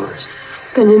not yours.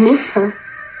 Gonna nip her.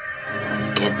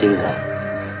 You can't do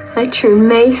that. I turned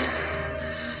May.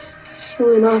 She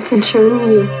went off and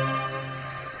turned you.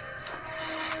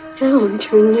 Now I'm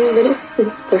turning you to a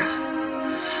sister.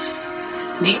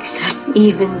 Makes us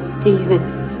even, Stephen.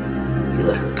 You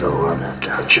let her go or I'm gonna have to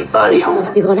hurt your body,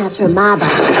 Homer. You're gonna have to remind me.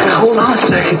 Hold on a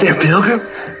second there, Pilgrim.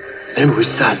 Remember which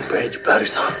side of the bread your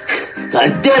body's on.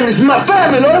 God damn, this is my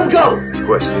family. Let him go. The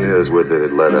question is whether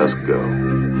they'd let us go.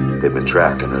 They've been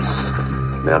tracking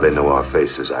us. Now they know our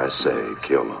faces. I say,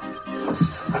 kill them.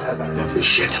 I've had enough of this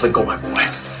shit. Let go, my boy.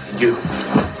 You.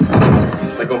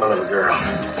 Let go, my little girl.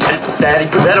 Daddy,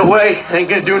 put that away. Ain't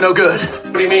gonna do no good.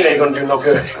 What do you mean ain't gonna do no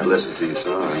good? I listen to you,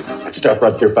 son. I'd stop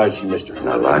right there fighting you, mister.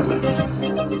 Not likely.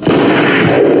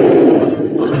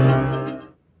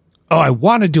 Oh, I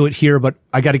want to do it here, but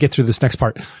I got to get through this next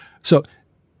part. So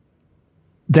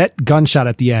that gunshot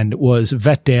at the end was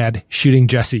Vet Dad shooting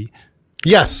Jesse.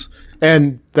 Yes.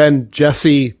 And then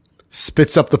Jesse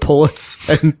spits up the bullets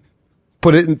and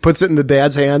puts it in the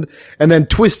dad's hand and then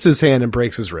twists his hand and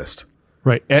breaks his wrist.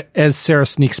 Right. As Sarah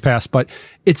sneaks past. But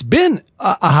it's been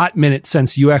a hot minute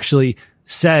since you actually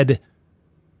said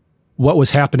what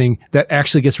was happening that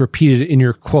actually gets repeated in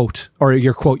your quote,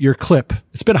 your clip.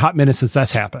 It's been a hot minute since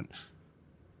that's happened.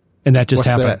 And that just What's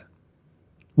happened. that?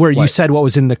 Where you said what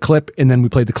was in the clip and then we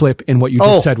played the clip and what you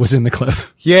just said was in the clip.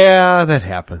 Yeah, that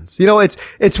happens. You know, it's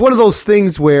one of those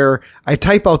things where I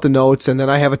type out the notes and then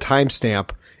I have a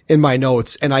timestamp in my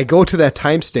notes and I go to that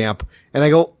timestamp and I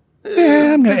go,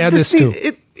 I'm going to add this too.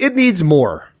 It needs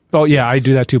more. Oh yeah, I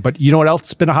do that too. But you know what else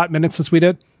has been a hot minute since we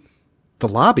did? The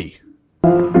lobby.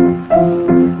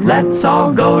 Let's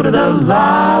all go to the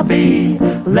lobby.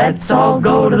 Let's all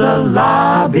go to the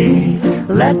lobby.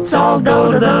 Let's all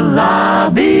go to the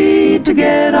lobby to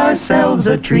get ourselves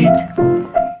a treat.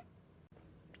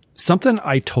 Something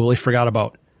I totally forgot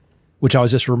about, which I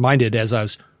was just reminded as I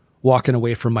was walking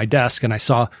away from my desk and I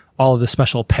saw all of the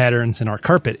special patterns in our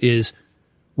carpet, is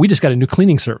we just got a new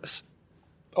cleaning service.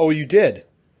 Oh, you did?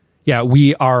 Yeah,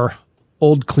 our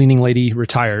old cleaning lady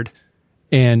retired,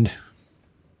 and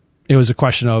it was a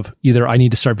question of either I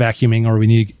need to start vacuuming or we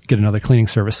need to get another cleaning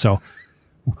service. So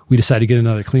we decided to get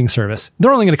another cleaning service.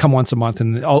 They're only going to come once a month,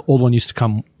 and the old one used to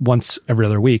come once every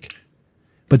other week.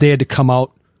 But they had to come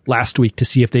out last week to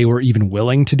see if they were even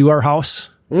willing to do our house.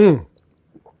 Mm.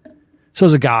 So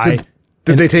as a guy...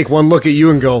 Did they take one look at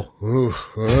you and go, ooh,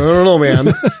 I don't know,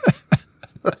 man.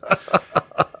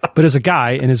 But as a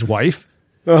guy and his wife,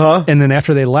 and then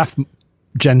after they left,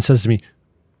 Jen says to me,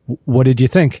 what did you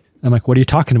think? I'm like, what are you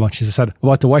talking about? She said,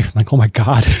 about the wife. I'm like, oh my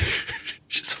God.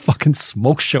 She's a fucking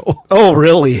smoke show. Oh,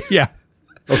 really? Yeah.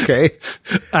 Okay.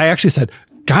 I actually said,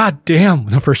 God damn,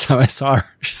 the first time I saw her.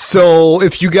 So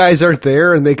if you guys aren't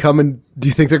there and they come and do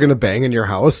you think they're going to bang in your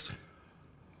house?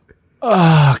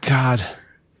 Oh God.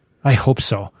 I hope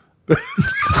so.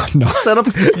 No.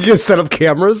 You can set up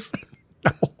cameras?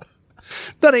 No.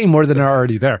 Not any more than are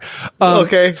already there.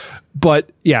 Okay. But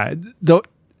yeah,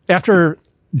 after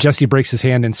Jesse breaks his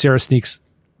hand and Sarah sneaks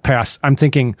past, I'm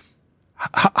thinking,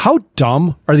 how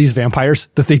dumb are these vampires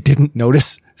that they didn't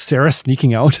notice Sarah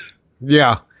sneaking out?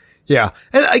 Yeah. Yeah.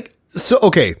 And so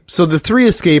the three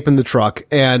escape in the truck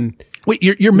and... Wait,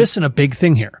 you're missing a big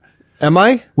thing here. Am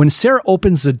I? When Sarah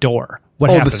opens the door, what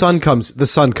happens? The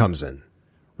sun comes in.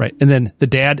 Right. And then the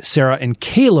dad, Sarah, and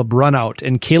Caleb run out,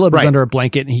 and Caleb is under a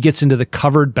blanket and he gets into the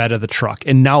covered bed of the truck.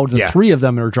 And now the three of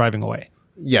them are driving away.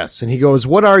 Yes. And he goes,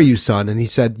 what are you, son? And he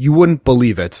said, you wouldn't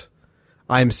believe it.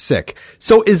 I'm sick.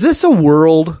 So is this a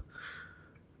world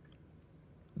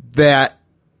that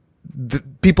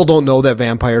people don't know that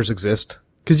vampires exist?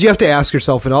 Because you have to ask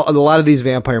yourself in a lot of these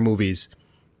vampire movies,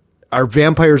 are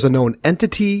vampires a known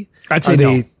entity? I'd say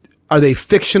no. Are they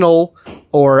fictional,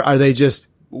 or are they just,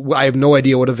 I have no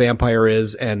idea what a vampire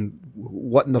is, and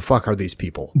what in the fuck are these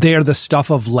people? They are the stuff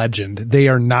of legend. They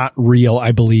are not real,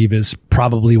 I believe, is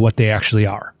probably what they actually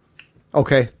are.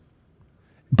 Okay.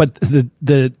 But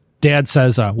the dad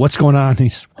says, what's going on?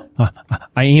 He's,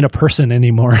 I ain't a person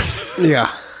anymore.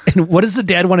 Yeah. And what does the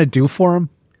dad want to do for him?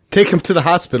 Take him to the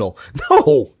hospital.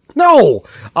 No,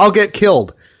 I'll get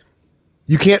killed.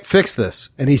 you can't fix this.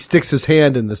 And he sticks his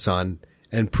hand in the sun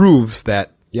and proves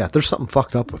that, yeah, there's something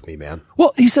fucked up with me, man.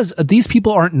 Well, he says, these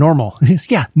people aren't normal. He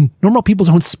says, yeah, normal people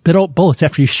don't spit out bullets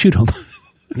after you shoot them.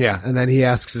 Yeah, and then he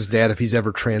asks his dad if he's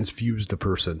ever transfused a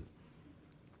person.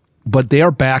 But they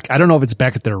are back. I don't know if it's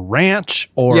back at their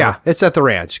ranch or... Yeah, it's at the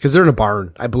ranch, because they're in a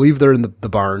barn. I believe they're in the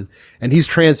barn, and he's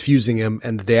transfusing him,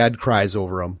 and the dad cries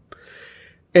over him.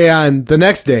 And the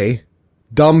next day,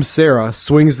 dumb Sarah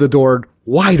swings the door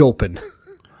wide open.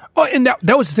 Oh, and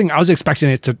that was the thing. I was expecting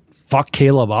it to fuck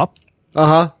Caleb up.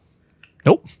 Uh-huh.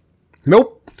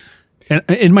 Nope. And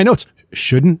in my notes,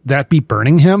 shouldn't that be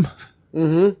burning him?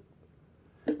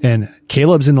 Mm-hmm. And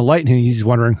Caleb's in the light, and he's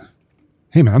wondering,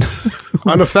 hey, man.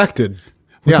 Unaffected.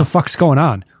 What the fuck's going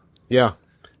on? Yeah.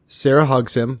 Sarah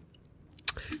hugs him,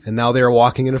 and now they're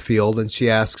walking in a field, and she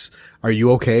asks, are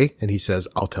you okay? And he says,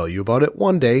 I'll tell you about it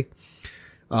one day.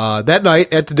 That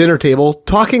night at the dinner table,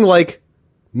 talking like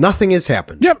nothing has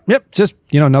happened. Yep. Just,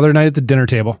 another night at the dinner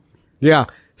table. Yeah.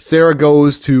 Sarah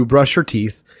goes to brush her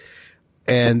teeth,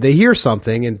 and they hear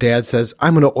something, and Dad says,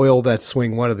 I'm going to oil that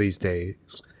swing one of these days.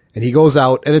 And he goes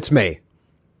out, and it's May.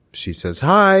 She says,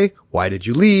 hi, why did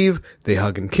you leave? They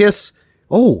hug and kiss.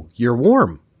 Oh, you're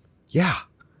warm. Yeah,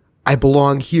 I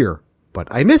belong here, but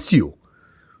I miss you.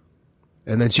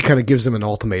 And then she kind of gives him an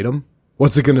ultimatum.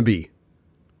 What's it going to be?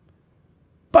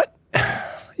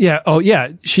 Yeah. Oh, yeah.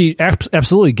 She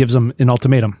absolutely gives him an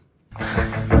ultimatum.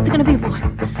 What's it gonna be, boy?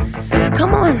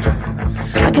 Come on.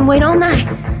 I can wait all night.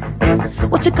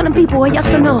 What's it gonna be, boy?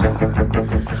 Yes or no?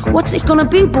 What's it gonna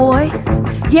be, boy?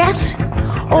 Yes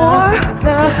or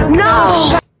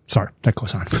no? Sorry, that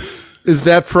goes on. Is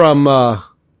that from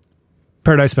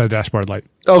Paradise by the Dashboard Light?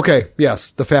 Okay, yes.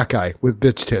 The fat guy with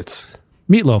bitch tits.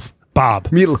 Meatloaf. Bob.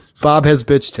 Bob has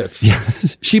bitch tits. Yeah.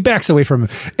 She backs away from him.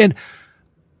 And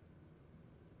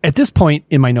at this point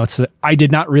in my notes, I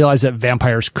did not realize that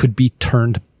vampires could be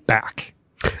turned back.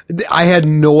 I had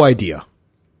no idea.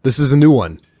 This is a new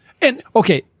one. And,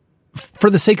 okay, for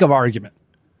the sake of argument,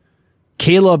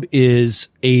 Caleb is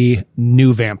a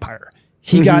new vampire.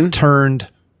 He got turned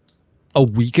a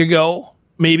week ago,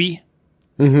 maybe.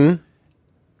 Mm-hmm.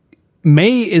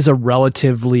 May is a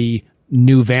relatively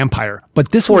new vampire,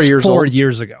 but this was 4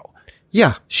 years ago.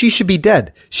 Yeah, she should be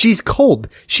dead. She's cold.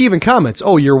 She even comments,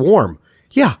 oh, you're warm.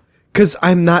 Yeah, because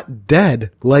I'm not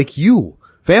dead like you.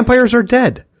 Vampires are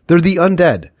dead. They're the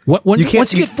undead. Once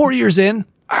you get 4 years in,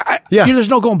 there's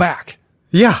no going back.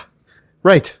 Yeah,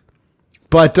 right.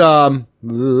 But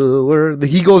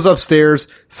he goes upstairs,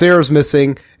 Sarah's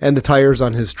missing, and the tires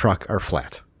on his truck are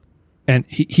flat. And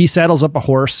he saddles up a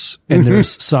horse, and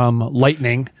there's some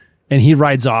lightning, and he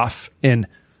rides off. And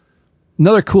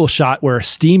another cool shot where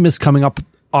steam is coming up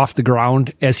off the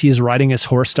ground as he's riding his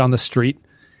horse down the street.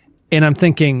 And I'm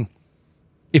thinking,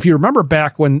 if you remember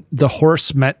back when the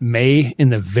horse met May in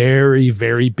the very,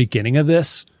 very beginning of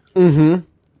this, the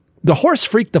horse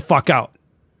freaked the fuck out.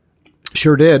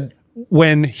 Sure did.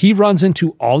 When he runs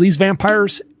into all these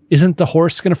vampires, isn't the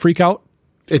horse going to freak out?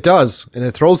 It does, and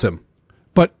it throws him.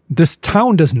 But this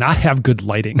town does not have good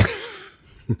lighting.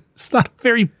 It's not a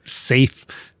very safe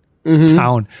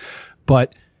town.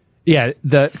 But yeah,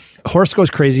 the horse goes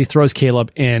crazy, throws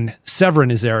Caleb, and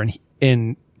Severin is there,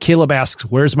 and Caleb asks,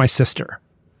 where's my sister?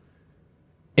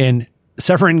 And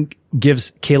Severin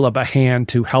gives Caleb a hand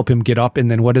to help him get up.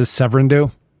 And then what does Severin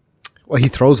do? Well, he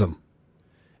throws him.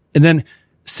 And then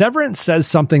Severin says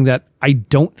something that I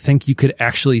don't think you could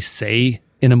actually say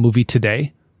in a movie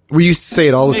today. We used to say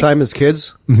it all the time as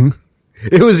kids. Mm-hmm.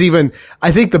 It was even,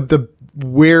 I think the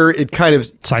where it kind of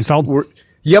Seinfeld.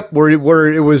 Where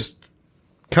it was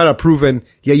kind of proven.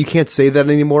 Yeah, you can't say that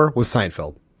anymore. Was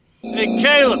Seinfeld. Hey,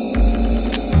 Caleb.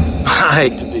 I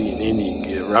hate to be an Indian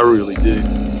giver, I really do.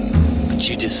 But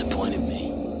you disappointed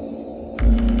me.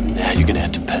 Now you're gonna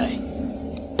have to pay.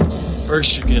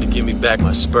 First you're gonna give me back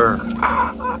my sperm.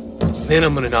 Then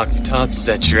I'm gonna knock your tonsils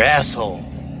at your asshole.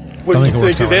 What do you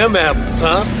think of them apples,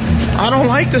 huh? I don't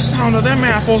like the sound of them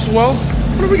apples. Well,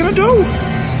 what are we gonna do?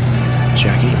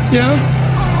 Jackie? Yeah?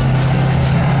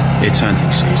 It's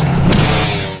hunting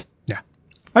season. Yeah.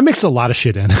 I mixed a lot of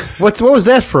shit in. What was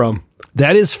that from?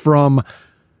 That is from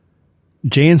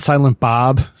Jay and Silent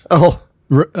Bob. Oh.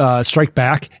 Strike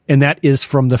Back. And that is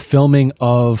from the filming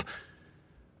of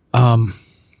Good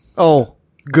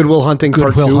Will Hunting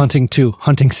Part 2. Good Will Hunting 2,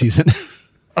 hunting season.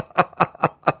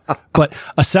 But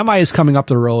a semi is coming up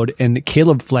the road and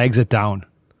Caleb flags it down.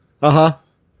 Uh-huh.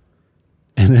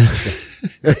 And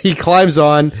then he climbs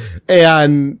on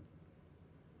and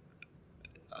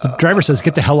the driver says,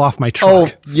 get the hell off my truck. Oh,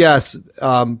 yes.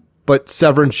 But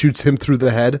Severin shoots him through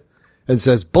the head and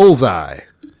says, bullseye.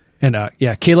 And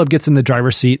Caleb gets in the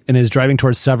driver's seat and is driving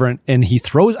towards Severin, and I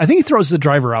think he throws the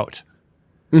driver out.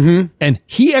 Mm-hmm. And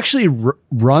he actually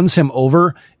runs him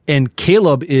over, and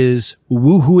Caleb is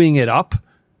woohooing it up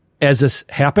as this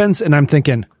happens. And I'm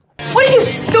thinking, What are you,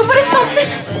 stupid or something?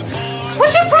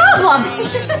 What's your problem?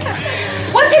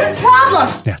 What's your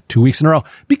problem? yeah, 2 weeks in a row,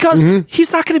 because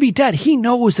he's not going to be dead. He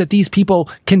knows that these people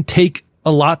can take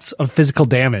lots of physical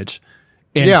damage.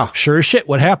 And sure as shit,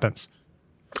 what happens?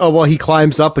 Oh, well, he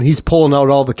climbs up and he's pulling out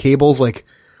all the cables like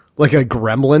a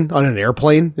gremlin on an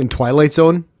airplane in Twilight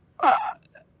Zone.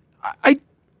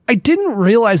 I didn't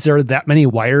realize there are that many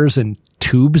wires and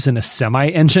tubes in a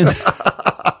semi-engine.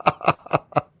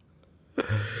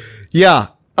 Yeah.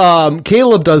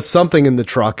 Caleb does something in the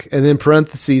truck, and in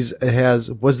parentheses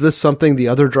it was this something the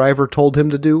other driver told him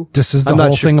to do? This is the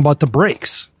whole thing about the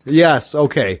brakes. Yes.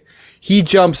 Okay. He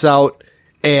jumps out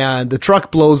and the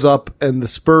truck blows up and the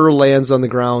spur lands on the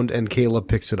ground and Caleb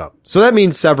picks it up. So that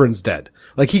means Severin's dead.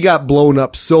 Like, he got blown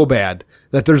up so bad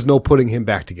that there's no putting him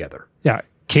back together. Yeah.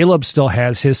 Caleb still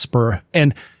has his spur.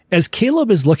 And as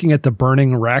Caleb is looking at the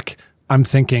burning wreck, I'm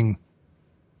thinking,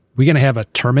 we going to have a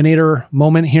Terminator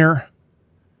moment here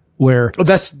where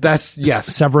that's yes.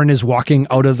 Severin is walking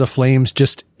out of the flames.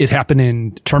 It happened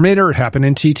in Terminator. It happened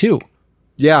in T2.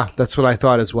 Yeah. That's what I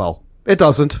thought as well. It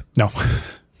doesn't. No.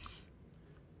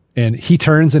 And he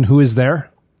turns, and who is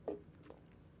there?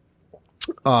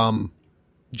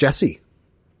 Jesse.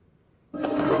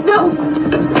 No.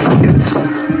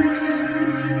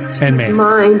 And May.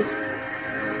 Mine.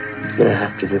 You're gonna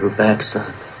have to give her back,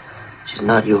 son. She's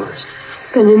not yours.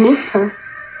 Gonna nip her.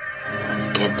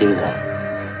 You can't do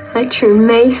that. I turned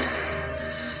May.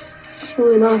 She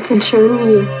went off and turned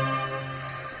you.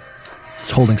 It's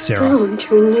holding Sarah. Oh,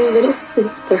 turned you little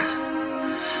sister.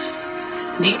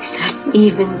 Makes us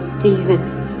even, Stephen.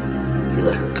 You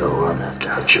let her go, I'm gonna have to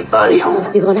hurt your body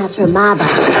home. You're gonna have to my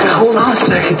body. Hold on a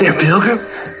second there, Pilgrim.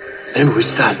 Remember which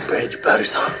side you brand your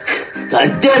butters on.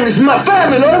 God damn, this is my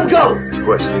family, let him go! The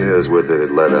question is whether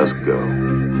they'd let us go.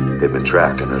 They've been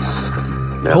tracking us.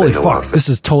 Now Holy they know fuck, this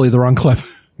is totally the wrong clip.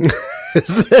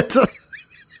 Is it?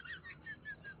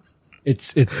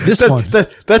 It's this one.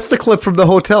 That's the clip from the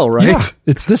hotel, right? Yeah,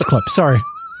 it's this clip. Sorry.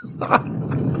 A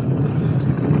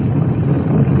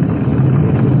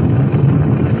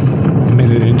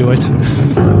minute into it.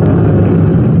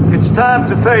 It's time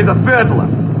to pay the fiddler.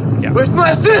 Yeah. Where's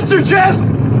my sister, Jess?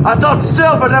 I taught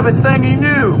Silver everything he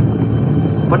knew,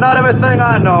 but not everything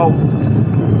I know.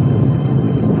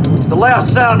 The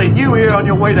last sound that you hear on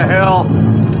your way to hell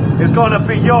is gonna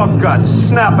be your guts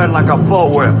snapping like a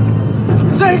bullwhip.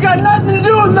 So you got nothing to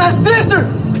do with my sister!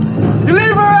 You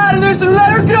leave her out of this and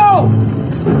let her go!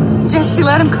 Jesse,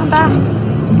 let him come back.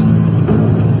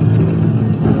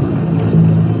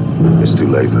 It's too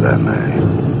late for that,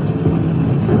 man.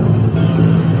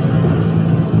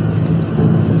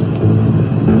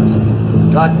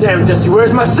 God damn it, Jesse,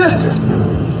 where's my sister?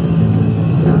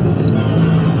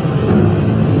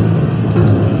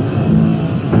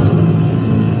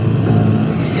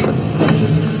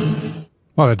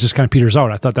 Well, it just kind of peters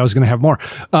out. I thought that was going to have more.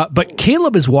 But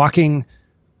Caleb is walking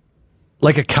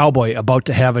like a cowboy about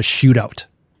to have a shootout.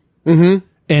 Mm-hmm.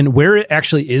 And where it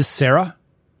actually is Sarah?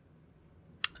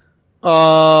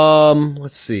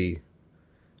 Let's see.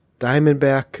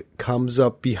 Diamondback comes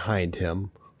up behind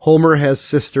him. Homer has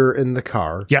sister in the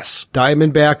car. Yes.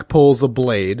 Diamondback pulls a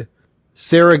blade.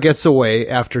 Sarah gets away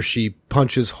after she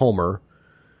punches Homer.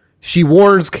 She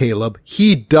warns Caleb.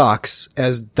 He ducks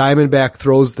as Diamondback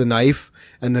throws the knife,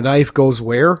 and the knife goes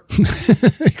where?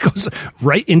 It goes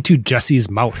right into Jesse's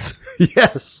mouth.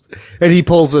 Yes. And he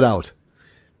pulls it out.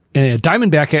 And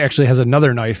Diamondback actually has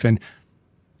another knife, and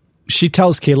she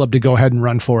tells Caleb to go ahead and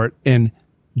run for it. And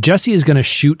Jesse is going to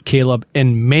shoot Caleb,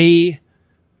 and May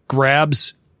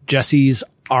grabs Jesse's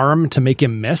arm to make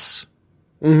him miss.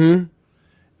 Mm-hmm.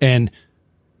 And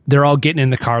they're all getting in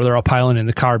the car. They're all piling in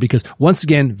the car because, once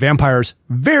again, vampires,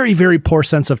 very, very poor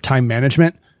sense of time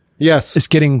management. Yes. It's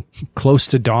getting close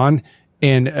to dawn.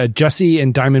 And Jesse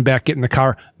and Diamondback get in the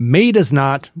car. May does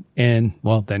not. And,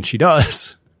 well, then she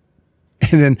does.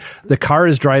 And then the car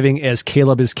is driving as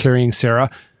Caleb is carrying Sarah.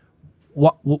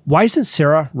 Why isn't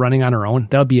Sarah running on her own?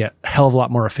 That would be a hell of a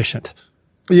lot more efficient.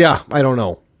 Yeah, I don't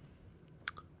know.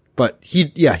 But he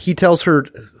tells her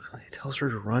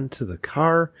to run to the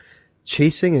car,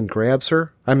 chasing and grabs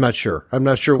her. I'm not sure.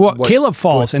 Well, Caleb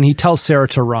falls and he tells Sarah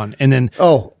to run. And then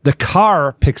the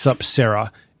car picks up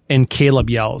Sarah and Caleb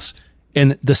yells.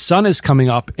 And the sun is coming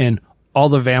up and all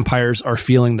the vampires are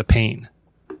feeling the pain.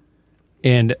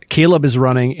 And Caleb is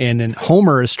running, and then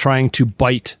Homer is trying to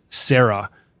bite Sarah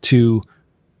to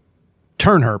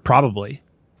turn her, probably.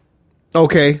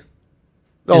 Okay.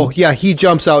 Oh, yeah, he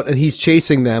jumps out and he's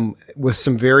chasing them with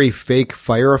some very fake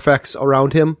fire effects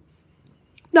around him.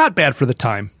 Not bad for the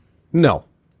time. No.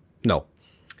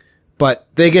 But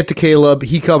they get to Caleb.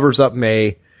 He covers up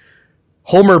May.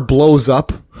 Homer blows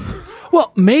up.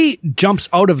 Well, May jumps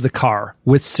out of the car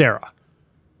with Sarah.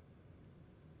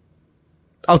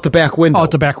 Out the back window. Out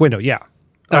the back window, yeah.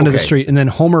 Onto the street. And then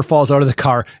Homer falls out of the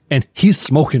car and he's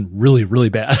smoking really, really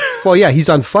bad. Well, yeah, he's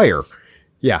on fire.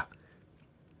 Yeah.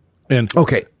 And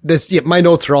okay, my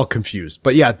notes are all confused.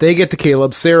 But yeah, they get to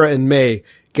Caleb. Sarah and May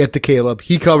get to Caleb.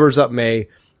 He covers up May.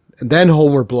 And then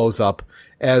Homer blows up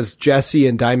as Jesse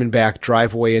and Diamondback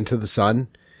drive away into the sun.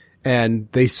 And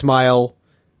they smile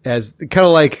as kind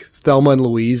of like Thelma and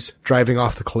Louise driving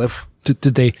off the cliff. Did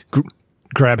they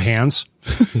grab hands?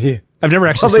 Yeah. I've never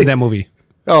actually seen that movie.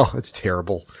 Oh, it's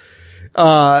terrible.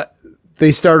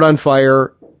 They start on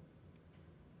fire.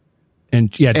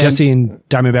 And yeah, Jesse and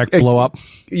Diamondback blow up.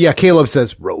 Yeah, Caleb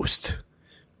says roast.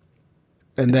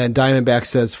 And then Diamondback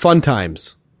says fun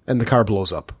times. And the car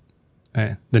blows up.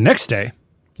 The next day.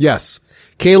 Yes.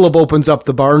 Caleb opens up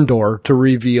the barn door to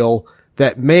reveal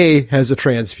that May has a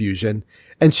transfusion.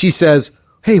 And she says,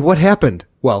 hey, what happened?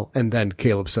 Well, and then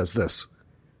Caleb says this.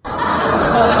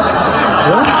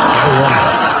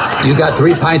 You got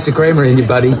 3 pints of Kramer in you,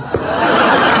 buddy.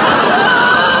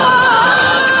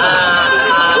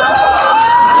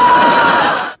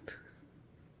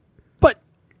 But,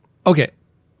 okay,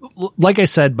 like I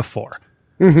said before,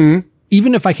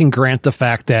 even if I can grant the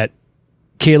fact that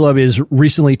Caleb is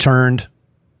recently turned,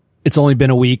 it's only been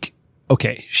a week.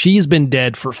 Okay, she's been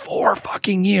dead for 4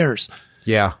 fucking years.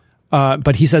 Yeah.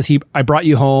 But he says, I brought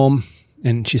you home.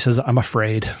 And she says, I'm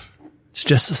afraid. It's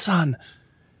just the sun.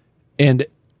 And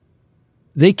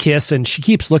they kiss and she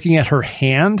keeps looking at her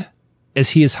hand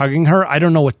as he is hugging her. I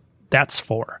don't know what that's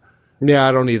for. Yeah,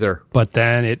 I don't either. But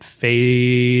then it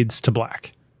fades to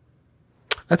black.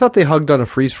 I thought they hugged on a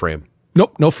freeze frame.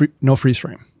 Nope, no freeze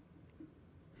frame.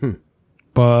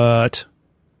 But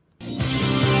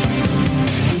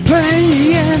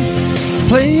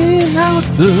playing out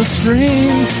the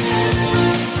string.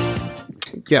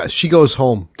 Yeah, she goes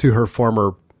home to her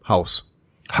former house.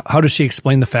 How does she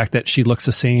explain the fact that she looks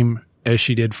the same as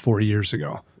she did 4 years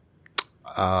ago?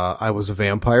 I was a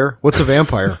vampire. What's a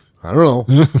vampire? I don't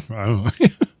know. I don't know.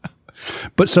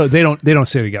 But so they don't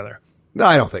stay together. No,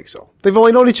 I don't think so. They've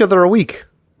only known each other a week.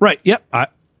 Right. Yep.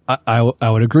 I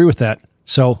would agree with that.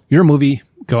 So your movie,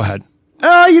 go ahead.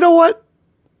 You know what?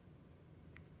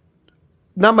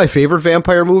 Not my favorite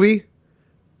vampire movie,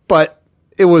 but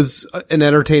it was an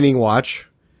entertaining watch.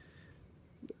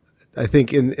 I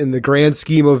think in the grand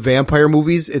scheme of vampire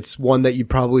movies, it's one that you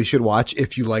probably should watch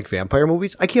if you like vampire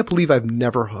movies. I can't believe I've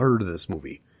never heard of this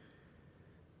movie.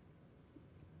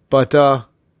 But,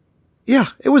 yeah,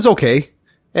 it was okay.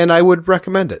 And I would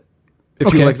recommend it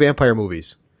if you like vampire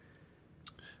movies.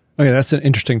 Okay, that's an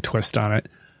interesting twist on it.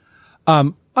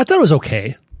 I thought it was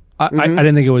okay. I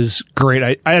didn't think it was great.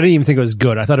 I didn't even think it was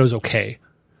good. I thought it was okay.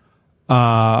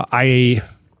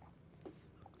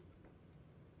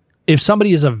 If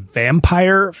somebody is a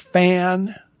vampire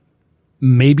fan,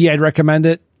 maybe I'd recommend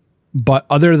it. But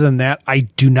other than that, I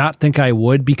do not think I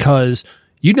would, because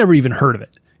you'd never even heard of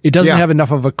it. It doesn't have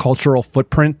enough of a cultural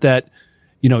footprint that,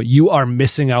 you are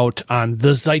missing out on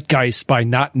the zeitgeist by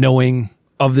not knowing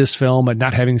of this film and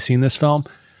not having seen this film.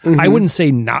 I wouldn't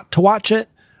say not to watch it,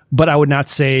 but I would not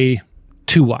say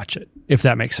to watch it, if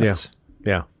that makes sense.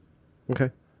 Yeah. Okay.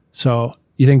 So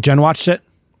you think Jen watched it?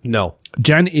 No.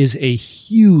 Jen is a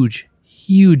huge,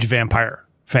 huge vampire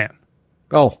fan.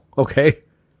 Oh, okay.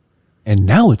 And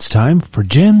now it's time for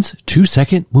Jen's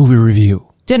 2-second movie review.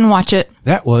 Didn't watch it.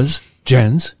 That was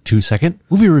Jen's 2-second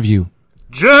movie review.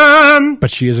 Jen!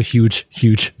 But she is a huge,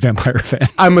 huge vampire fan.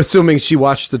 I'm assuming she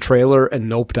watched the trailer and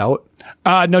noped out.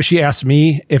 No, she asked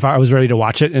me if I was ready to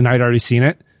watch it, and I'd already seen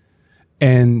it.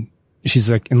 And she's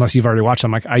like, unless you've already watched it.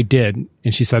 I'm like, I did.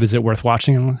 And she said, is it worth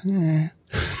watching? I'm like,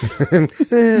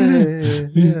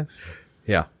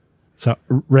 Yeah. So,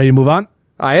 ready to move on?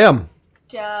 I am.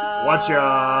 What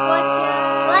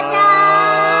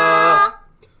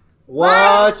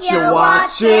you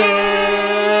watching?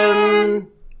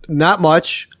 Not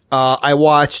much. I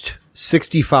watched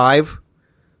 65,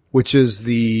 which is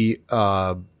the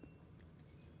Jackie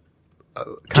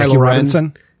Kylo Ren.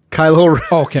 Robinson? Kylo Ren.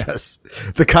 Oh, okay. Yes.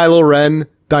 The Kylo Ren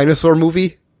dinosaur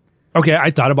movie. Okay, I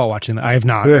thought about watching that. I have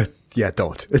not. Yeah,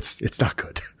 don't. It's not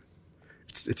good.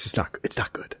 It's just not. It's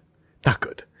not good. Not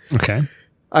good. Okay.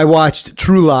 I watched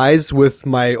True Lies with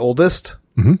my oldest.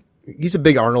 Mm-hmm. He's a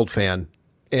big Arnold fan,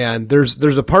 and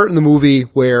there's a part in the movie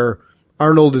where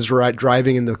Arnold is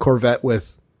driving in the Corvette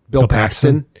with Bill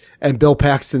Paxton. And Bill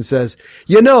Paxton says,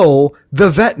 you know, the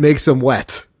vet makes him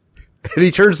wet. And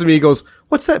he turns to me and goes,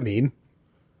 what's that mean?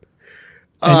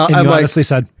 And you honestly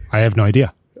said, I have no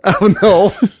idea. Oh,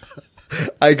 no.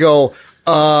 I go,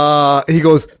 he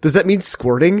goes, does that mean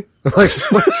squirting? I'm like,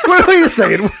 wait a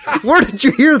second. Where did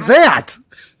you hear that?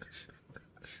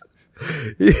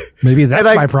 Maybe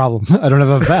that's my problem. I don't have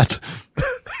a vet.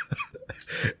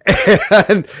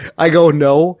 And I go,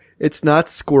 no, it's not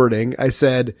squirting. I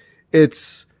said,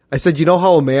 you know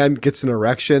how a man gets an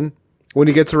erection when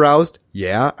he gets aroused?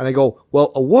 Yeah. And I go,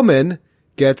 well, a woman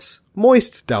gets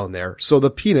moist down there, so the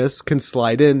penis can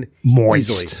slide in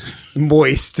easily.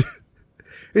 Moist.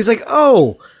 He's like,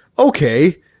 oh,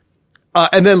 okay.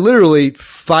 And then literally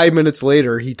 5 minutes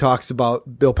later,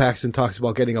 Bill Paxton talks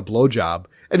about getting a blowjob.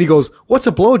 And he goes, what's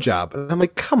a blowjob? And I'm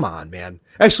like, come on, man.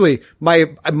 Actually,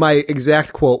 my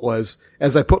exact quote was,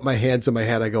 as I put my hands in my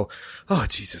head, I go, oh,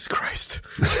 Jesus Christ.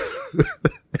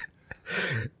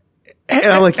 And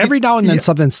I'm like, every now and then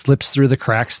something slips through the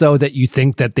cracks, though, that you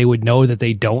think that they would know that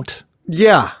they don't.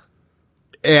 Yeah.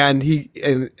 And he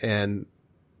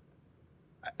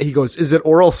goes, is it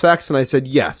oral sex? And I said,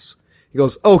 yes. He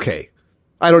goes, okay.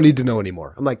 I don't need to know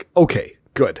anymore. I'm like, okay,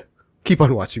 good. Keep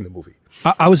on watching the movie.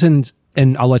 I was in,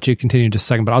 and I'll let you continue in just a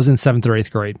second, but I was in 7th or 8th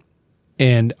grade,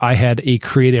 and I had a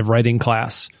creative writing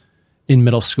class in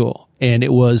middle school. And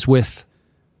it was with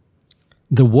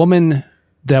the woman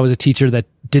that was a teacher that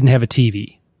didn't have a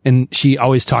TV. And she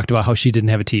always talked about how she didn't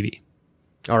have a TV.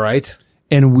 All right.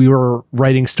 And we were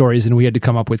writing stories and we had to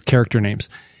come up with character names.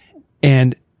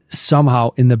 And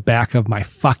somehow in the back of my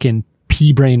fucking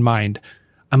pea-brain mind,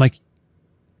 I'm like,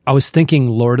 I was thinking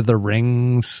Lord of the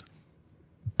Rings,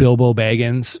 Bilbo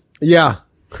Baggins. Yeah.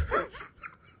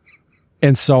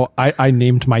 And so I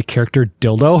named my character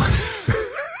Dildo.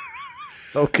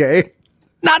 Okay.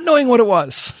 Not knowing what it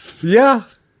was. Yeah.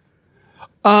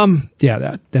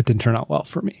 Yeah, that didn't turn out well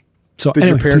for me. So did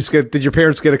your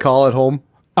parents get a call at home?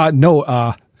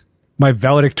 No, my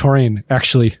valedictorian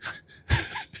actually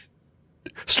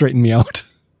straightened me out.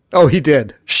 Oh, he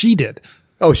did. She did.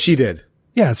 Oh, she did.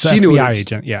 Yeah, it's an FBI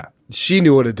agent. Yeah. She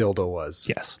knew what a dildo was.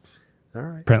 Yes. All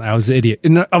right. Apparently I was an idiot.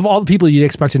 And of all the people you'd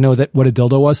expect to know what a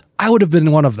dildo was, I would have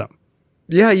been one of them.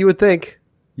 Yeah, you would think.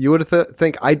 You would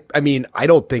think. I mean, I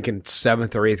don't think in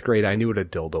 7th or 8th grade I knew what a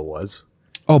dildo was.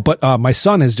 Oh, but my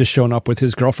son has just shown up with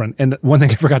his girlfriend. And one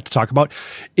thing I forgot to talk about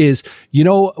is,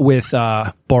 with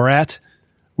Borat,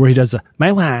 where he does the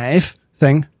my wife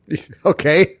thing.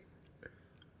 Okay.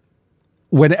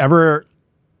 Whenever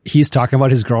he's talking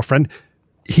about his girlfriend,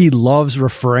 he loves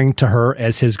referring to her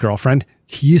as his girlfriend.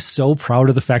 He is so proud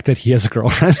of the fact that he has a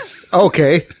girlfriend.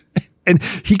 Okay. And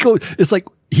it's like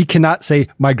he cannot say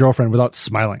my girlfriend without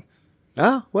smiling.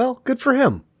 Ah, well, good for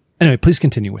him. Anyway, please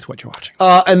continue with what you're watching.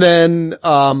 And then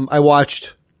I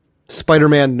watched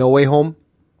Spider-Man No Way Home.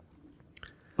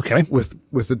 Okay. With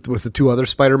the two other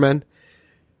Spider-Men.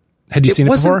 Had you seen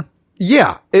it before?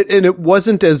 Yeah. And it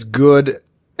wasn't as good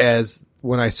as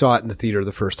when I saw it in the theater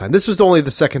the first time. This was only the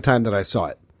second time that I saw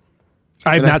it.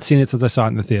 I have not seen it since I saw it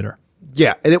in the theater.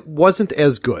 Yeah. And it wasn't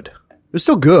as good. It was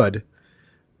still good,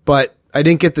 but I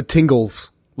didn't get the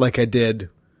tingles like I did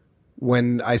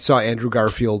when I saw Andrew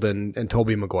Garfield and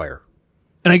Tobey Maguire.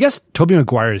 And I guess Tobey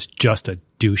Maguire is just a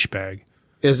douchebag.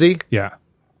 Is he? Yeah.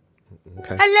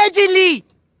 Okay. Allegedly.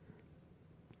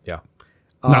 Yeah.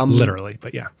 Not literally,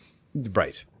 but yeah.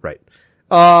 Right.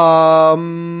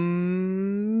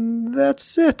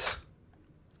 That's it.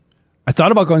 I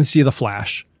thought about going to see The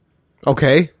Flash.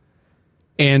 Okay.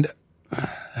 And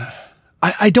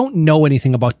I don't know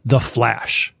anything about The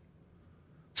Flash.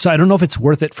 So I don't know if it's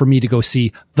worth it for me to go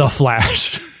see The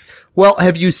Flash. Well,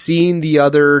 have you seen the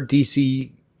other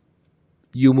DCU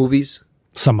movies?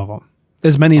 Some of them.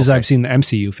 As many as I've seen the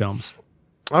MCU films.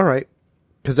 All right.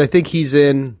 Because I think he's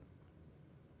in...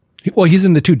 Well, he's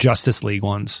in the two Justice League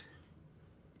ones.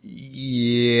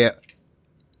 Yeah.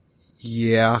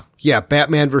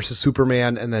 Batman versus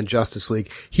Superman and then Justice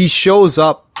League. He shows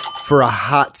up for a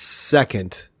hot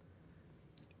second.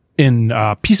 In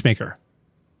Peacemaker.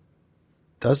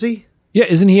 Does he? Yeah,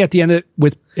 isn't he at the end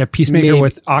with Peacemaker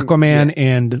with Aquaman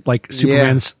and like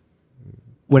Superman's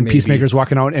when Peacemaker's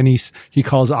walking out and he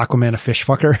calls Aquaman a fish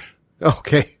fucker?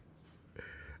 Okay.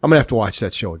 I'm gonna have to watch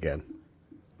that show again.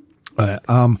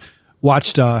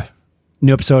 Watched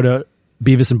new episode of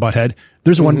Beavis and Butthead.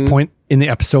 There's one point in the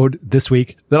episode this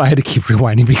week that I had to keep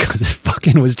rewinding because it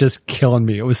fucking was just killing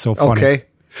me. It was so funny. Okay.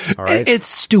 All right. It's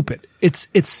stupid. It's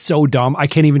so dumb. I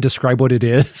can't even describe what it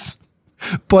is.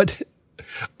 But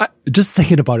just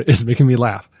thinking about it is making me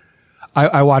laugh.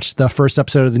 I watched the first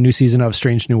episode of the new season of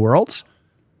Strange New Worlds.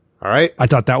 All right. I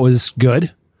thought that was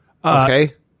good.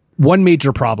 Okay. One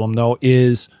major problem, though,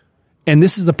 is, and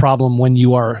this is the problem when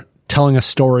you are telling a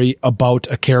story about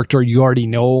a character you already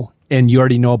know and you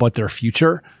already know about their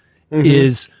future,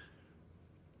 is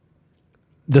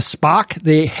the Spock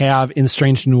they have in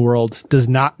Strange New Worlds does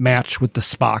not match with the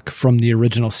Spock from the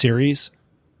original series.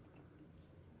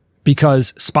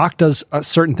 Because Spock does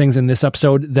certain things in this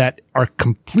episode that are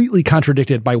completely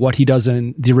contradicted by what he does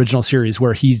in the original series,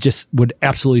 where he just would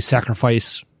absolutely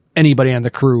sacrifice anybody on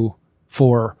the crew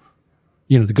for,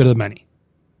 the good of the many.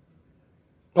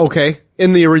 Okay.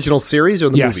 In the original series or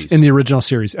in the movies? Yes, in the original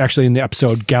series. Actually, in the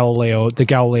episode the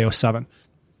Galileo 7.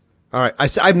 All right.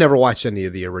 I've never watched any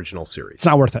of the original series. It's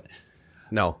not worth it.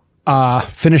 No.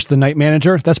 Finish The Night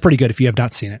Manager. That's pretty good if you have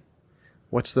not seen it.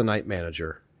 What's The Night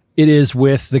Manager? It is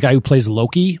with the guy who plays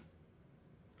Loki.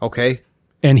 Okay.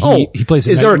 And he plays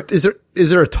is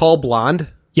there a tall blonde?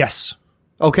 Yes.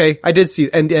 Okay. I did see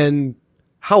and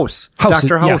House.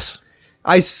 Dr. House. Yes.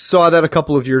 I saw that a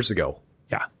couple of years ago.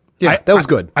 Yeah, that was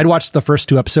good. I'd watched the first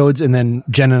 2 episodes, and then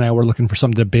Jen and I were looking for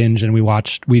something to binge, and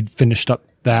we'd finished up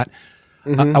that.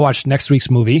 I watched next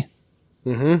week's movie. A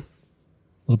little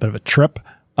bit of a trip.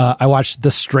 I watched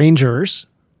The Strangers,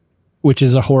 which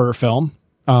is a horror film,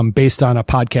 based on a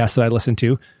podcast that I listened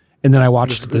to. And then I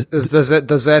watched does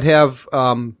that have,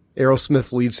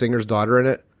 Aerosmith's lead singer's daughter in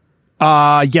it?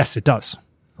 Yes, it does.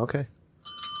 Okay.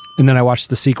 And then I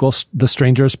watched the sequel, The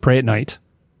Strangers Pray at Night.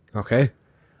 Okay.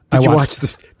 Did you watch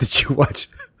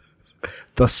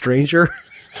The Stranger?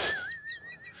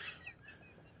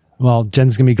 Well,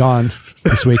 Jen's gonna be gone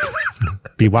this week.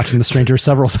 Be watching The Stranger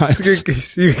several times.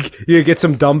 You get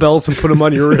some dumbbells and put them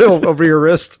on your over your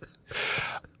wrist.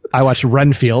 I watched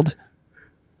Renfield.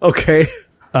 Okay.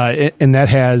 And that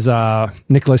has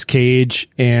Nicolas Cage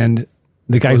and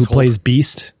the guy who plays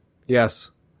Beast.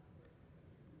 Yes.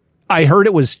 I heard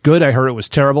it was good. I heard it was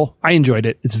terrible. I enjoyed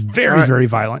it. It's very, very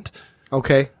violent.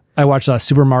 Okay. I watched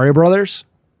Super Mario Brothers.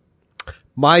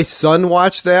 My son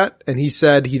watched that, and he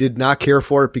said he did not care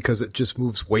for it because it just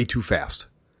moves way too fast.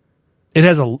 It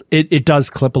has it does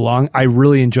clip along. I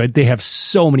really enjoyed it. They have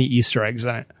so many Easter eggs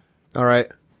in it. All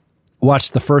right.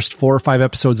 Watched the first 4 or 5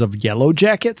 episodes of Yellow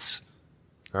Jackets.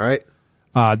 All right.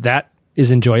 That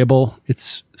is enjoyable.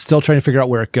 It's still trying to figure out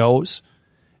where it goes.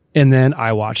 And then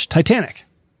I watched Titanic.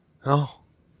 Oh.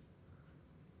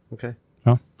 Okay.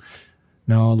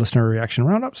 No listener reaction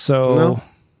roundup. So no.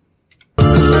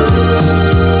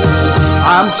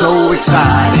 I'm so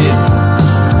excited,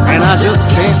 and I just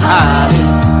can't hide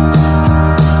it.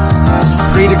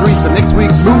 3 degrees for next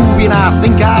week's movie, and I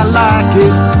think I like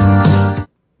it.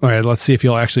 All right, let's see if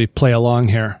you'll actually play along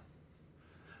here.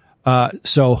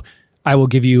 So I will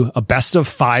give you a best of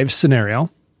 5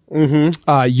 scenario.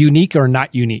 Unique or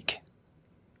not unique?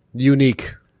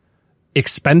 Unique.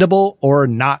 Expendable or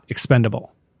not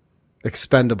expendable?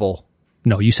 Expendable.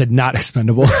 No, you said not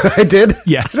expendable. I did?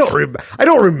 Yes. I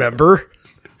don't remember.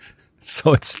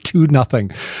 So it's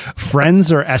 2-0.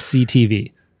 Friends or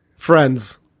SCTV?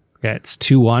 Friends. Okay, it's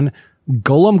 2-1.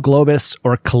 Golem Globus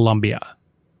or Columbia?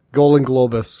 Golem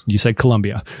Globus. You said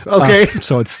Columbia. Okay.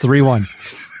 So it's 3-1.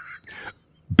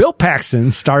 Bill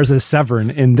Paxton stars as Severn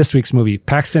in this week's movie.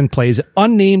 Paxton plays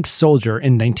unnamed soldier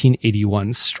in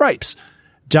 1981's Stripes.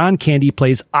 John Candy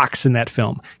plays Ox in that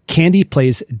film. Candy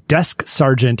plays desk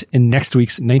sergeant in next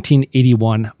week's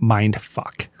 1981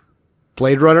 Mindfuck.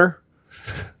 Blade Runner?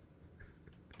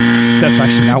 That's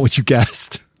actually not what you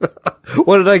guessed.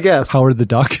 What did I guess? Howard the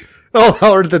Duck. Oh,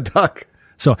 Howard the Duck.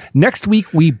 So next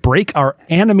week we break our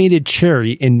animated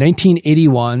cherry in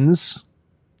 1981's.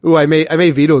 Ooh, I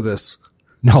may veto this.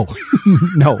 No,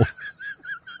 no.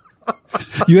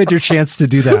 You had your chance to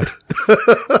do that.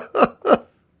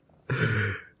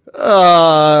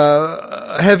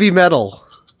 Heavy Metal.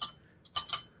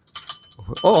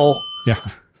 Oh, yeah.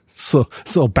 So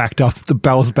backed up. The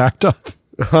bell's backed up.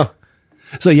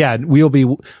 So yeah, we'll be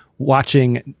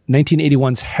watching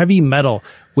 1981's Heavy Metal,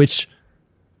 which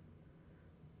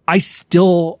I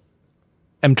still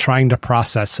am trying to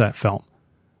process that film.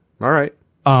 All right.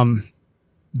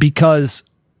 Because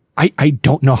I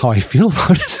don't know how I feel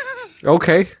about it.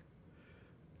 Okay.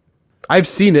 I've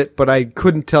seen it, but I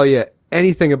couldn't tell you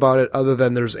anything about it other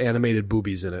than there's animated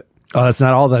boobies in it. Oh, that's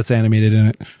not all that's animated in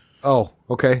it. Oh,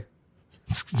 okay.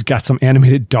 It's got some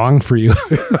animated dong for you.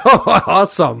 Oh,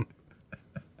 awesome.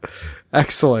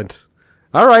 Excellent.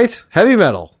 All right. Heavy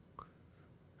Metal.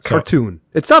 Cartoon.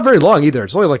 It's not very long either.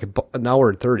 It's only like an hour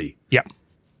and 30. Yeah.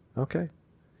 Okay.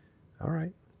 All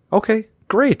right. Okay.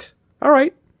 Great. All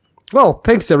right. Well,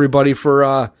 thanks everybody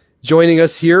for joining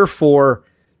us here for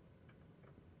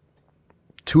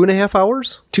 2.5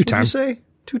 hours. 2:10. Did you say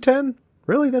 2:10?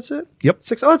 Really? That's it? Yep.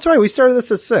 6. Oh, that's right. We started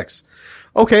this at 6.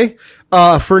 Okay.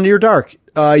 For Near Dark,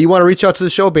 you want to reach out to the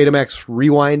show,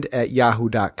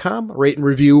 betamaxrewind@yahoo.com. Rate and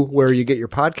review where you get your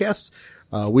podcasts.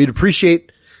 We'd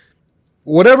appreciate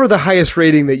whatever the highest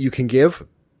rating that you can give,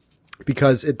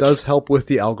 because it does help with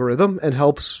the algorithm and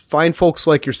helps find folks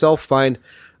like yourself, find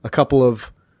a couple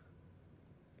of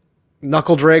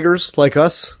knuckle draggers like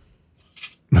us.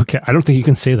 Okay. I don't think you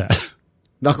can say that.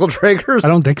 Knuckle draggers? I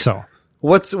don't think so.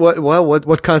 What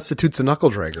constitutes a knuckle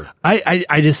dragger?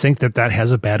 I just think that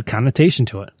has a bad connotation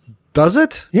to it. Does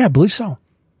it? Yeah, I believe so.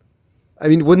 I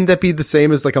mean, wouldn't that be the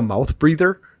same as like a mouth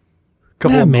breather?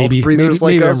 Couple of mouth breathers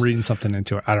like us? I'm reading something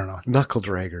into it. I don't know. Knuckle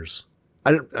draggers.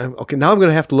 Okay, now I'm going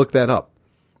to have to look that up.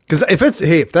 Because if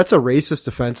that's a racist,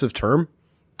 offensive term,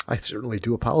 I certainly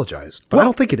do apologize. But I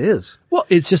don't think it is. Well,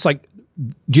 it's just like,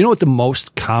 do you know what the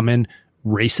most common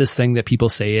racist thing that people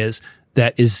say is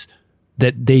that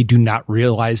they do not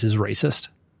realize is racist?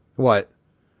 What?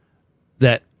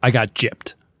 That I got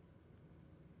gypped.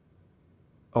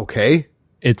 Okay.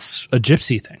 It's a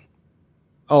gypsy thing.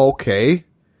 Oh, okay.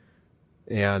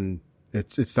 And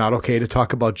it's not okay to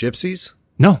talk about gypsies?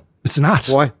 No, it's not.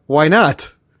 Why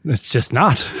not? It's just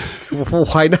not.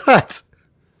 Why not?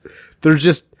 They're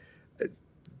just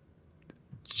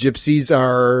gypsies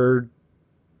are.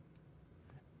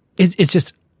 It's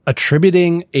just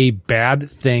attributing a bad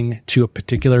thing to a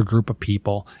particular group of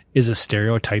people is a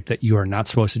stereotype that you are not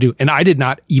supposed to do. And I did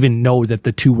not even know that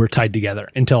the two were tied together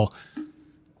until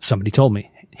somebody told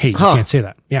me, hey, you can't say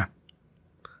that. Yeah.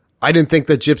 I didn't think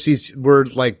that gypsies were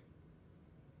like,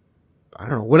 I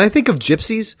don't know. When I think of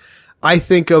gypsies, I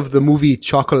think of the movie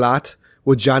Chocolat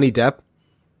with Johnny Depp.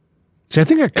 See, I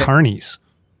think they're carnies.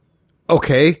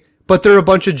 Okay. But they're a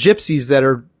bunch of gypsies that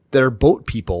are boat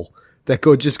people that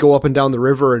just go up and down the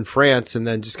river in France and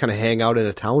then just kind of hang out in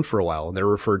a town for a while. And they're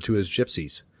referred to as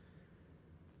gypsies.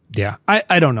 Yeah.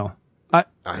 I don't know.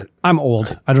 I'm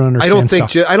old. I don't understand.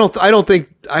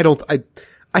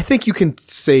 I think you can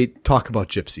talk about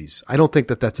gypsies. I don't think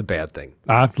that that's a bad thing.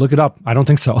 Look it up. I don't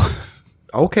think so.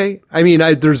 Okay. I mean,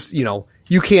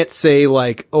 you can't say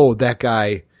like, oh, that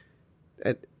guy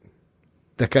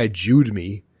Jewed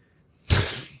me.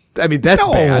 I mean, that's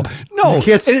bad. No,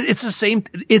 it's the same.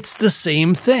 It's the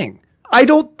same thing. I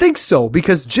don't think so,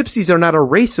 because gypsies are not a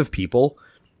race of people.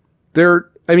 All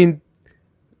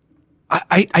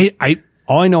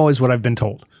I know is what I've been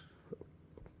told.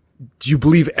 Do you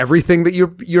believe everything that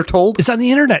you're told? It's on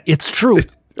the internet. It's true.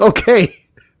 Okay.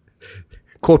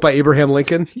 Quote by Abraham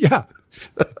Lincoln. Yeah.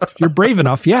 You're brave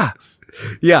enough. Yeah.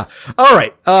 Yeah. All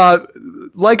right.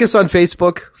 Like us on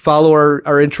Facebook. Follow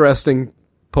our interesting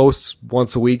posts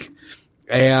once a week.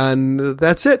 And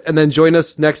that's it. And then join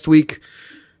us next week.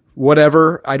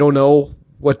 Whatever. I don't know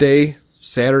what day.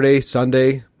 Saturday,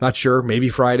 Sunday. Not sure. Maybe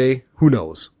Friday. Who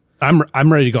knows? I'm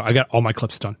ready to go. I got all my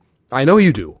clips done. I know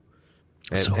you do.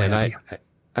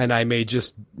 And I may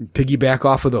just piggyback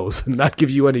off of those and not give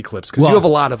you any clips because you have a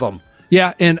lot of them.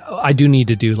 Yeah, and I do need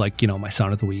to do my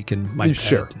sound of the week and my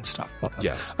edit and stuff.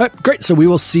 Yes. All right, great. So we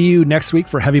will see you next week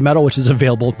for Heavy Metal, which is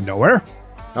available nowhere.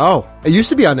 Oh, it used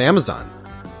to be on Amazon.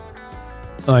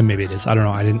 Oh, maybe it is. I don't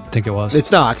know. I didn't think it was.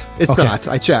 It's not. It's not.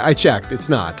 I checked. It's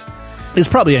not. It's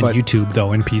probably on YouTube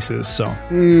though, in pieces. So.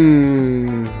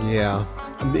 Yeah,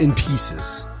 in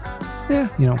pieces. Yeah,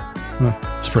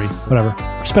 it's free. Whatever.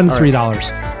 Spend $3.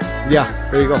 Yeah,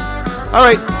 there you go. All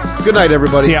right. Good night,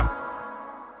 everybody. See ya.